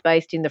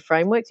evidence-based in the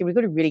framework, so we've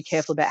got to be really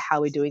careful about how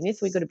we're doing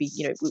this. We've got to be,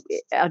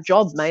 our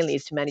job mainly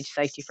is to manage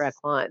safety for our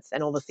clients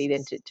and obviously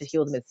then to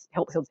heal them,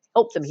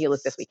 help them heal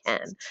as best we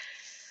can.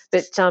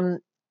 But,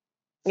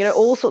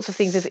 all sorts of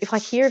things. If I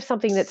hear of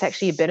something that's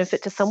actually a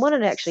benefit to someone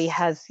and it actually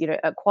has,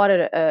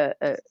 quite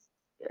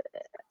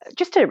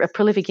just a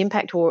prolific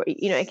impact, or,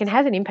 it can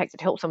have an impact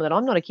that helps someone that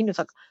I'm not akin to, it's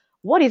like,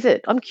 what is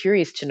it? I'm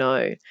curious to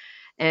know.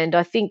 And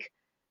I think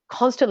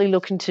constantly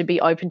looking to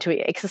be open to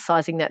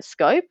exercising that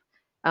scope,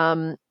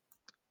 and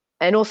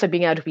also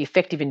being able to be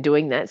effective in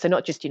doing that. So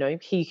not just,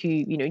 he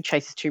who,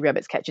 chases two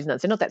rabbits catches none.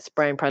 So not that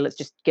spray and pray, let's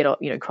just get,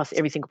 across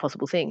every single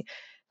possible thing.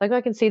 Like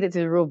I can see that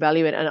there's a real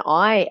value in it, and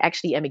I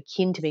actually am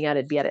akin to being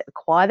able to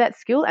acquire that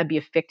skill and be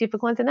effective for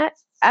clients in that.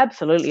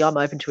 Absolutely, I'm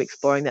open to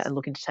exploring that and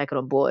looking to take it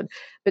on board.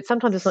 But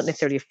sometimes it's not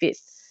necessarily a fit.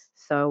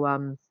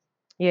 So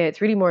yeah, it's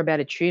really more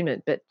about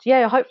attunement. But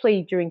yeah,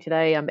 hopefully during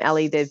today,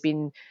 Ali,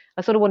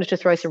 I sort of wanted to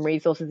throw some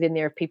resources in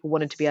there if people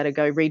wanted to be able to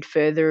go read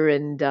further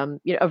and,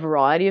 a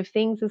variety of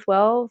things as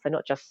well. So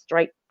not just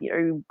straight,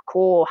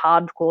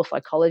 hardcore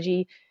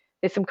psychology.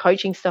 There's some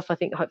coaching stuff I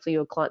think hopefully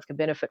your clients can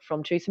benefit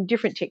from too. Some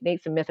different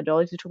techniques and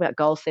methodologies. We talk about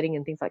goal setting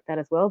and things like that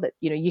as well. That,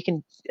 you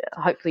can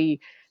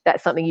hopefully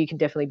that's something you can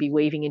definitely be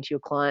weaving into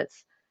your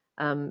clients'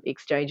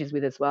 exchanges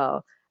with as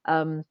well.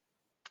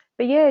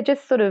 But yeah,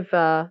 just sort of,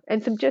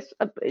 and some just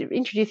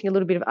introducing a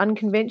little bit of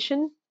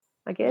unconvention,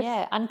 I guess.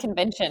 Yeah,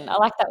 unconvention. I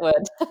like that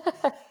word.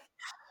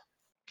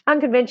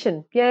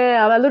 Unconvention.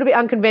 Yeah, I'm a little bit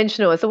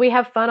unconventional. So we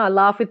have fun. I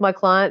laugh with my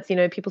clients.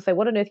 People say,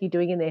 what on earth are you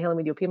doing in there, Helen,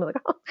 with your people? I'm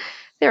like,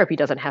 therapy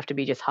doesn't have to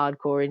be just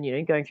hardcore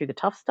and, going through the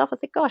tough stuff. I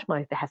think, gosh,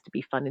 there has to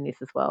be fun in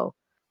this as well.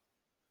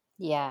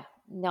 Yeah,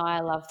 no, I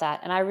love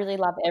that. And I really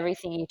love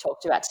everything you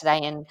talked about today.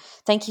 And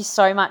thank you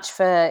so much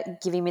for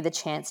giving me the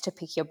chance to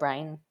pick your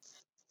brain.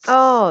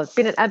 Oh, it's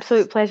been an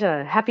absolute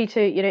pleasure. Happy to,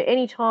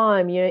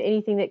 anytime,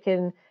 anything that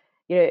can,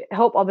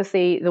 help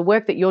obviously the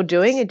work that you're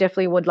doing. I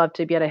definitely would love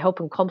to be able to help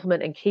and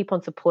complement and keep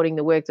on supporting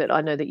the work that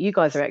I know that you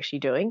guys are actually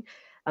doing.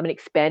 And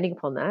expanding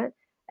upon that.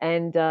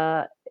 And,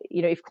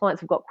 if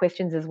clients have got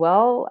questions as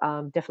well,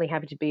 definitely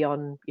happy to be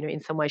on,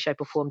 in some way,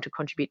 shape or form to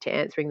contribute to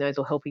answering those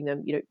or helping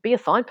them, be a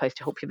signpost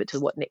to help pivot to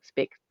what next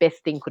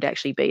best thing could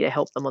actually be to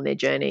help them on their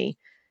journey.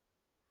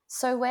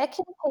 So where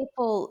can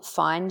people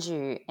find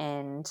you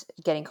and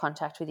get in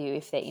contact with you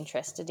if they're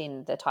interested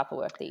in the type of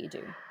work that you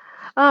do?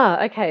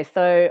 Okay.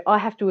 So I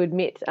have to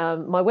admit,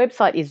 my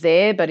website is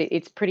there, but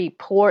it's pretty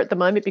poor at the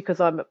moment because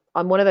I'm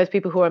one of those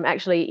people who I'm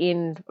actually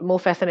more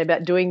fascinated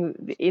about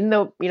doing in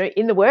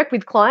the work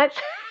with clients,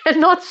 and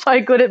not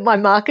so good at my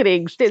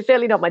marketing.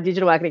 Certainly not my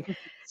digital marketing.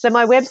 So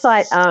my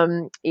website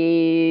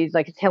is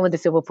it's Helen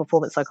D'Silva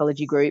Performance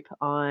Psychology Group.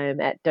 I'm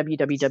at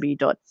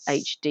www.hdppg.com.au.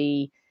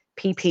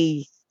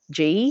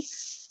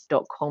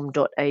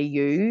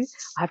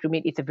 I have to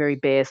admit it's a very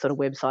bare sort of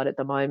website at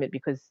the moment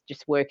because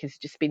just work has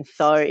just been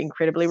so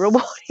incredibly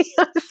rewarding.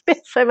 I've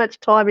spent so much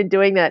time in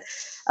doing that.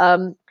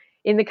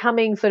 In the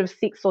coming sort of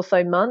 6 or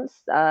so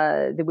months,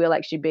 there will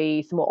actually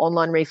be some more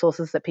online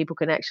resources that people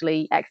can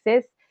actually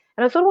access.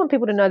 And I sort of want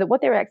people to know that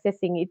what they're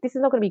accessing, this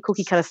is not going to be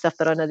cookie cutter stuff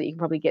that I know that you can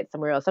probably get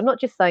somewhere else. I'm not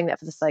just saying that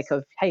for the sake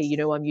of, hey,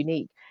 I'm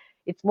unique.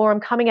 It's more I'm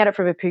coming at it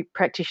from a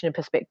practitioner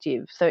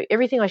perspective. So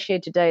everything I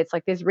shared today, it's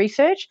like there's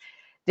research,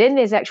 then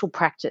there's actual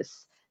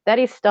practice. That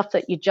is stuff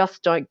that you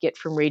just don't get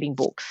from reading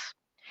books.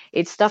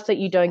 It's stuff that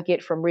you don't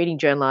get from reading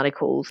journal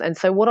articles. And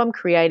so what I'm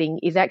creating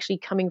is actually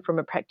coming from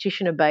a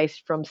practitioner base,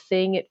 from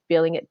seeing it,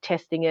 feeling it,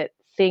 testing it,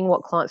 seeing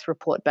what clients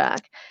report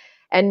back,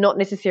 and not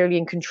necessarily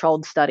in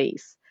controlled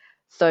studies.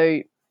 So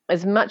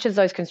as much as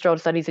those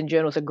controlled studies and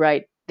journals are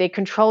great, they're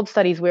controlled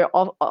studies where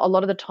a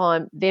lot of the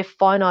time they're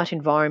finite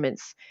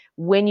environments.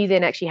 When you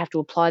then actually have to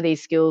apply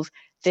these skills,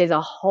 there's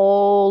a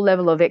whole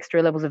level of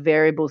extra levels of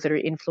variables that are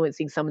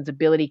influencing someone's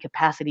ability,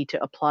 capacity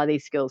to apply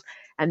these skills.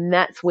 And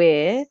that's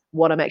where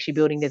what I'm actually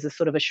building, there's a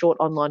sort of a short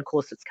online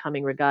course that's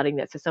coming regarding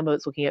that. So some of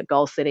it's looking at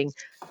goal setting,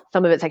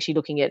 some of it's actually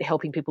looking at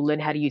helping people learn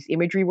how to use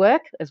imagery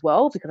work as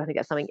well, because I think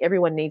that's something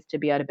everyone needs to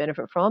be able to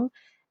benefit from.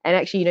 And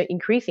actually,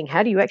 increasing,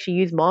 how do you actually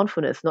use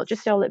mindfulness? Not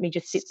just, let me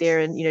just sit there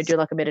and, do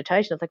like a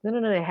meditation. It's like,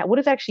 no. What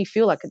does it actually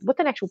feel like?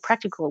 What's an actual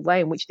practical way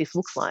in which this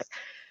looks like?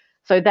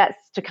 So that's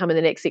to come in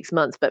the next 6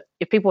 months. But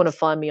if people want to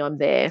find me, I'm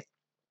there.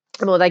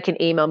 Or they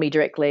can email me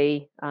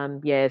directly. So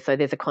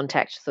there's a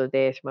contact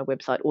there through my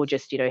website, or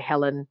just,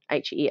 Helen,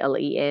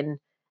 Helen,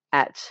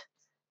 at,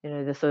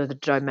 the sort of the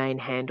domain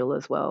handle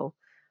as well.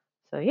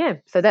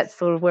 So that's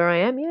sort of where I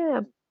am. Yeah.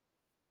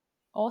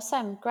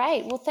 Awesome.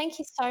 Great. Well, thank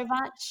you so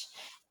much.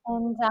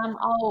 And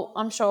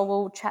I'm sure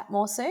we'll chat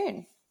more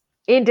soon.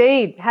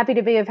 Indeed. Happy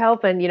to be of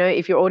help. And,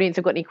 if your audience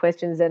have got any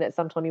questions and at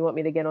some time you want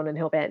me to get on and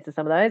help answer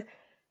some of those,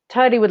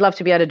 totally would love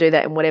to be able to do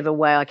that in whatever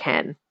way I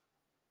can.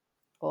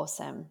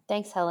 Awesome.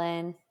 Thanks,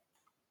 Helen.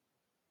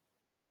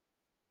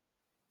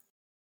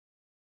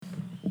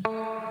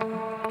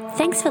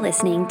 Thanks for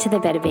listening to the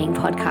Better Being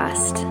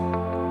podcast.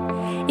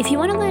 If you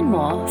want to learn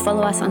more,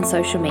 follow us on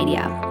social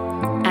media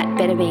at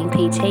Better Being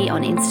PT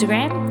on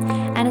Instagram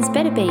and as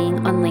Better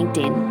Being on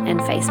LinkedIn and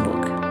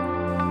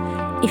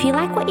Facebook. If you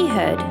like what you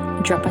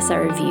heard, drop us a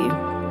review.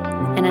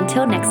 And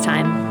until next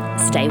time,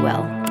 stay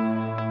well.